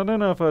McPants. I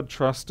don't know if I'd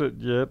trust it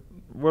yet.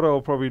 What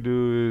I'll probably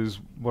do is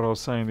what I was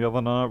saying the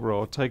other night, where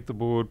I'll take the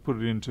board, put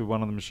it into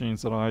one of the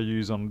machines that I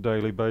use on a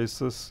daily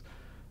basis,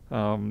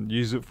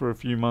 use it for a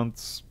few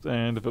months,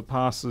 and if it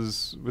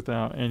passes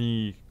without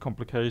any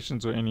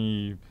complications or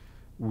any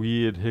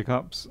weird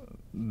hiccups,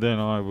 then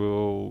I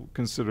will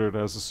consider it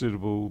as a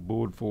suitable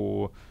board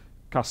for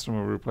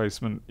customer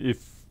replacement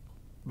if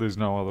there's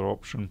no other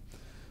option.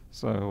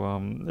 So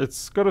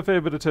it's got a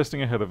fair bit of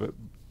testing ahead of it.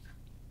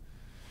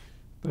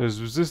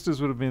 Those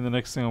resistors would have been the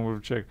next thing I would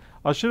have checked.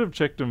 I should have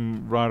checked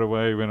them right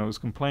away when I was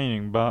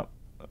complaining, but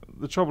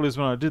the trouble is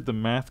when I did the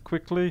math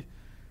quickly,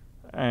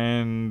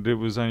 and it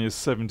was only a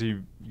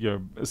 70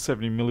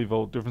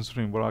 millivolt difference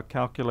between what I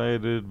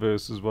calculated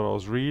versus what I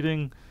was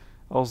reading,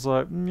 I was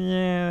like,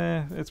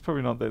 yeah, it's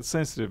probably not that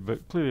sensitive,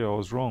 but clearly I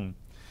was wrong.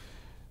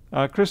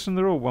 Christian,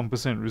 they're all 1%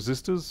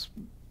 resistors.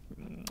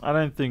 I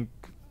don't think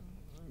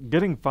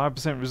getting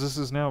 5%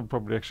 resistors now would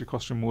probably actually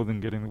cost you more than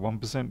getting the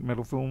 1%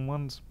 metal film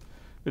ones.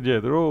 But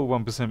yeah, they're all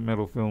 1%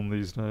 metal film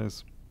these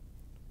days.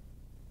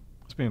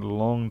 It's been a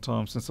long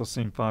time since I've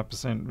seen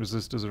 5%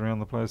 resistors around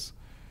the place.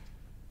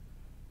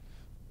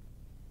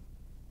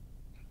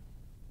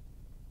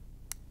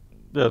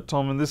 Yeah,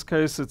 Tom, in this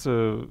case it's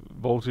a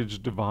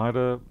voltage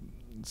divider.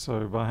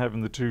 So by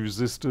having the two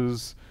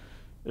resistors,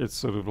 it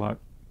sort of like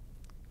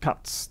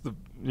cuts the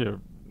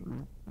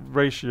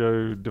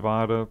ratio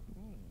divider,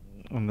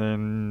 and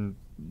then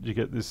you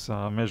get this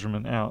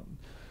measurement out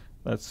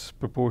that's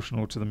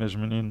proportional to the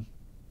measurement in.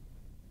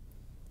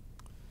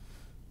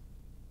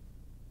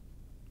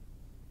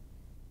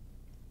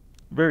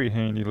 Very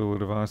handy little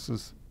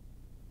devices,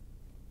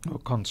 or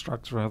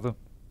constructs rather.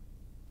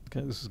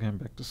 Okay, this is going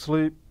back to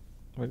sleep.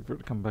 Wait for it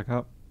to come back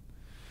up.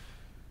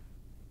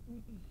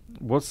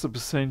 What's the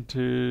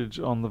percentage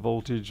on the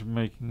voltage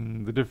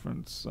making the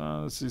difference?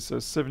 Let's see, so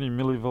 70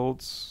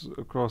 millivolts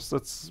across,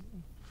 that's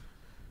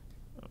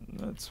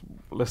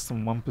less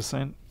than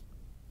 1%.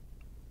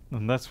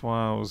 And that's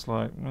why I was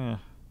like, meh.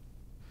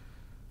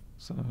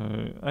 So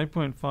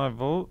 8.5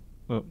 volt,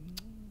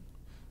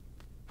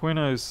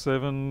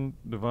 0.07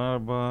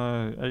 divided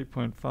by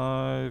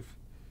 8.5.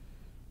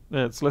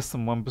 Yeah, it's less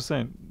than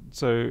 1%.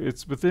 So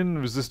it's within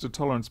resistor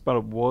tolerance, but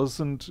it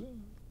wasn't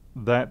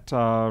that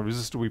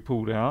resistor we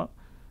pulled out.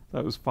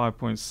 That was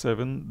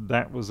 5.7.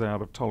 That was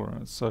out of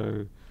tolerance.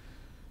 So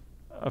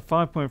a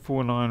 5.49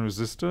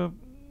 resistor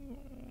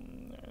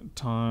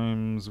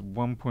times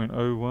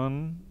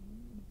 1.01,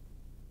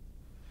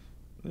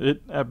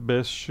 it at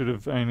best should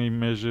have only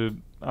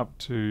measured up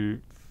to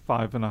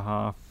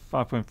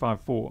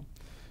 5.54,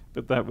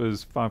 but that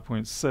was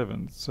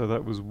 5.7, so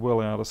that was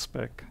well out of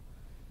spec.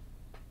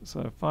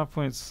 So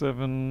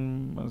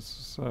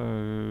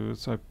 5.7,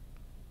 so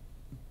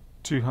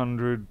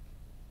 200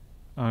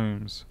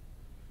 ohms.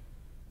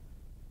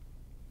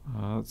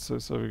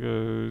 So we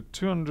go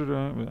 200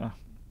 ohms,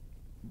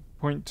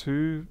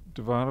 0.2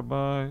 divided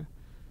by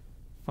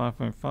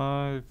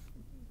 5.5.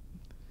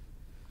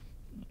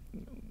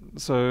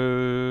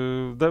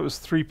 So that was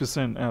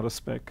 3% out of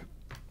spec.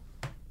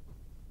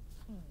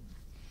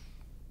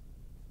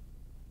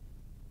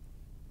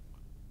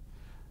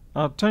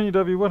 Tony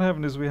W, what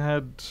happened is we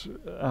had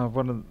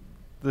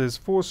there's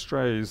 4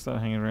 strays that are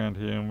hanging around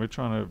here, and we're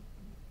trying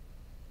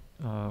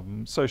to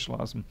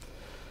socialize them.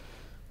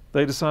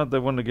 They decided they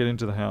wanted to get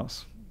into the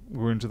house,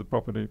 or into the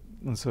property,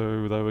 and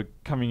so they were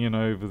coming in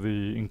over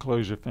the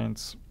enclosure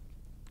fence,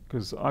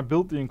 because I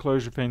built the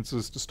enclosure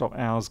fences to stop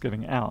owls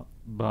getting out,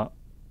 but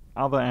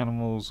other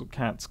animals or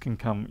cats can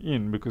come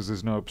in because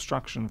there's no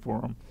obstruction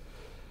for them.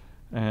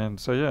 And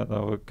so yeah, they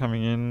were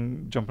coming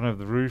in, jumping over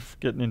the roof,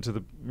 getting into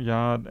the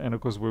yard, and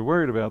of course we're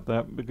worried about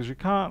that because you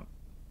don't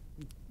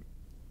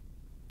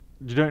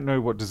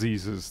know what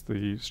diseases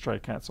the stray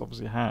cats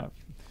obviously have.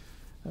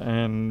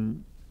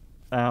 And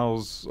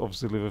owls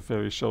obviously live a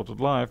fairly sheltered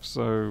life,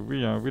 so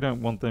we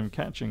don't want them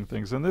catching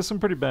things. And there's some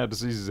pretty bad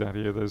diseases out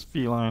here. There's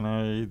feline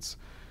AIDS,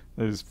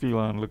 there's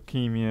feline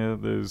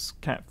leukemia, there's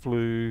cat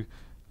flu.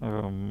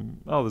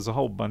 There's a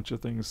whole bunch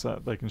of things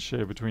that they can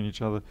share between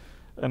each other.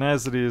 And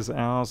as it is,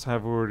 owls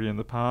have already in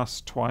the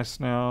past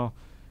twice now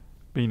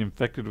been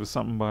infected with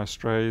something by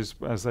strays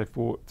as they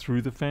fought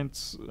through the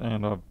fence,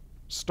 and I've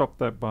stopped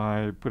that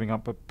by putting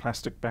up a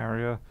plastic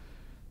barrier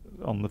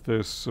on the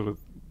first sort of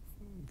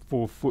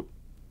 4 foot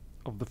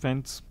of the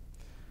fence.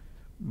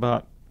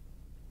 But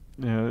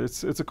yeah,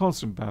 it's a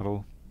constant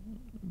battle.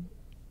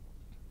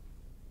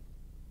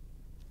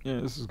 Yeah,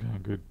 this is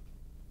going good.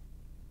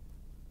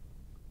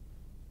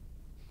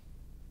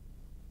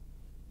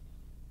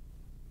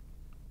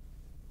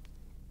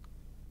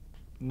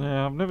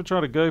 Now, I've never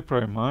tried a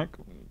GoPro mic.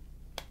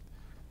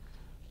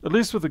 At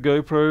least with the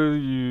GoPro,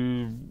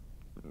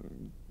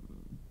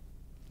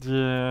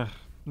 yeah.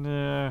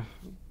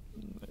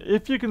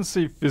 If you can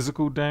see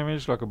physical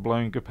damage, like a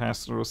blown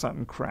capacitor or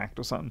something cracked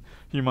or something,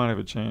 you might have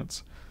a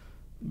chance.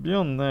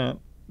 Beyond that,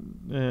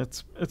 yeah,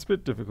 it's a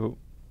bit difficult.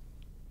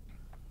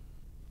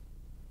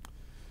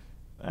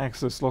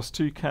 Axis lost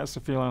 2 cats to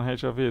feline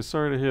HIV.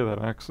 Sorry to hear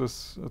that,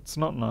 Axis. It's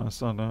not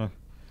nice, I know.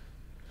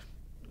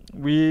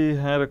 We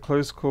had a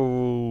close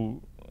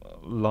call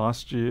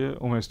last year,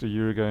 almost a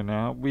year ago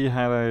now. We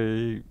had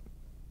a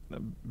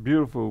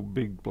beautiful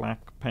big black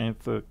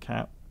panther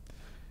cat.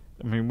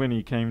 I mean, when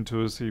he came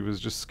to us, he was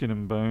just skin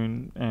and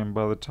bone, and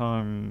by the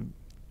time,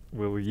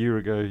 well, a year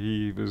ago,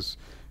 he was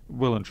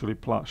well and truly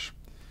plush.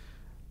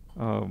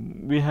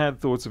 We had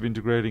thoughts of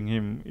integrating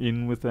him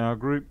in with our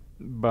group,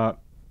 but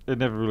it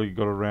never really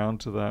got around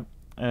to that.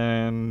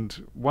 And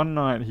one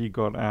night he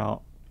got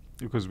out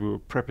because we were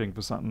prepping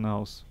for something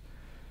else.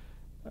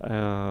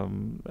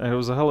 And it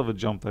was a hell of a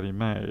jump that he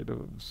made. It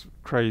was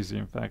crazy,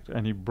 in fact.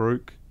 And he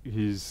broke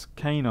his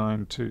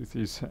canine tooth.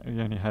 He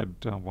only had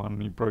one,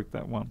 and he broke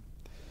that one.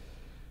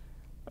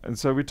 And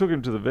so we took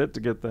him to the vet to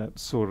get that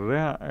sorted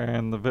out,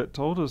 and the vet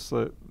told us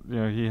that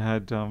he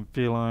had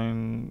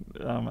feline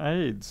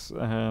AIDS.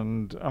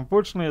 And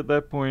unfortunately, at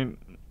that point,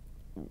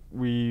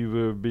 we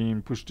were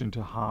being pushed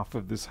into half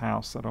of this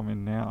house that I'm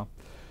in now,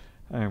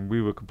 and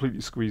we were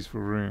completely squeezed for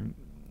room.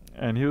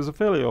 And he was a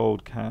fairly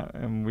old cat,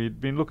 and we'd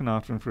been looking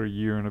after him for a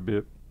year and a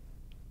bit.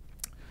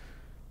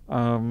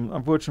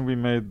 Unfortunately,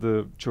 we made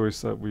the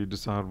choice that we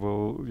decided,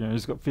 well,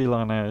 he's got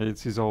feline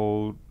AIDS, he's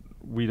old,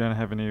 we don't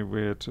have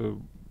anywhere to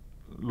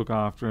look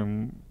after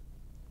him.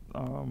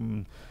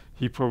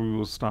 He probably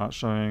will start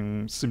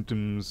showing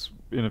symptoms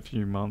in a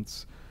few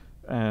months,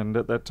 and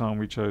at that time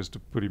we chose to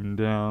put him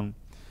down.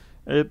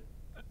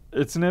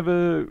 It's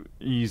never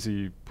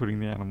easy putting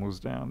the animals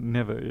down,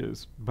 never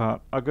is. But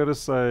I gotta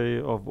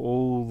say, of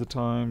all the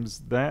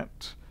times,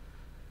 that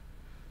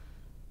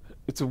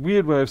it's a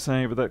weird way of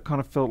saying it, but that kind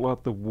of felt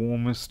like the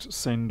warmest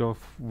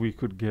send-off we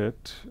could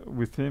get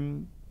with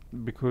him,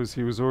 because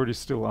he was already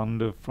still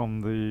under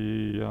from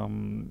the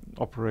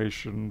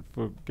operation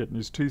for getting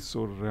his tooth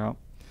sorted out.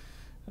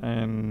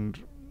 And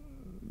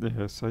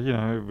yeah, so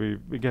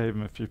we gave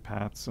him a few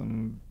pats,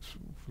 and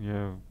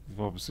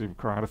obviously we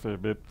cried a fair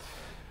bit.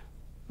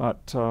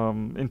 But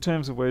in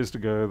terms of ways to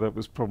go, that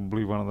was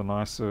probably one of the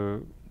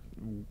nicer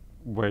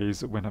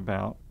ways it went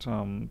about.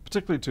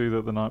 Particularly too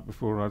that the night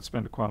before I'd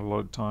spent quite a lot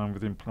of time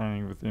with him,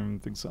 playing with him,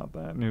 things like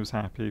that, and he was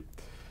happy.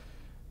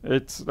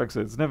 It's like I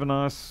said, it's never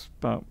nice,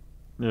 but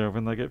yeah,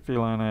 when they get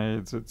feline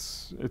AIDS,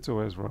 it's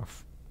always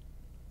rough.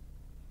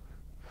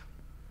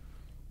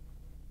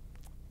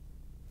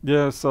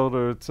 Yeah,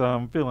 Solder, it's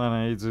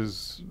feline AIDS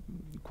is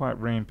quite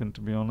rampant,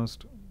 to be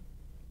honest.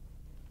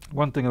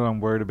 One thing that I'm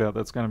worried about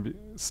that's going to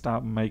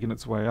start making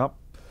its way up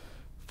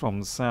from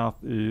the south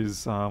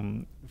is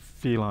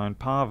feline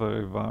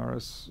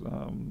parvovirus.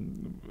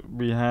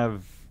 We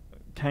have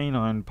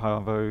canine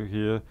parvo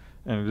here,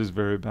 and it is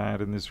very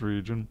bad in this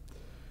region.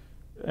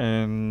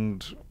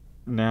 And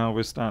now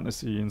we're starting to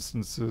see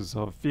instances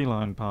of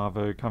feline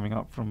parvo coming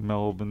up from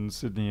Melbourne,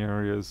 Sydney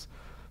areas.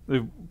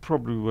 It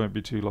probably won't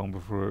be too long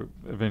before it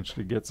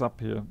eventually gets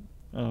up here.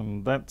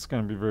 That's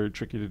going to be very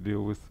tricky to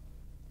deal with.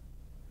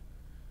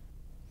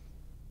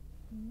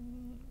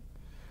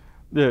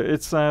 Yeah,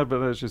 it's sad,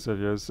 but as you said,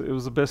 yes, it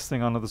was the best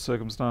thing under the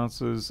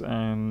circumstances.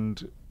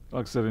 And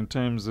like I said, in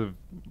terms of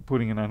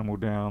putting an animal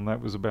down, that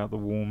was about the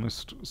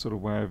warmest sort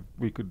of way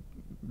we could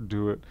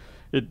do it.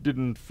 It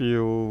didn't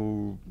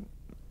feel.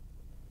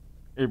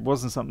 It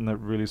wasn't something that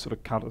really sort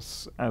of cut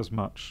us as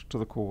much to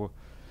the core.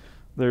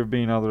 There have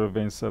been other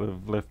events that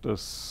have left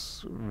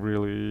us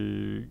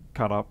really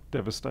cut up,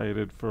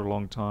 devastated for a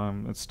long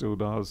time. It still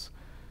does.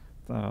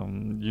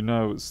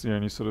 It's the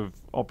only sort of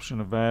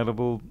option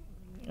available,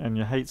 and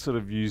you hate sort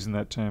of using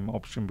that term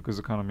option because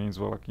it kind of means,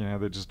 well, like,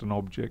 they're just an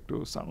object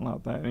or something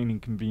like that, an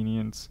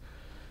inconvenience.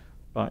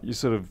 But you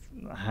sort of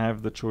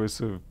have the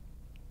choice of,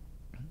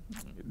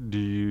 do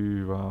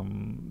you,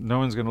 no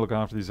one's going to look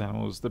after these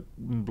animals, they're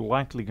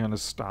likely going to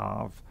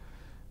starve.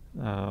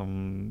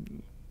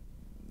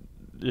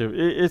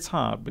 It's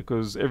hard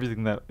because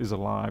everything that is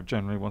alive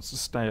generally wants to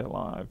stay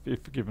alive.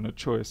 If given a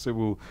choice, it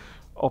will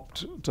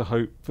opt to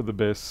hope for the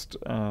best,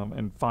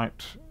 and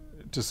fight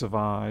to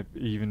survive,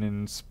 even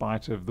in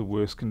spite of the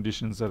worst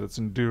conditions that it's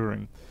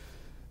enduring.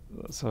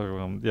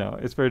 So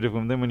it's very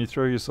difficult. And then when you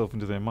throw yourself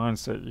into their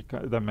mindset,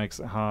 that makes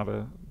it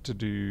harder to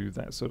do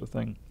that sort of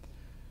thing.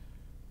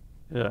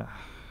 Yeah,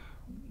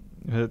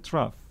 it's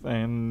rough,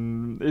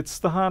 and it's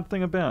the hard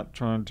thing about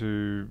trying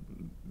to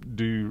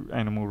do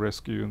animal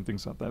rescue and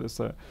things like that, is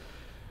that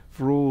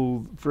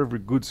for every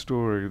good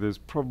story, there's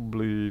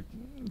probably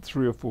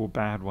 3 or 4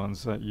 bad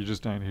ones that you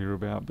just don't hear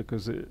about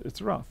because it's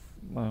rough.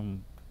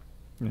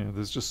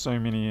 There's just so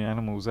many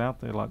animals out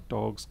there, like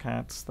dogs,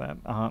 cats, that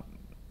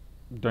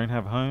don't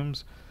have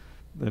homes.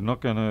 They're not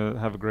going to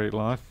have a great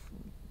life.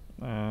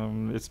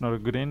 It's not a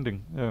good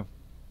ending. Yeah.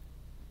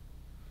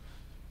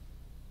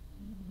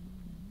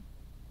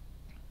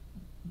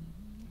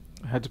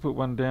 Had to put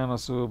one down I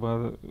saw by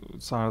the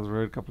side of the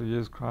road a couple of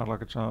years, cried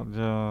like a child.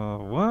 Yeah,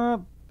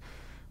 what?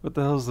 What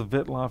the hell's the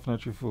vet laughing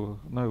at you for?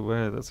 No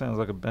way, that sounds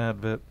like a bad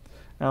vet.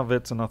 Our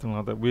vets are nothing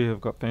like that. We have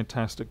got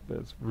fantastic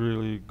vets,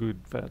 really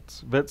good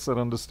vets. Vets that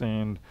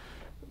understand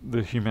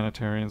the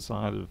humanitarian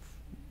side of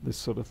this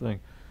sort of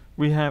thing.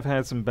 We have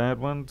had some bad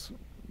ones,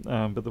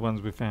 but the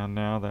ones we found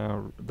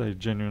now, they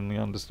genuinely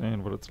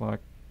understand what it's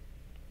like.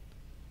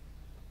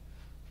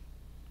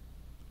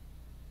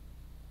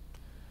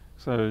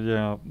 So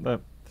yeah,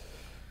 that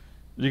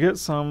you get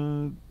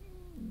some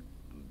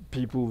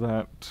people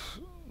that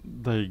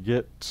they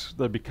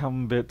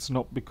become vets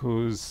not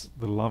because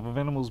the love of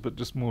animals, but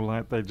just more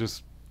like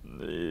it's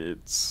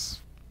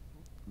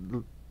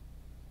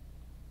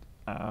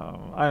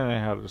I don't know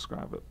how to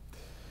describe it.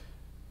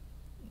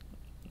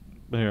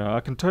 But anyway,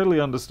 I can totally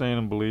understand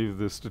and believe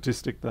the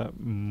statistic that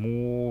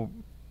more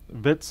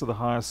vets are the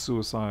highest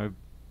suicide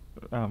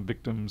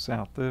victims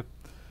out there,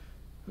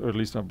 or at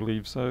least I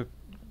believe so.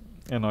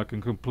 And I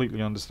can completely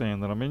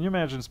understand that. I mean, you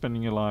imagine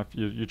spending your life,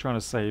 you're trying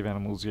to save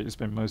animals, yet you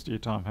spend most of your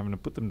time having to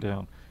put them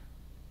down.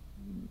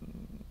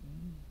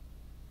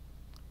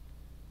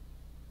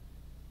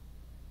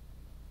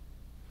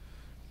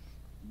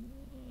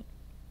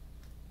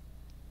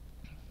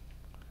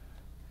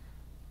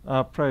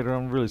 Prater,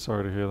 I'm really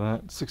sorry to hear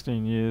that.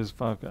 16 years,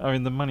 5. I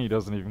mean, the money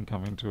doesn't even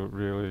come into it,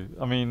 really.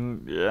 I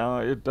mean, yeah,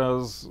 it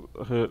does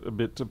hurt a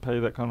bit to pay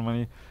that kind of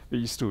money, but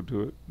you still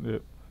do it. Yeah.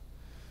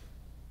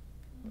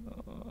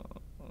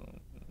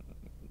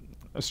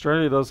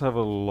 Australia does have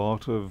a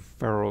lot of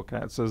feral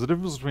cats. There's a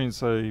difference between,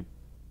 say,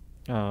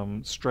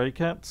 stray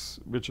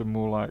cats, which are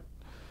more like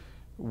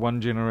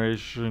one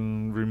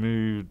generation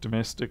removed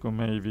domestic, or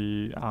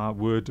maybe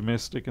were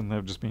domestic and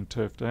they've just been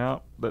turfed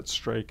out. That's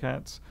stray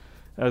cats.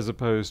 As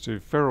opposed to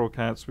feral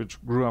cats,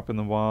 which grew up in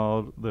the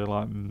wild. They're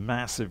like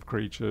massive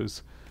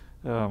creatures.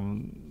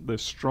 They're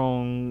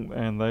strong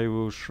and they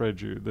will shred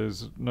you.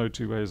 There's no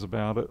two ways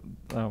about it.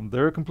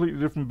 They're a completely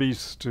different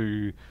beast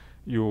to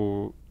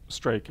your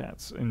stray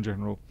cats in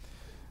general.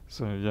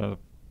 So yeah,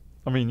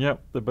 I mean,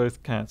 yep, they're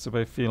both cats. They're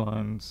both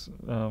felines,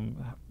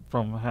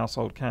 from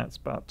household cats,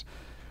 but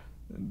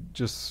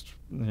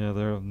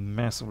they're a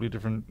massively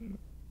different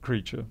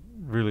creature.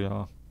 Really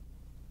are.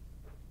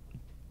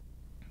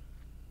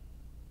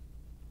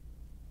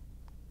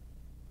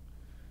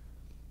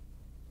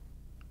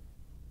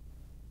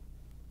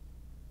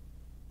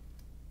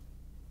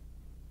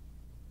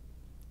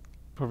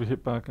 probably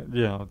hit back.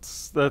 Yeah,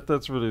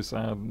 that's really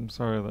sad. I'm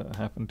sorry that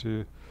happened to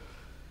you.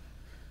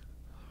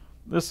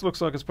 This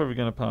looks like it's probably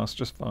going to pass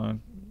just fine.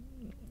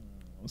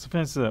 So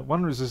fancy that.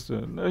 One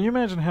resistor. Now you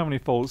imagine how many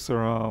faults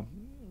there are,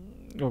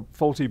 or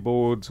faulty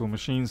boards or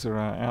machines there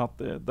are out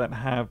there that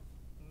have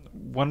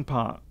one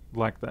part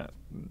like that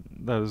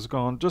has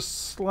gone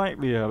just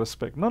slightly out of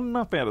spec. Not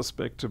enough out of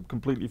spec to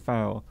completely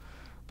fail,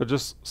 but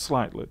just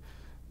slightly.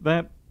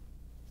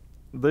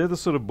 They're the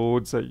sort of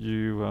boards that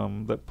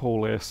that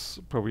Paul S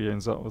probably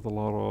ends up with a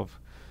lot of,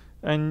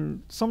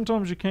 and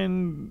sometimes you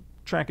can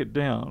track it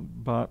down,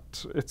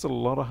 but it's a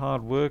lot of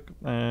hard work.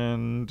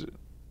 And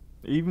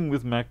even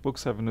with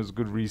MacBooks having as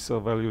good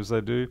resale value as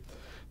they do,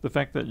 the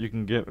fact that you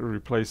can get a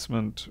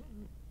replacement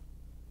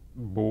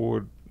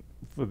board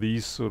for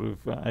these sort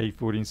of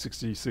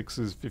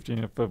A1466s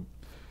 15 for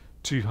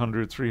 $200,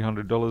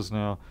 $300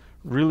 now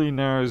really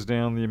narrows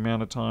down the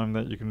amount of time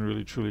that you can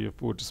really truly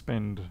afford to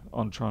spend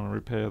on trying to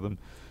repair them.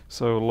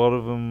 So a lot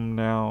of them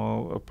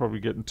now are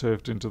probably getting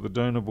turfed into the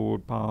donor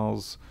board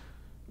piles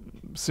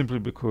simply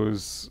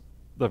because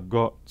they've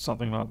got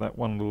something like that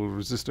one little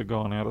resistor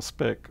gone out of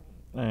spec,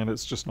 and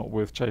it's just not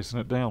worth chasing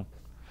it down.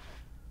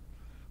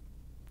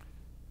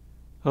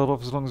 Held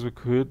off as long as we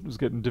could. It was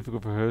getting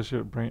difficult for her. She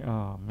had brain.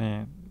 Oh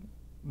man,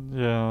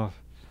 yeah.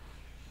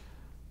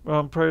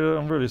 Well,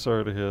 I'm really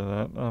sorry to hear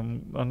that.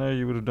 I know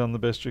you would have done the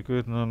best you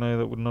could, and I know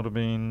that would not have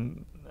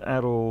been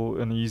at all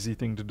an easy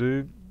thing to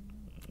do.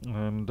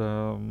 And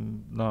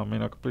no, I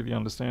mean I completely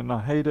understand. And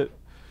I hate it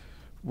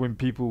when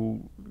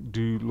people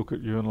do look at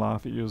you and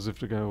laugh at you as if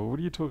to go, well, what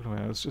are you talking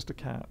about? It's just a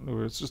cat,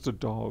 or it's just a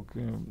dog.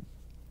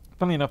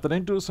 Funny enough, they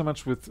don't do it so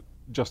much with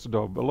just a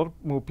dog. But a lot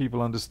more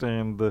people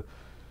understand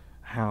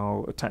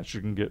how attached you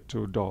can get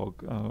to a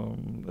dog,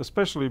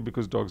 especially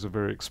because dogs are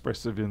very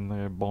expressive in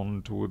their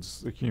bond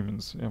towards the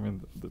humans. I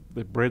mean,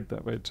 they're bred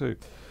that way too.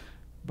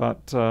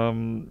 But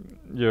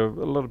yeah,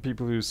 a lot of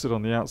people who sit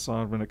on the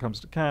outside when it comes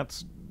to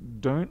cats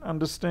don't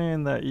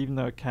understand that even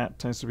though a cat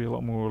tends to be a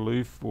lot more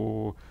aloof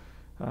or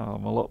a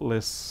lot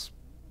less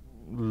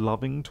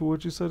loving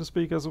towards you, so to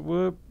speak, as it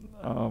were,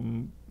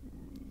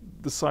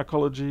 the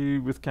psychology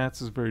with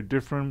cats is very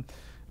different,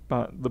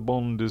 but the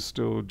bond is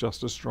still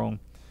just as strong.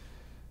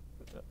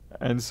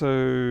 And so,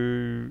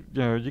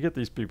 you get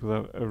these people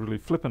that are really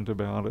flippant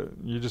about it.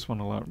 You just want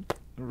to like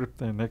rip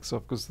their necks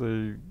off because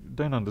they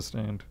don't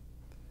understand.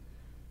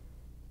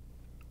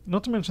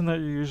 Not to mention that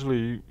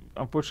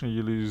unfortunately,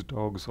 you lose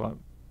dogs like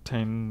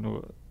 10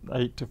 or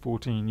 8 to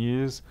 14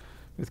 years.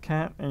 With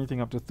cat,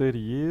 anything up to 30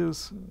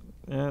 years.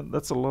 Yeah,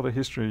 that's a lot of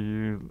history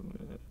you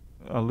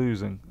are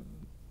losing.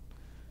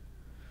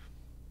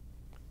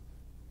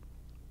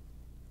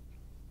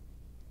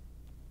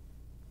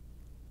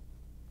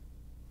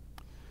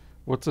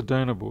 What's a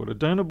donor board? A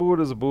donor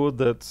board is a board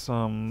that's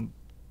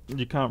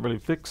you can't really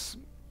fix,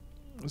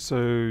 so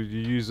you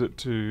use it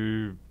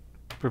to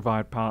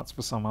provide parts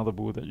for some other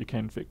board that you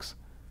can fix.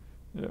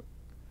 Yep.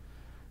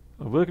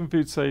 Working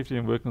food safety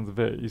and working with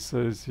the vet, he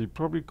says he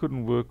probably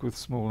couldn't work with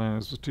small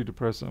animals, it was too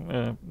depressing.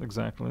 Yeah,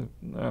 exactly.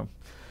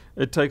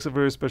 It takes a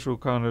very special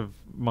kind of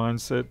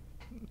mindset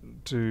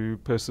to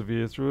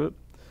persevere through it.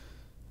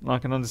 And I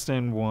can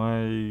understand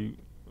why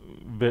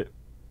vet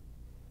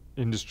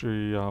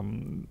industry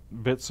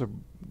vets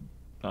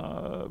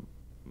are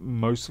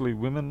mostly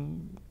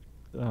women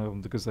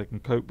because they can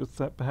cope with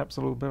that perhaps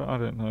a little bit. I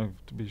don't know,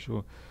 to be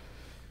sure.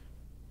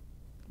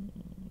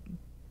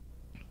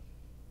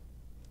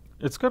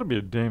 It's got to be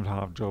a damned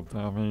hard job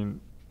though. I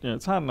mean,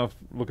 it's hard enough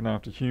looking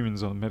after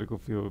humans on the medical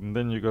field, and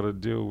then you've got to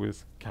deal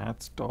with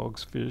cats,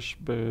 dogs, fish,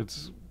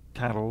 birds,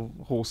 cattle,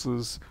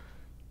 horses,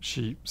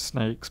 sheep,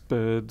 snakes,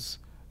 birds.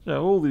 Yeah,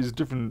 all these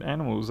different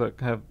animals that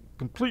have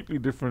completely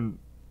different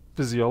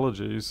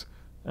physiologies,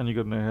 and you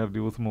got to know how to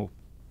deal with them all.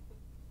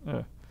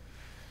 Yeah.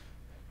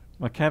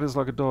 My cat is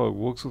like a dog,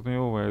 walks with me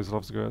always,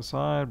 loves to go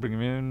outside, bring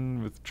him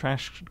in with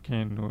trash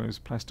can noise,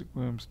 plastic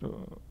worms,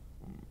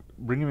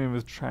 bring him in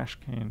with trash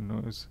can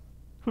noise.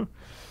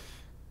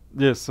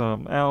 Yes,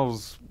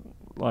 owls,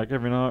 like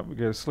every night we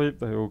go to sleep,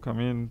 they all come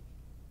in.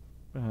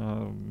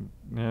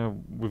 Now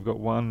we've got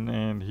one,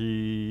 and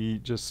he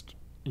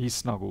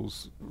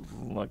snuggles,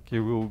 like he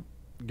will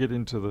get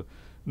into the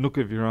nook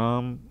of your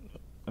arm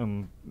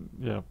and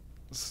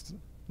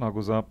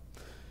snuggles up.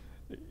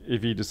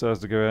 If he decides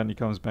to go out and he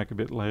comes back a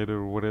bit later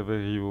or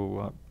whatever, he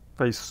will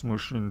face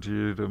smush into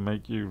you to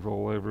make you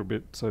roll over a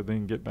bit so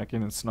then get back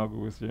in and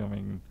snuggle with you. I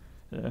mean,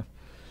 yeah.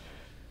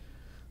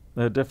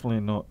 They're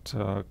definitely not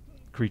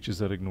creatures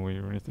that ignore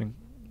you or anything.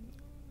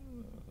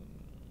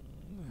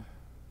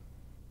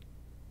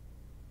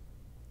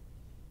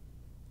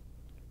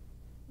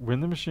 When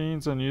the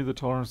machines are new, the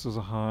tolerances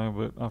are high,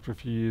 but after a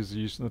few years,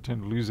 they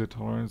tend to lose their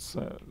tolerance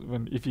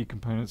when iffy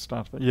components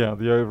start. Yeah,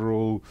 the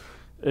overall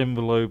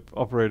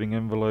operating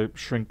envelope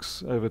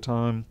shrinks over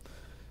time,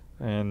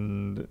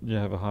 and you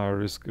have a higher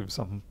risk of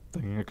something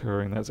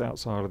occurring that's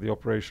outside of the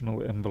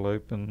operational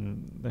envelope,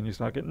 and then you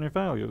start getting your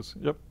failures.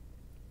 Yep.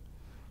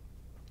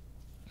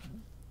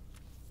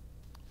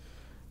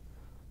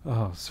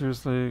 Oh,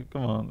 seriously,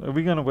 come on. Are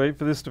we going to wait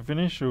for this to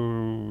finish,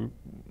 or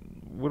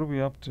what are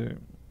we up to?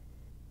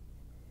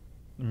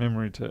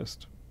 Memory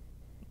test.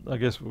 I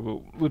guess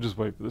we'll just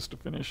wait for this to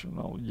finish and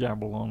I'll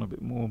yabble on a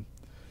bit more.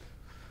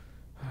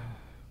 I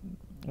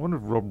wonder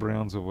if Rob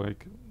Brown's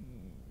awake.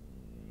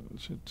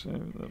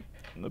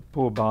 The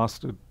poor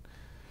bastard.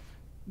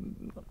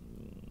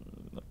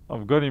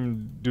 I've got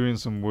him doing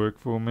some work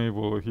for me.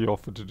 Well, he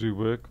offered to do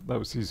work. That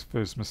was his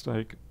first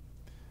mistake.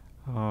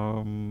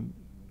 What's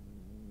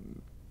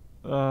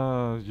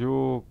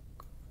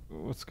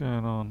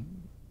going on?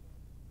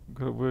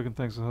 Good at work and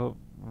thanks for help.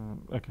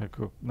 Okay,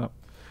 cool. No.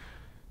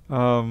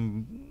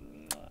 Damn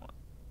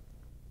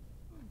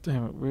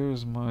it, where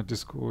is my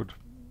Discord?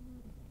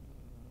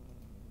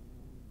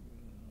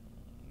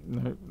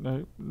 No,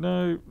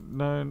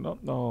 not,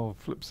 oh,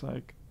 flip's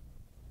sake.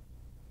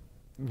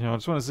 I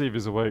just want to see if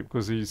he's awake,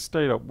 because he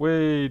stayed up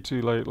way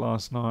too late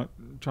last night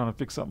trying to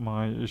fix up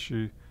my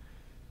issue.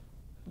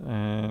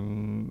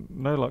 And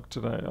no luck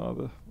today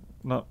either.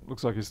 No,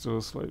 looks like he's still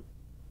asleep.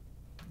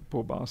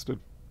 Poor bastard.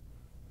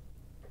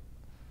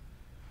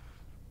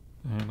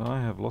 And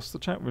I have lost the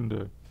chat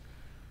window.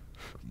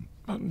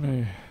 Let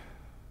me...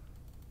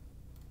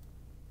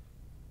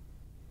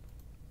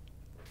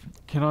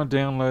 Can I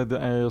download the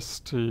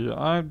AST?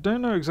 I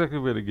don't know exactly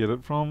where to get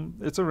it from.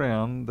 It's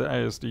around, the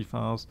ASD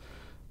files.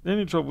 The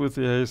only trouble with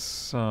the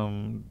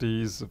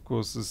ASDs, of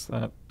course, is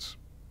that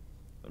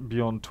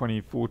beyond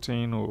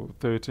 2014 or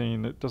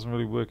 13, it doesn't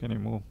really work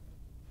anymore.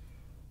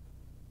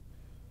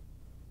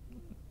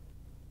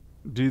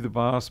 Do the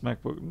BIOS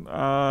MacBook?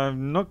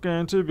 I'm not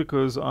going to,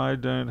 because I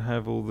don't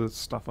have all the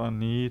stuff I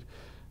need,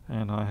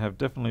 and I have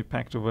definitely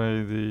packed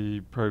away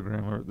the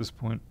programmer at this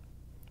point.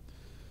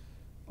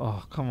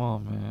 Oh, come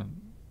on,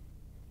 man.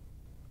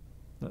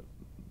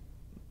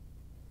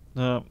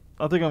 No,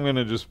 I think I'm going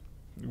to just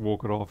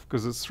walk it off,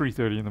 because it's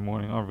 3:30 in the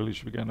morning. I really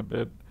should be going to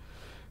bed.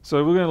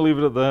 So we're going to leave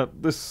it at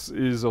that. This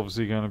is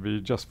obviously going to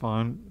be just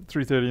fine.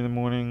 3:30 in the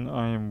morning.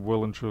 I am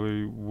well and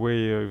truly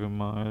way over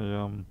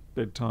my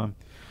bedtime.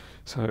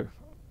 So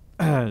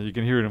you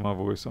can hear it in my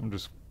voice. I'm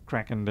just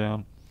cracking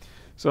down.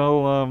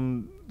 So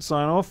I'll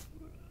sign off.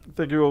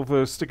 Thank you all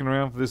for sticking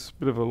around for this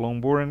bit of a long,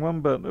 boring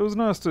one, but it was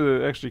nice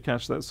to actually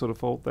catch that sort of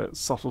fault, that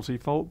subtlety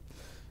fault.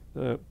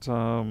 That,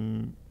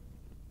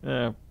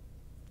 yeah,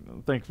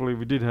 thankfully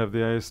we did have the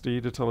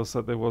ASD to tell us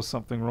that there was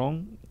something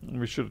wrong.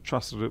 We should have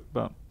trusted it,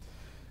 but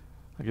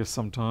I guess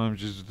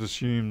sometimes you just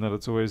assume that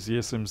it's always the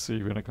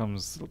SMC when it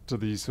comes to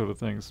these sort of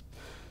things.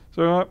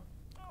 So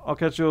I'll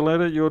catch you all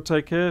later. You all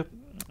take care.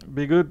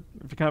 Be good.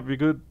 If you can't be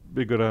good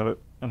at it,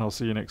 and I'll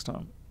see you next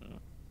time.